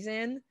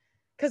season,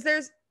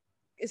 because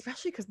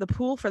especially because the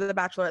pool for the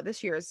Bachelorette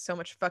this year is so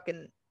much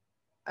fucking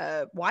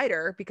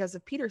wider because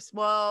of Peter's.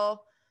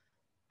 Well,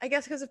 I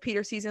guess because of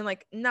Peter's season,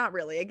 like, not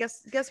really. I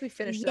guess we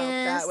finished off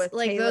that with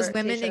like Taylor, those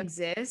women Tayshia.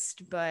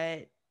 Exist,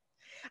 but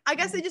I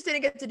guess they just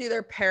didn't get to do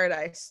their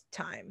paradise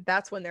time.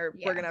 That's when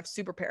we're gonna have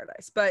super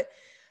paradise. But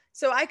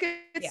so I could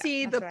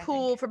see the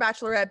pool for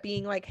Bachelorette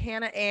being like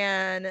Hannah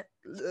Ann,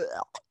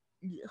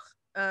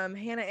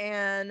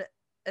 and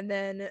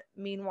then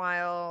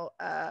meanwhile,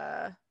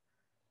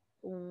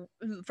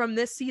 from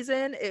this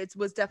season, it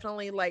was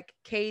definitely like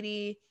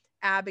Katie,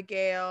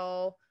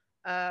 Abigail,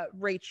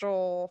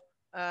 Rachel,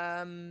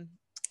 even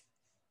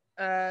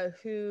I'm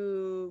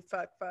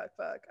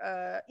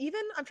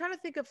trying to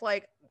think of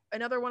like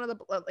another one of the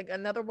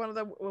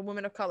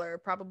women of color,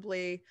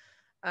 probably.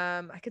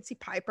 I could see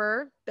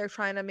Piper. They're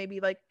trying to maybe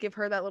like give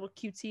her that little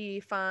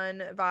cutesy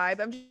fun vibe.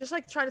 I'm just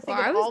like trying to think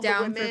of all the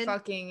women. For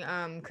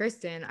fucking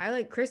Kristen.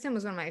 Kristen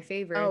was one of my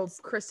favorites. Oh,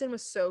 Kristen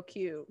was so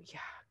cute.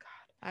 Yeah,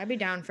 God. I'd be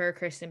down for a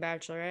Kristen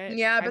Bachelorette.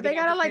 Yeah, but they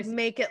gotta like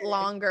make it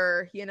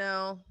longer, you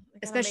know?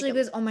 Especially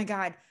because, oh my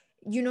God,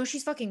 you know,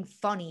 she's fucking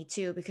funny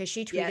too, because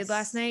she tweeted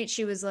last night.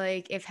 She was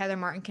like, if Heather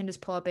Martin can just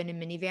pull up in a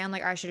minivan,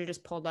 like, I should have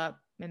just pulled up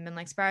and been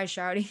like, surprise,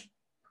 shouty.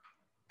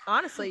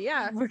 Honestly,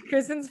 yeah.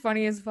 Kristen's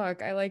funny as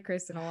fuck. I like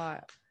Kristen a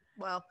lot.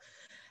 Well,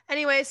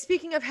 anyway,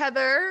 speaking of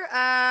Heather,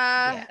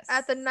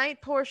 at the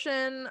night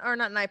portion, or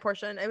not night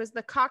portion, it was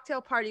the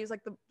cocktail party. It was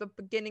like the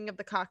beginning of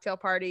the cocktail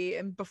party,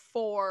 and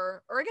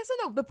before, or I guess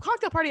no, the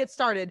cocktail party had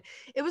started.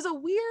 It was a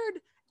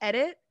weird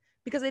edit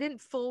because they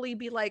didn't fully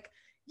be like,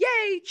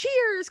 yay,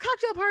 cheers,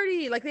 cocktail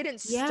party. Like, they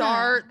didn't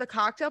start the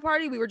cocktail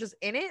party. We were just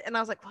in it. And I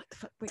was like, what the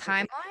fuck?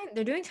 Timeline?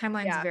 They're doing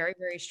timelines very,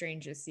 very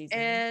strange this season.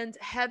 And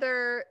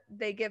Heather,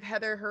 they give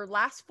Heather her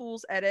last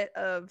fool's edit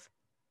of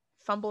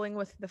fumbling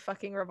with the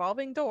fucking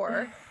revolving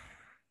door.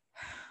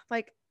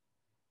 Like,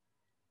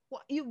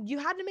 what, you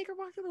had to make her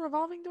walk through the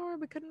revolving door?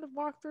 We couldn't have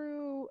walked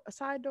through a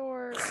side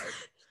door?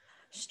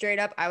 Straight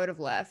up, I would have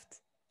left.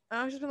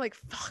 I was just been like,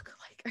 fuck,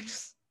 like, I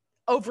just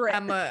over it.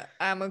 I'm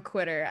a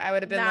quitter. I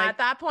would have been like, at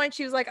that point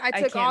she was like, I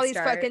took all these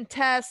fucking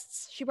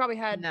tests. She probably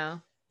had she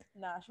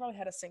probably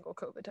had a single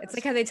COVID test. It's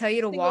like how they tell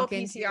you to walk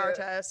into PCR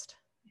test.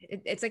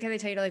 It's like how they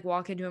tell you to like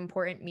walk into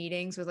important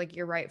meetings with like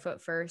your right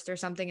foot first or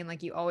something, and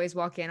like you always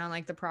walk in on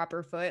like the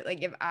proper foot.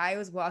 Like, if I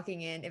was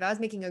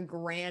making a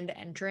grand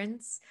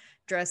entrance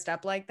dressed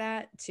up like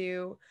that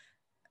to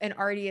an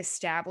already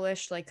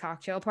established like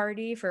cocktail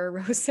party for a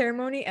rose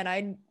ceremony,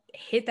 and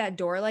hit that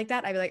door like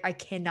that, I'd be like, I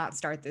cannot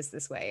start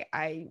this way.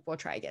 I will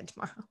try again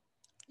tomorrow.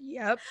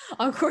 Yep.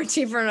 I'll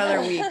quarantine for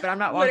another week, but I'm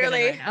not walking in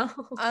right now.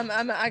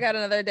 I got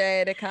another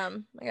day to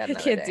come. I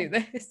can't do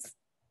this.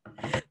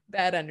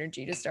 Bad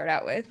energy to start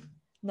out with.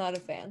 Not a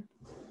fan.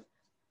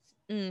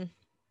 Mm.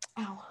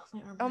 Ow,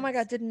 my arm Oh my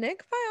hurts. God, did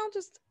Nick Viall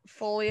just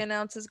fully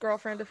announce his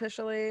girlfriend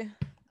officially?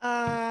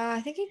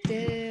 I think he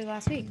did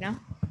last week. No,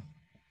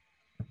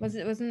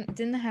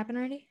 didn't that happen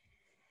already?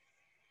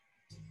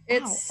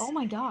 It's Wow. Oh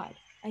my God,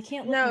 I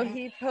can't look. no.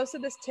 He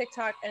posted this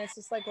TikTok and it's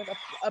just like with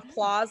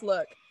applause.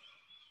 Look,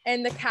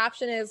 and the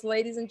caption is,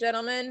 "Ladies and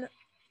gentlemen,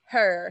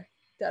 her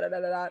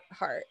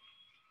heart."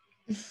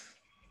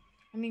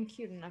 I mean,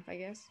 cute enough, I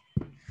guess.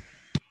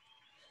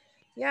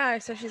 Yeah,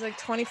 so she's like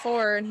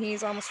 24 and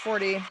he's almost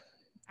 40.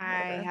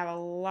 I Whatever. have a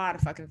lot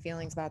of fucking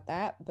feelings about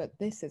that, but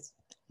this is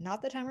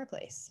not the time or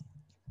place.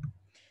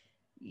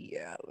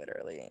 Yeah,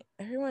 literally.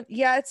 Everyone.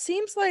 Yeah, it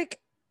seems like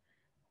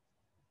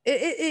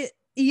it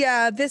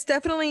yeah, this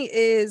definitely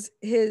is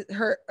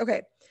her.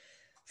 Okay.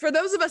 For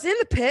those of us in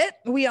the pit,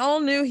 we all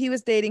knew he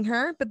was dating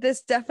her, but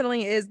this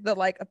definitely is the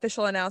like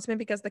official announcement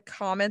because the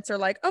comments are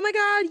like, "Oh my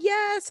God,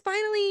 yes,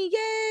 finally,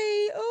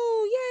 yay,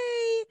 oh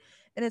yay,"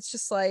 and it's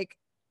just like,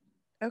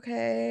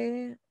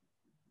 okay.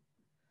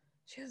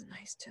 She has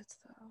nice tits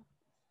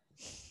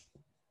though.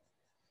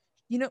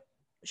 You know,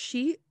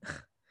 she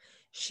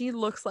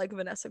looks like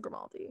Vanessa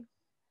Grimaldi.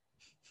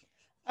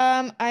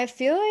 I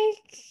feel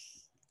like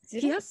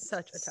He has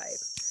such a type.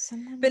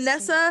 Someone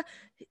Vanessa,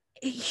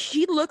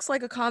 she looks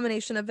like a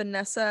combination of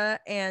Vanessa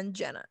and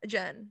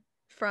Jen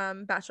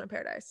from Bachelor in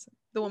Paradise,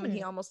 the woman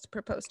he almost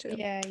proposed to.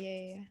 Yeah.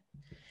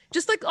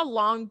 Just like a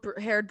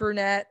long-haired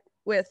brunette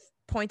with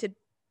pointed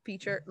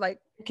feature, like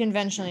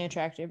Conventionally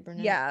attractive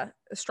brunette. yeah,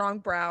 a strong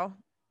brow.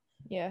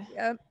 Yeah.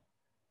 Yep.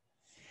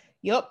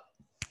 Yup.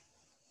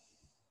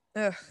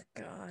 Oh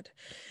God.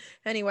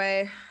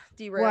 Anyway,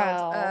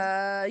 derailed.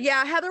 Well.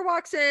 Yeah, Heather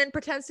walks in,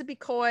 pretends to be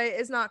coy,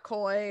 is not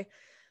coy.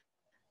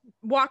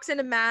 Walks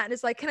into Matt and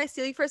is like, "Can I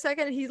steal you for a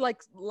second?" And he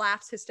like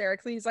laughs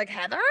hysterically. He's like,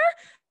 "Heather?"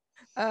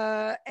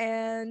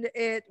 And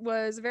it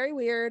was very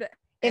weird.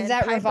 If And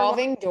that Piper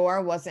revolving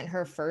door wasn't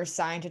her first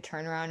sign to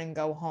turn around and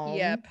go home,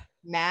 Yep.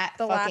 Matt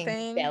The fucking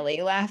laughing.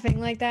 belly laughing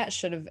like that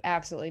should have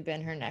absolutely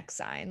been her next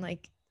sign.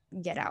 Like,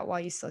 get out while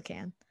you still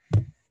can.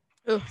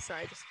 Oh,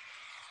 sorry, just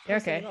You're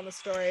okay. on the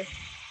story.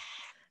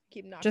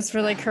 Keep knocking Just the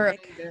for like back her own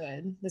mic.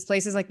 good. This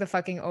place is like the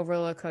fucking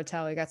Overlook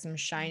Hotel. We got some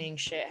shining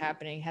shit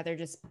happening. Heather,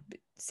 just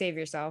save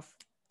yourself.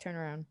 Turn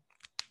around.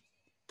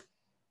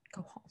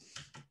 Go home.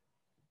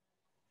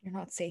 You're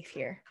not safe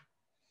here.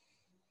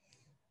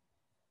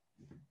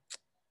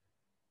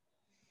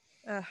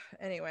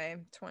 Anyway,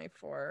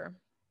 24.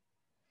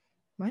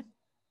 What?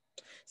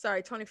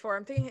 Sorry, 24.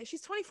 I'm thinking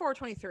she's 24 or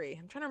 23.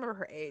 I'm trying to remember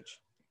her age.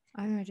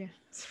 I have no idea.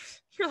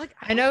 You're like,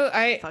 I know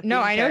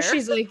care.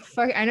 she's like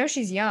I know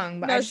she's young,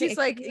 but No, I just she's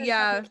like,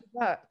 yeah.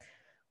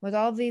 With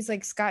all these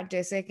like Scott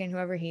Disick and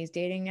whoever he's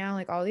dating now,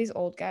 like all these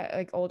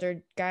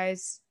older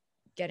guys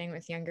getting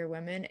with younger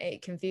women,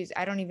 it confused.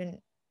 I don't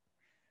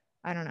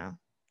know.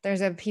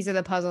 There's a piece of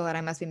the puzzle that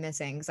I must be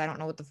missing because I don't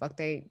know what the fuck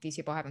these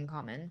people have in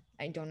common.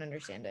 I don't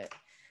understand it.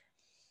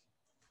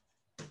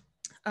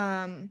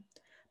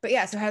 But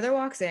yeah, so Heather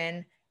walks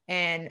in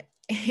and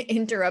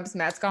interrupts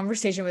Matt's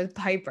conversation with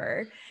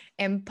Piper,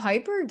 and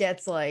Piper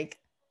gets like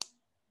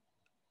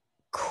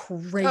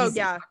crazy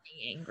fucking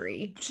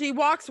angry. She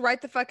walks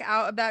right the fuck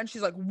out of that and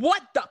she's like,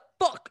 "What the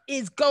fuck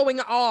is going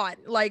on?"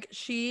 Like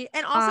she,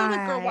 and also the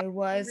girl,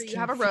 you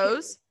have a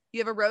rose,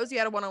 you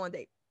had a one-on-one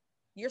date,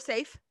 you're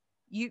safe.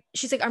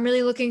 She's like, "I'm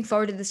really looking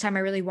forward to this time.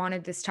 I really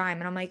wanted this time."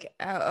 And I'm like,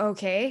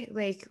 okay,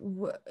 like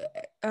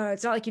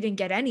it's not like you didn't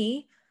get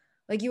any.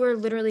 Like you were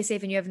literally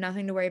safe and you have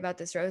nothing to worry about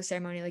this rose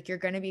ceremony. Like you're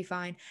going to be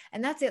fine.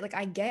 And that's it. Like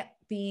I get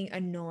being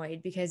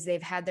annoyed because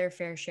they've had their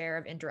fair share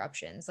of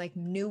interruptions, like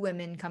new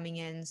women coming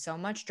in, so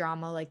much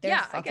drama, like they're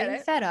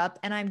fucking fed up.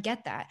 And I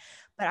get that,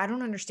 but I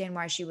don't understand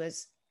why she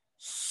was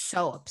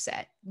so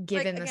upset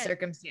given the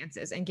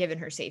circumstances and given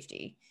her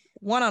safety.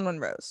 One-on-one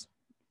rose.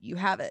 You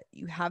have it.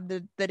 You have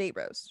the date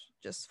rose.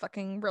 Just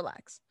fucking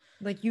relax.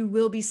 Like you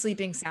will be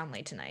sleeping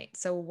soundly tonight.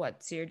 So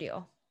what's your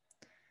deal?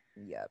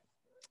 Yep.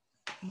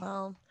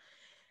 Well,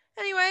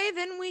 anyway,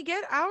 then we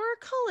get our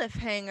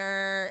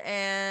cliffhanger,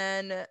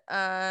 and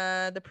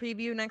the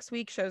preview next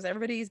week shows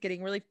everybody's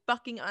getting really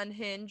fucking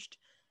unhinged,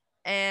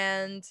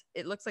 and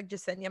it looks like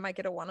Jasenia might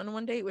get a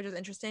one-on-one date, which is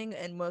interesting,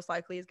 and most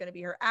likely is going to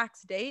be her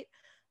Axe date.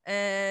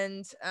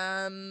 And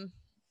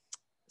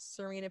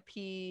Serena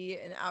P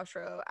in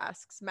outro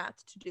asks Matt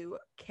to do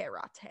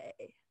karate,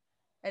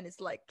 and it's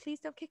like, "Please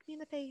don't kick me in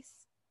the face."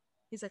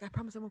 He's like, "I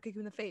promise I won't kick you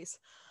in the face."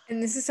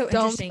 And this is so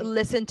interesting. Don't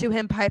listen to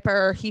him,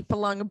 Piper. He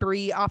flung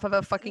Brie off of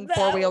a fucking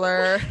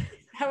four-wheeler.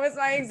 That was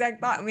my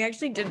exact thought. And we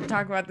actually didn't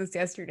talk about this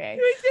yesterday.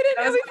 We didn't.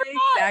 That was my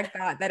exact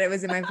thought that it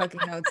was in my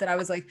fucking notes that I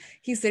was like,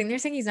 he's sitting there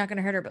saying he's not going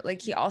to hurt her, but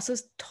like he also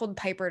told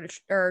Piper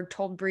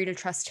told Brie to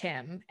trust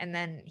him, and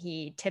then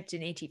he tipped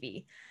an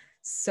ATV.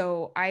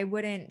 So I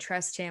wouldn't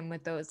trust him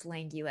with those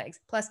lanky legs.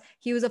 Plus,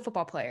 he was a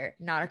football player,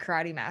 not a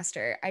karate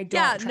master. I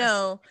don't trust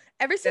no.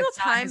 Every single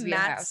That's not his time Matt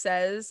wheelhouse.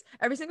 says,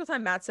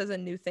 a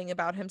new thing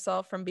about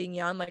himself from being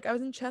young, like I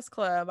was in chess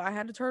club, I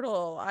had a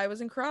turtle, I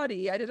was in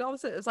karate, I did all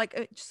this. It's like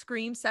it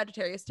screams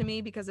Sagittarius to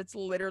me because it's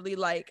literally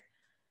like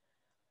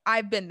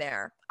I've been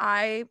there.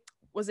 I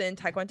was in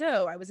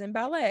taekwondo, I was in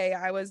ballet,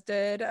 I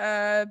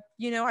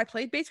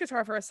played bass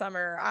guitar for a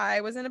summer,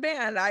 I was in a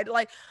band, I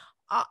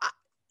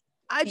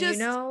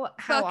just how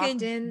fucking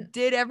often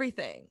did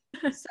everything.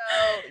 So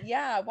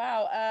yeah,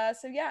 wow.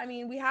 I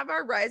mean, we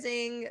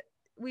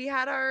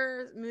had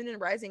our moon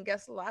and rising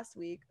guest last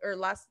night.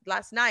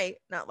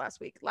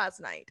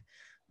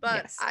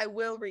 But Yes. I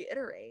will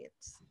reiterate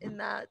in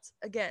that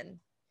again,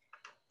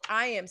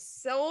 I am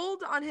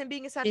sold on him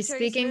being a Sagittarius He's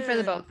speaking moon. for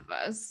the both of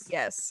us.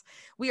 Yes,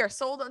 we are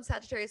sold on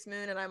Sagittarius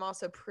moon, and I'm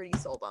also pretty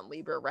sold on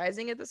Libra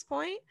rising at this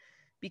point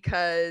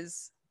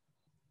because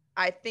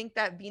I think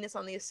that Venus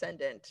on the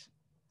ascendant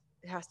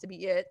has to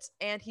be it,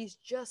 and he's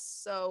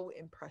just so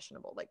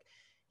impressionable. Like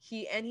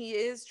he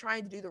is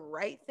trying to do the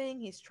right thing.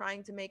 He's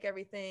trying to make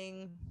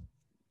everything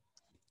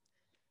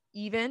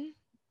even,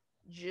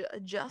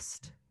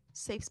 just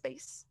safe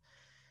space.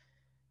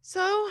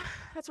 So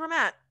that's where I'm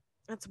at.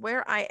 That's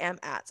where I am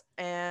at.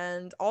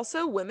 And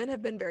also women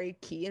have been very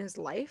key in his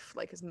life,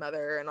 like his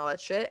mother and all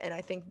that shit. And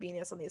I think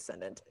Venus on the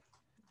ascendant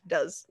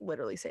does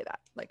literally say that.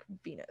 Like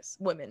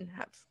women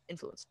have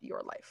influenced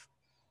your life.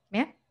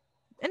 Yeah.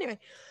 Anyway,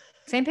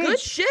 same page. Good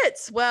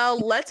shits. Well,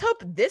 let's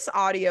hope this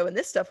audio and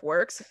this stuff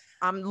works.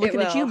 I'm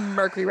looking at you,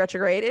 Mercury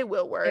retrograde. It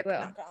will work.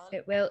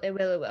 It will.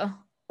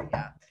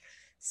 Yeah.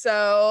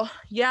 So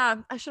yeah,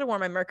 I should have worn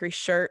my Mercury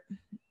shirt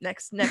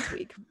next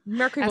week.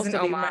 Mercury will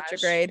still be in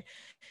retrograde.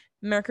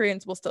 Mercury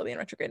will still be in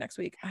retrograde next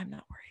week. I'm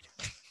not worried.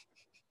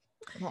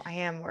 Well, I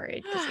am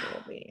worried because it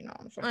will be,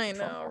 I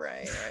know,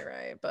 right.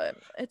 But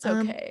it's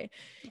okay.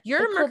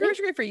 Your Mercury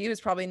retrograde for you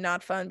is probably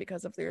not fun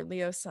because of your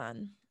Leo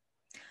sun.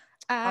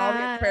 All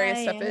the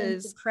Aquarius stuff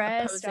is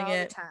opposing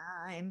it.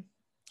 Time.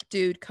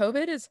 Dude,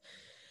 COVID is.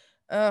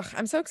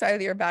 I'm so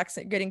excited that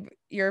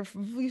you're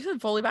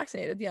fully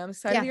vaccinated. Yeah, I'm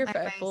excited that you're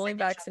fully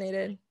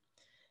vaccinated.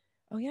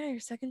 Oh yeah,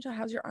 your second shot.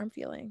 How's your arm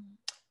feeling?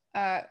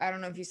 I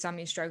don't know if you saw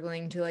me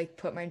struggling to like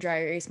put my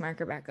dry erase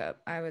marker back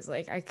up. I was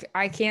like,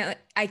 I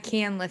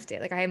can lift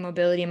it. Like I have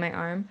mobility in my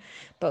arm,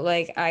 but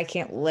like I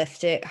can't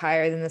lift it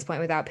higher than this point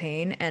without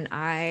pain. And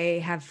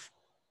I have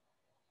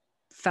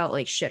felt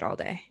like shit all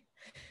day.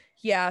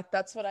 Yeah,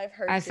 that's what I've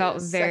heard. I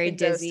felt very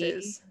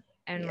dizzy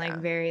and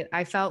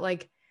I felt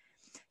like,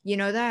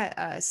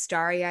 that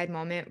starry-eyed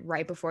moment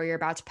right before you're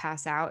about to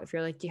pass out if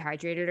you're like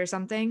dehydrated or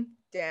something.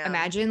 Damn.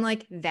 Imagine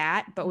like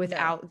that, but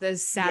without the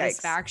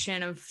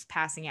satisfaction of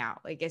passing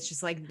out. Like it's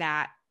just like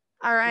that.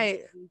 All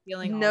right.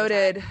 Feeling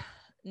noted.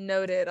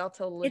 I'll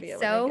tell Olivia.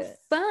 It's so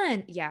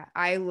fun. Yeah,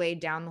 I laid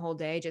down the whole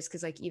day just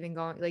because like even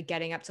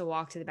getting up to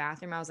walk to the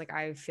bathroom, I was like,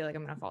 I feel like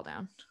I'm gonna fall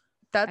down.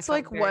 That's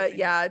like what?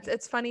 Yeah,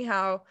 it's funny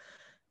how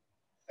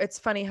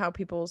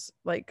people's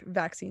like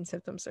vaccine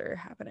symptoms are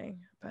happening,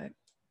 but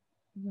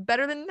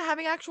better than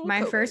having actual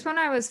my COVID. First one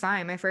I was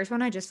fine. My first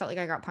one I just felt like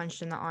I got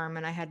punched in the arm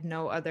and I had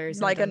no others.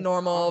 Like a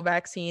normal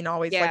vaccine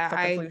always like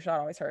fucking flu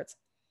shot always hurts.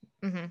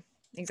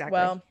 Exactly.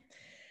 Well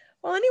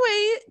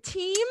anyway,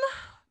 team,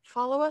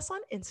 follow us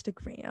on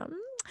Instagram.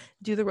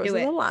 Do the Rose of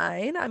the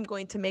Line. I'm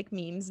going to make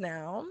memes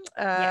now.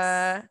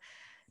 Yes.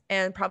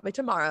 And probably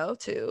tomorrow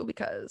too,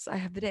 because I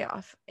have the day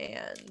off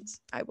and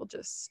I will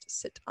just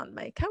sit on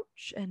my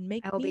couch and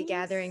make I will be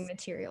gathering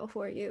material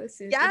for you as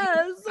soon as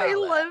I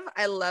love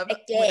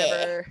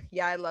whenever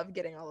I love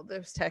getting all of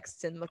those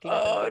texts and looking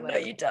up no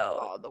you don't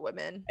all the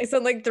women. I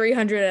send like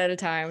 300 at a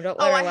time. Don't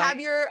I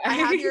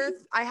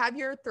have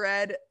your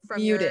thread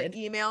from muted.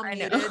 Your email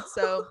muted,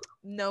 so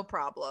no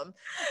problem.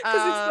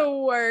 Because it's the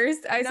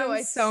worst. I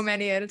send so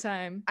many at a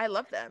time. I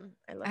love them.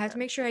 I have to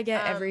make sure I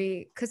get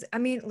because I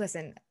mean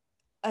listen,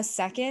 a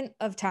second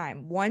of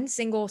time, one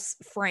single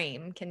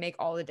frame can make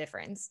all the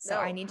difference. So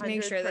I need to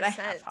make sure that I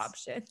have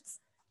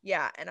options.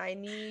 Yeah. And I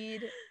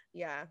need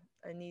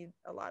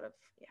a lot of,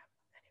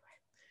 anyway,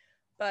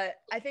 but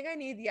I think I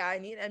need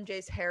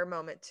MJ's hair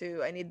moment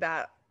too. I need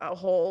that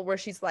whole where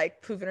she's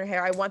like poofing her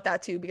hair. I want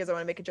that too, because I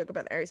want to make a joke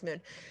about the Aries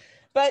moon.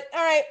 But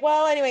all right,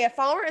 well, anyway,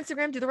 follow our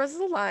Instagram, Do the Rose of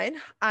the Line.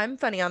 I'm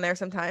funny on there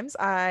sometimes.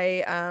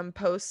 I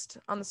post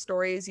on the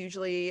stories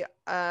usually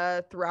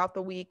throughout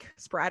the week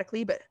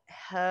sporadically, but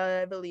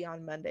heavily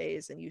on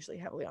Mondays and usually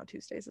heavily on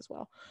Tuesdays as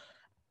well.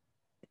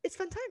 It's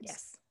fun times.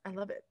 Yes. I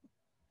love it.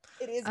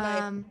 It is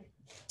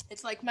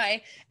it's like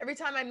every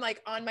time I'm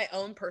like on my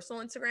own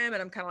personal Instagram and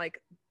I'm kind of like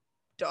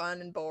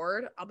done and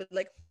bored, I'll be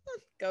like,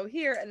 go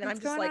here. And then I'm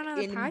just like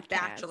in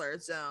bachelor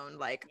zone.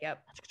 Like,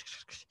 yep.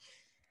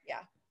 Yeah.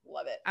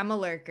 Love it. I'm a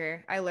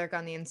lurker. I lurk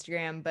on the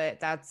Instagram, but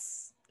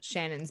that's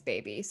Shannon's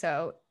baby.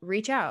 So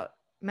reach out,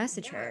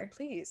 message her.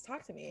 Please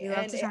talk to me.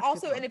 And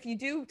also, and if you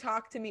do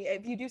talk to me,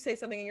 if you do say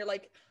something and you're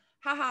like,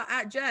 haha,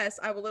 at Jess,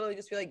 I will literally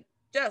just be like,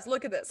 Jess,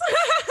 look at this.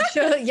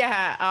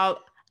 Yeah, I'll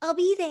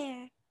be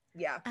there.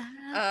 Yeah.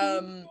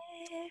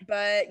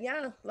 But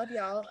yeah, love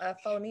y'all.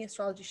 Follow me,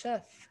 Astrology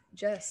Chef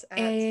Jess at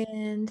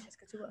And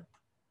Jessica Tula.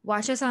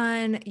 watch us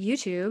on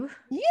YouTube.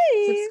 Yay!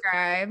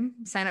 Subscribe,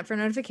 sign up for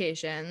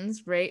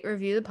notifications, rate,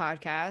 review the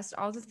podcast,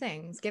 all the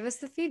things. Give us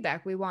the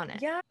feedback. We want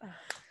it. Yeah.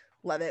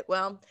 Love it.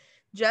 Well,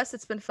 Jess,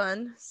 it's been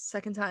fun.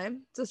 Second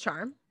time. It's a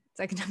charm.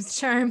 Second time's the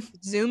charm.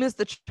 Zoom is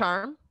the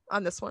charm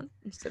on this one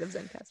instead of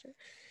Zencaster.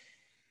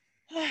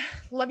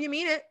 Love you,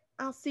 mean it.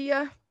 I'll see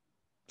ya.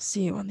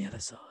 See you on the other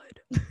side.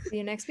 See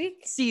you next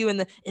week. See you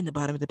in the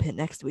bottom of the pit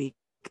next week.